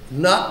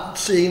 not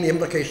seeing the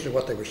implication of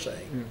what they were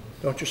saying. Yeah.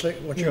 Don't you say?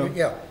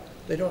 Yeah,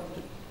 they don't.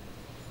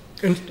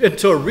 And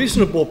so a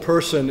reasonable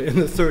person in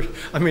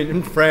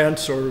in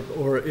France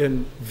or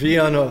in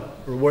Vienna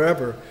or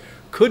wherever,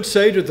 could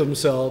say to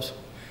themselves,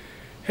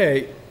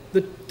 hey,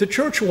 the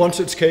church wants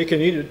its cake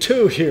and eat it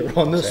too here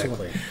on this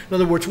one. In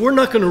other words, we're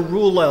not going to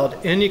rule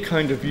out any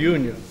kind of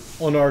union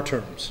on our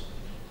terms.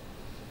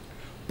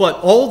 But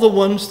all the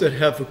ones that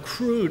have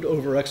accrued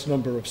over X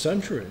number of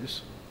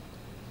centuries,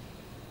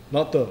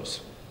 not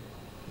those.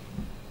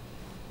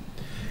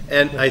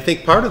 And I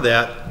think part of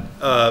that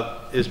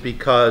is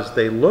because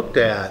they looked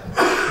at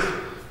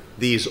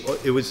these,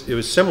 it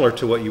was similar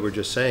to what you were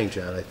just saying,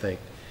 John, I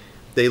think.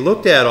 They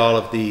looked at all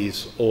of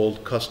these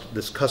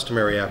this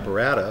customary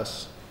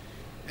apparatus,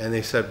 and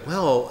they said,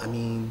 well, I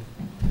mean,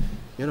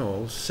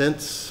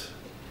 since,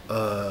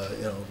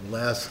 the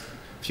last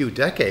few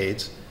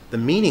decades, the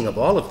meaning of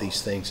all of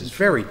these things is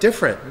very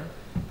different.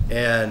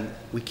 And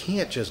we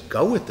can't just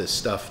go with this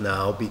stuff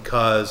now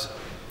because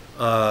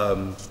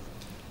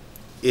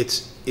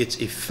its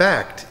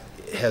effect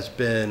has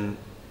been,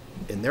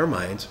 in their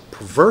minds,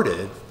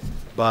 perverted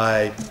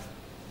by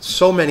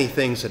so many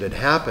things that had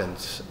happened,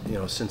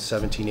 since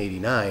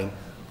 1789,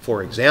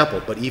 for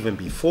example, but even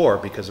before,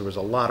 because there was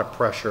a lot of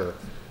pressure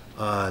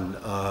on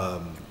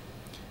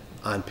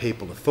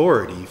papal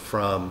authority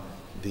from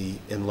the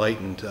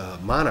enlightened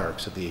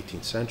monarchs of the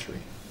 18th century.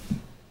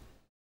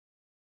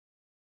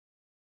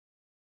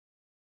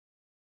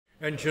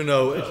 And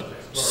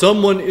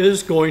someone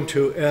is going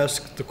to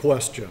ask the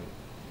question,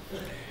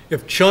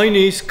 if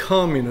Chinese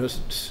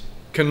communists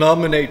can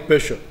nominate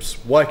bishops,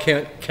 why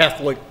can't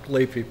Catholic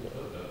lay people?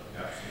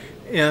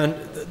 And,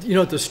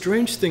 the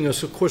strange thing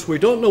is, of course, we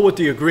don't know what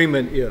the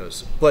agreement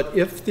is, but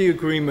if the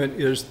agreement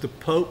is the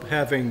Pope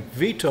having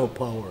veto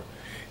power,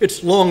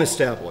 it's long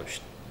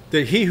established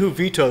that he who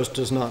vetoes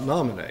does not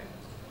nominate.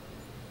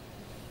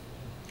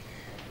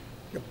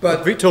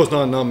 But veto is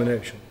not a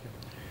nomination.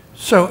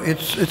 So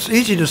it's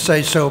easy to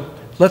say, so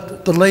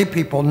let the lay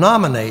people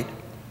nominate.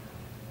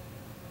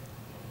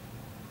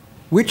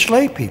 Which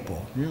lay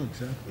people? Yeah,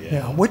 exactly.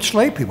 Yeah, which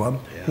lay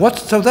people? Yeah.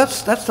 So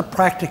that's the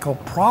practical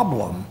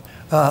problem.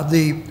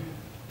 The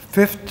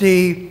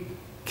 50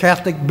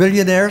 Catholic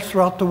billionaires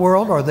throughout the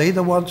world, are they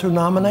the ones who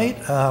nominate?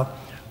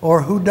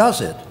 Or who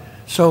does it?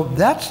 So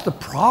that's the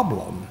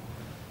problem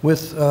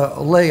with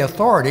lay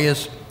authority,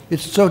 is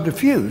it's so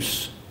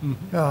diffuse.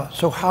 Mm-hmm.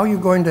 So how are you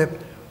going to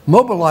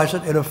mobilize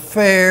it in a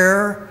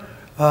fair,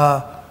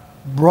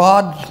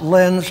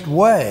 broad-lensed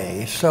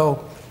way?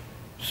 So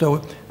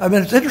I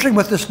mean, it's interesting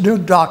with this new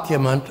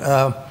document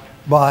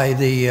by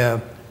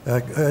the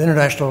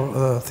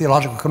International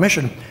Theological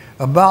Commission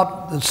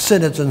about the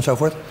synods and so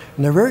forth,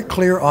 and they're very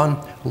clear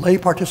on lay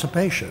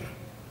participation.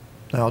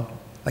 Now,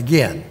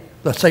 again,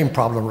 the same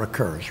problem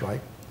recurs,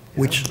 right?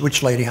 Yeah.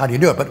 Which lady, how do you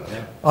do it? But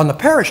on the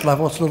parish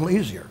level, it's a little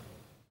easier.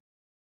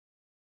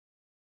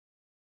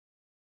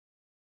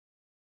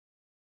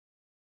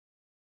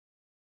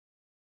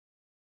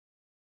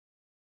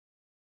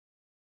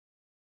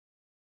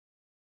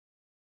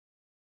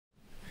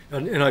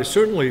 And I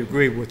certainly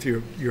agree with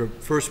your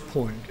first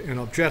point and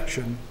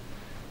objection,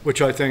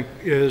 which I think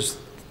is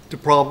the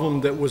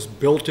problem that was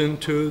built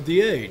into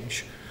the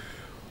age,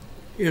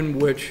 in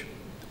which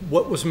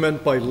what was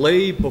meant by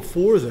lay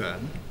before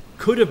then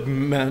could have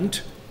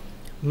meant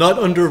not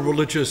under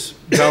religious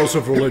vows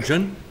of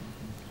religion.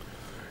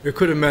 It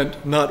could have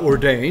meant not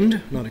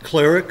ordained, not a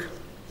cleric.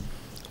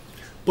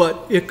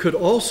 But it could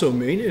also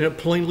mean, and it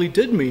plainly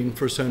did mean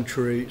for a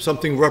century,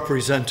 something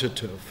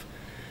representative.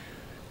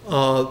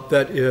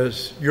 That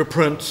is your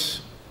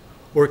prince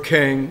or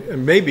king,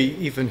 and maybe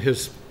even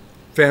his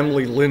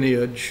family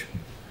lineage,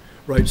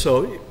 right?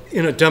 So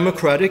in a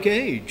democratic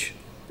age,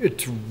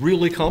 it's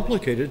really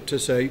complicated to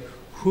say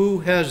who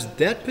has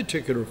that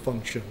particular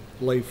function,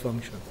 lay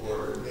function. Or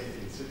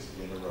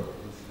 1860 in a revolution.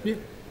 Yeah,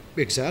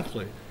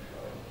 exactly.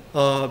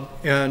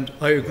 And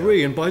I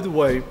agree. And by the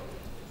way,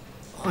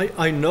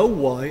 I know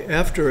why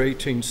after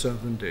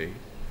 1870,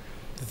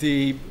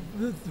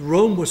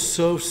 Rome was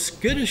so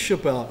skittish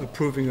about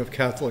approving of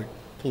Catholic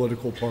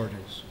political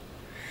parties.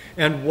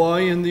 And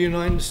why in the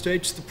United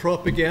States the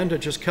propaganda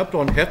just kept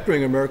on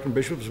hectoring American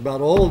bishops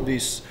about all of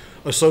these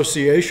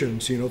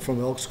associations, you know,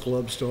 from Elks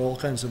Clubs to all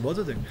kinds of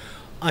other things.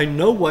 I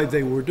know why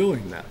they were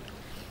doing that.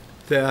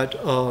 That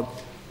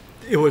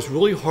it was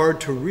really hard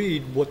to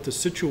read what the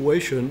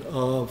situation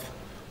of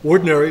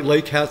ordinary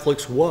lay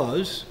Catholics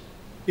was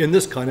in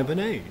this kind of an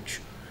age.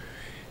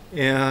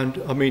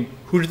 And I mean,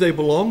 who do they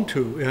belong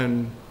to,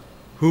 and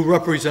who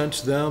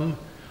represents them?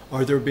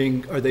 Are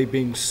they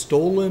being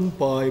stolen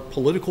by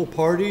political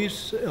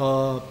parties?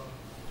 I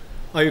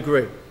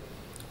agree.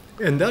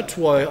 And that's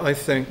why I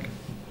think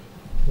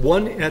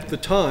one at the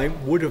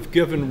time would have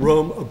given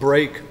Rome a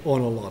break on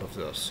a lot of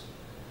this.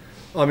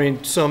 I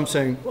mean, some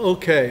saying,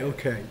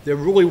 okay, there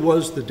really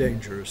was the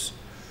dangers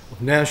of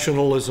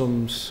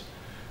nationalisms,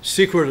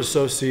 secret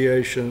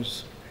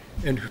associations,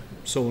 and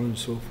so on and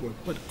so forth.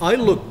 But I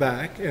look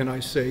back and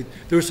I say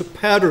there's a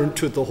pattern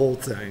to the whole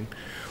thing,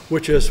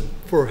 which is,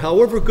 for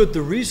however good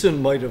the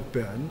reason might have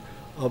been,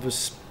 of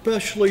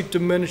especially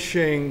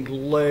diminishing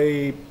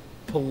lay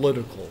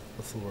political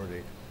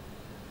authority.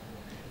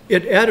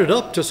 It added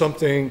up to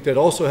something that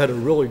also had a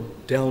really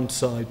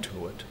downside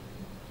to it.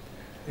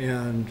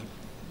 And,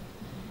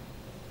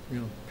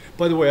 you know,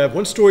 by the way, I have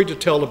one story to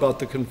tell about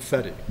the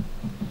confetti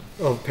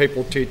of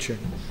papal teaching.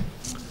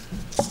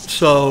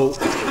 So,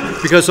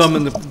 because I'm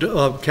in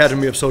the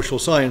Academy of Social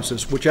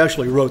Sciences, which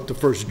actually wrote the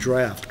first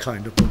draft,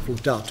 kind of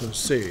Laudato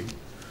Si.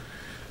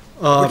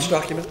 Which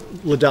document?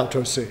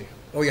 Laudato Si.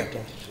 Oh, yeah,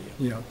 Laudato Si.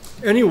 Yeah.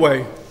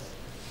 Anyway,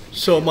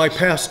 so my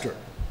pastor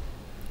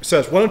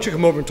says, why don't you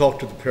come over and talk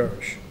to the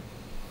parish?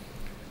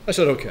 I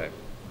said, okay.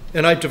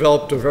 And I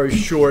developed a very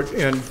short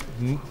and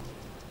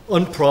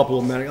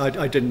unproblematic,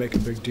 I didn't make a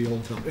big deal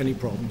of any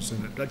problems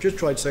in it. I just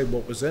tried to say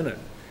what was in it,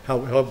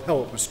 how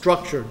it was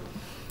structured.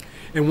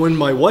 And when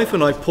my wife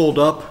and I pulled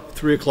up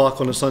 3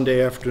 o'clock on a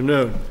Sunday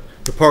afternoon,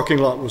 the parking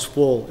lot was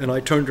full, and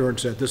I turned to her and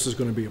said, this is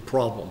going to be a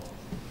problem.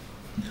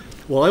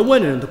 Well, I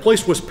went in, the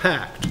place was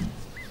packed,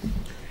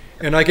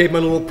 and I gave my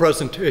little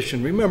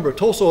presentation. Remember,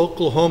 Tulsa,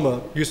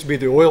 Oklahoma used to be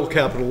the oil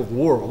capital of the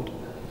world,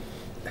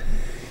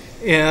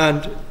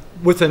 and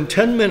within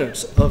 10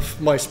 minutes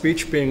of my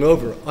speech being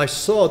over, I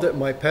saw that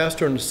my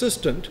pastor and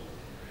assistant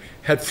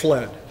had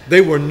fled.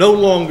 They were no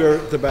longer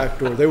at the back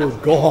door, they were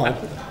gone.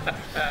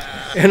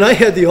 And I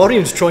had the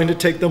audience trying to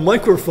take the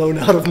microphone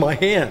out of my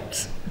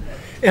hands.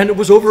 And it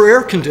was over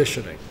air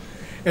conditioning,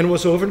 and it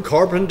was over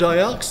carbon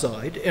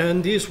dioxide,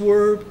 and these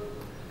were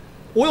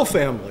oil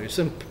families,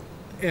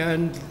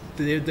 and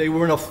they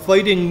were in a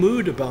fighting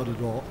mood about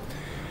it all.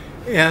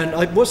 And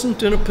I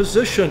wasn't in a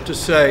position to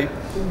say,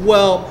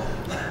 well,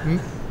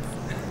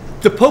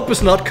 the Pope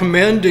is not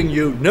commanding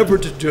you never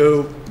to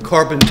do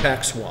carbon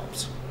tax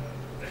swaps.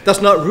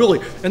 That's not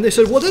really. And they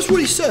said, well, that's what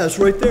he says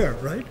right there,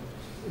 right?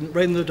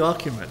 Right in the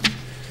document.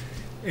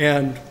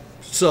 And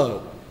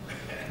so,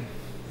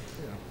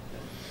 yeah,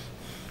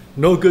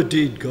 no good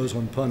deed goes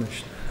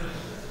unpunished.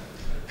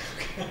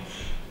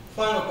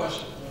 Final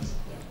question.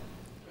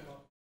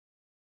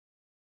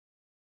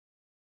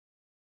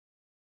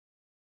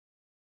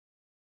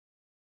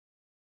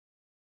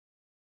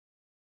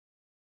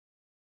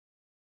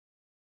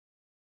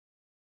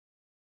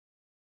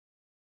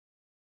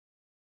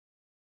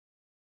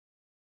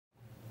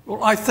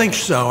 Well, I think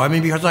so. I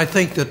mean, because I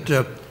think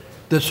that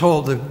this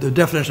whole, the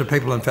definition of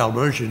papal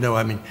infallibility, as you know,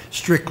 I mean,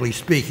 strictly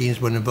speaking, has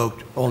been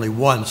invoked only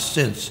once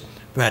since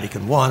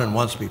Vatican I and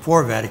once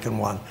before Vatican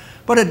I.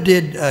 But it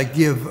did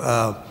give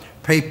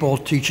papal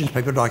teachings,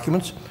 papal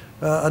documents,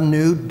 a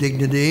new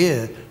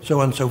dignity, so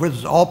on and so forth.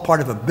 It's all part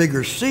of a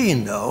bigger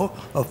scene, though,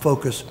 of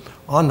focus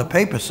on the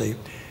papacy.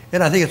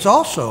 And I think it's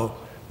also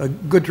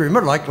good to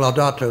remember, like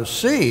Laudato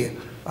Si,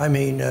 I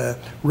mean,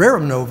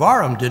 Rerum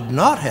Novarum did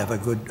not have a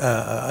good,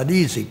 an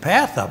easy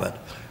path of it.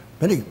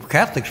 Many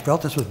Catholics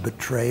felt this was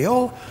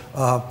betrayal.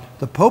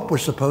 The Pope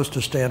was supposed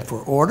to stand for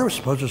order, was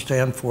supposed to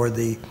stand for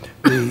the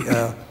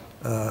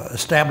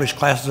established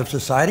classes of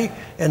society,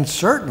 and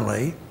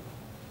certainly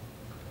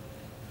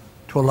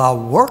to allow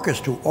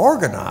workers to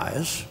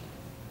organize.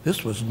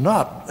 This was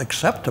not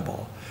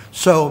acceptable.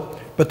 So,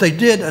 but they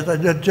did,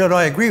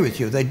 I agree with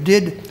you, they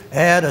did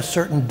add a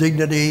certain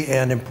dignity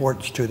and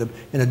importance to them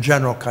in a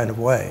general kind of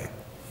way.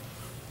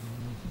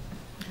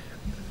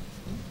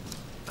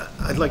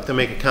 I'd like to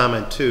make a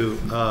comment too,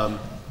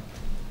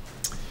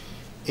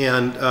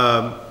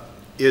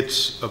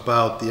 it's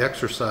about the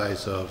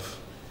exercise of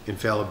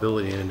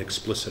infallibility in an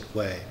explicit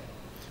way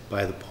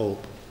by the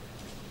Pope.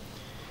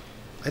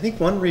 I think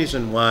one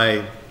reason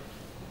why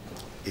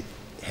it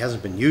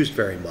hasn't been used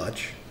very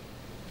much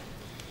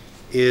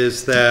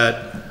is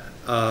that,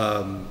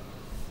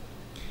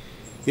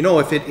 you know,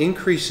 if it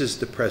increases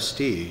the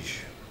prestige,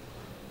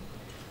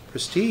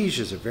 prestige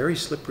is a very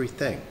slippery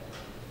thing.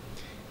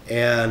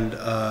 And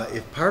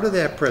if part of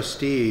that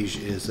prestige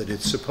is that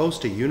it's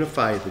supposed to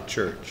unify the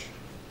church,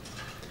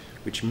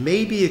 which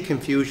may be a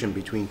confusion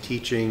between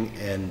teaching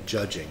and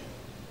judging,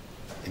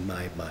 in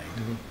my mind.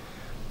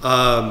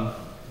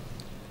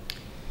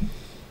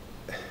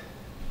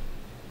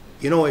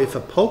 You know, if a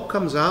pope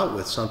comes out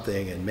with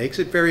something and makes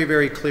it very,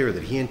 very clear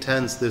that he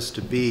intends this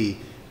to be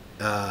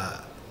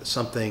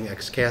something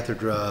ex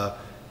cathedra,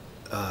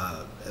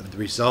 the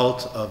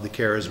result of the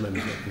charism and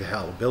the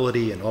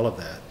infallibility and all of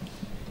that,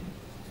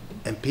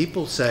 and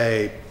people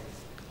say,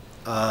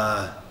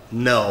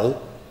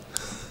 no,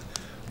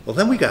 well,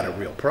 then we got a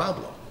real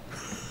problem,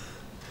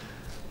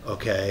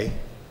 okay?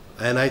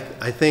 And I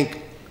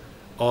think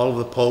all of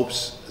the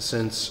popes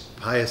since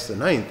Pius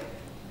IX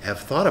have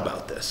thought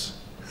about this.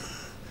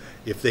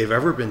 If they've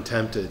ever been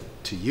tempted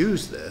to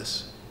use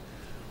this,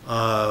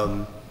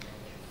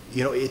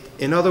 you know,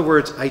 in other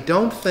words, I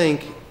don't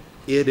think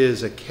it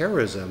is a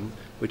charism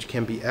which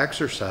can be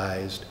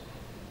exercised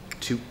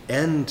to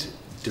end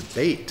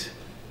debate,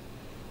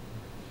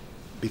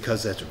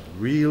 because that's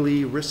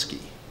really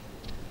risky.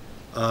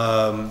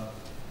 I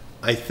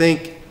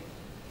think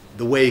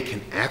the way it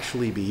can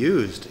actually be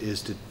used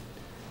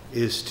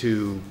is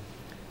to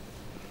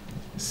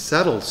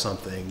settle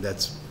something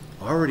that's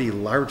already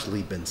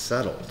largely been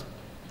settled,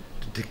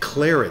 to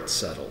declare it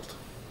settled.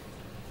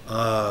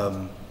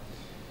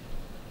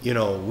 You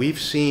know, we've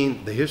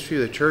seen, the history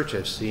of the church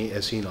has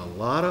seen a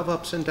lot of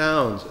ups and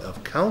downs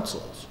of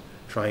councils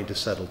trying to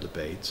settle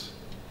debates,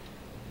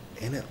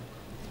 and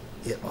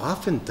it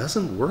often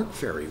doesn't work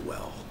very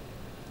well.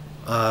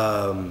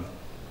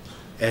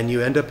 And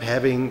you end up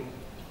having,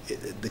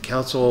 the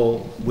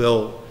council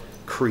will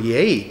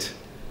create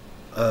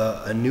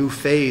a new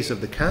phase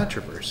of the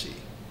controversy.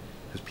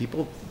 Because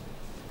people,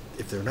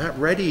 if they're not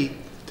ready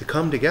to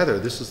come together,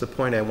 this is the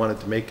point I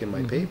wanted to make in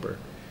my paper,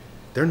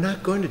 they're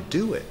not going to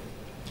do it.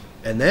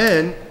 And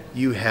then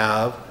you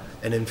have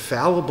an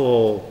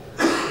infallible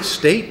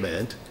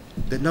statement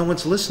that no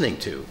one's listening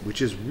to,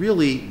 which is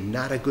really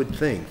not a good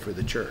thing for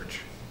the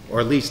church,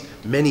 or at least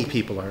many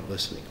people aren't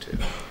listening to.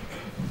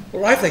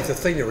 Well, I think the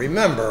thing to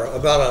remember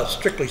about a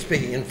strictly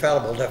speaking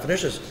infallible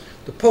definition is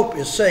the Pope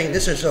is saying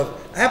this is of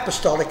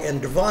apostolic and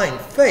divine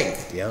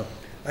faith. Yeah.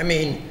 I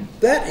mean,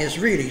 that is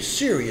really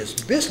serious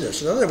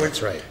business. In other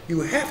words, right, you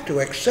have to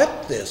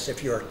accept this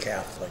if you're a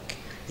Catholic.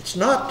 It's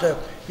not,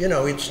 you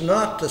know, it's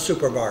not the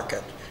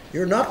supermarket.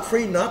 You're not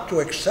free not to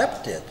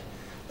accept it.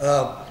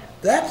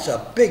 That's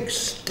a big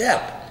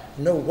step.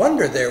 No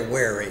wonder they're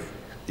wary.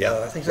 Yeah,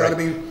 I think they ought to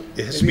be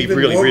it has to be even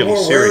really, more really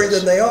wary serious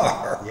than they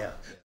are. Yeah.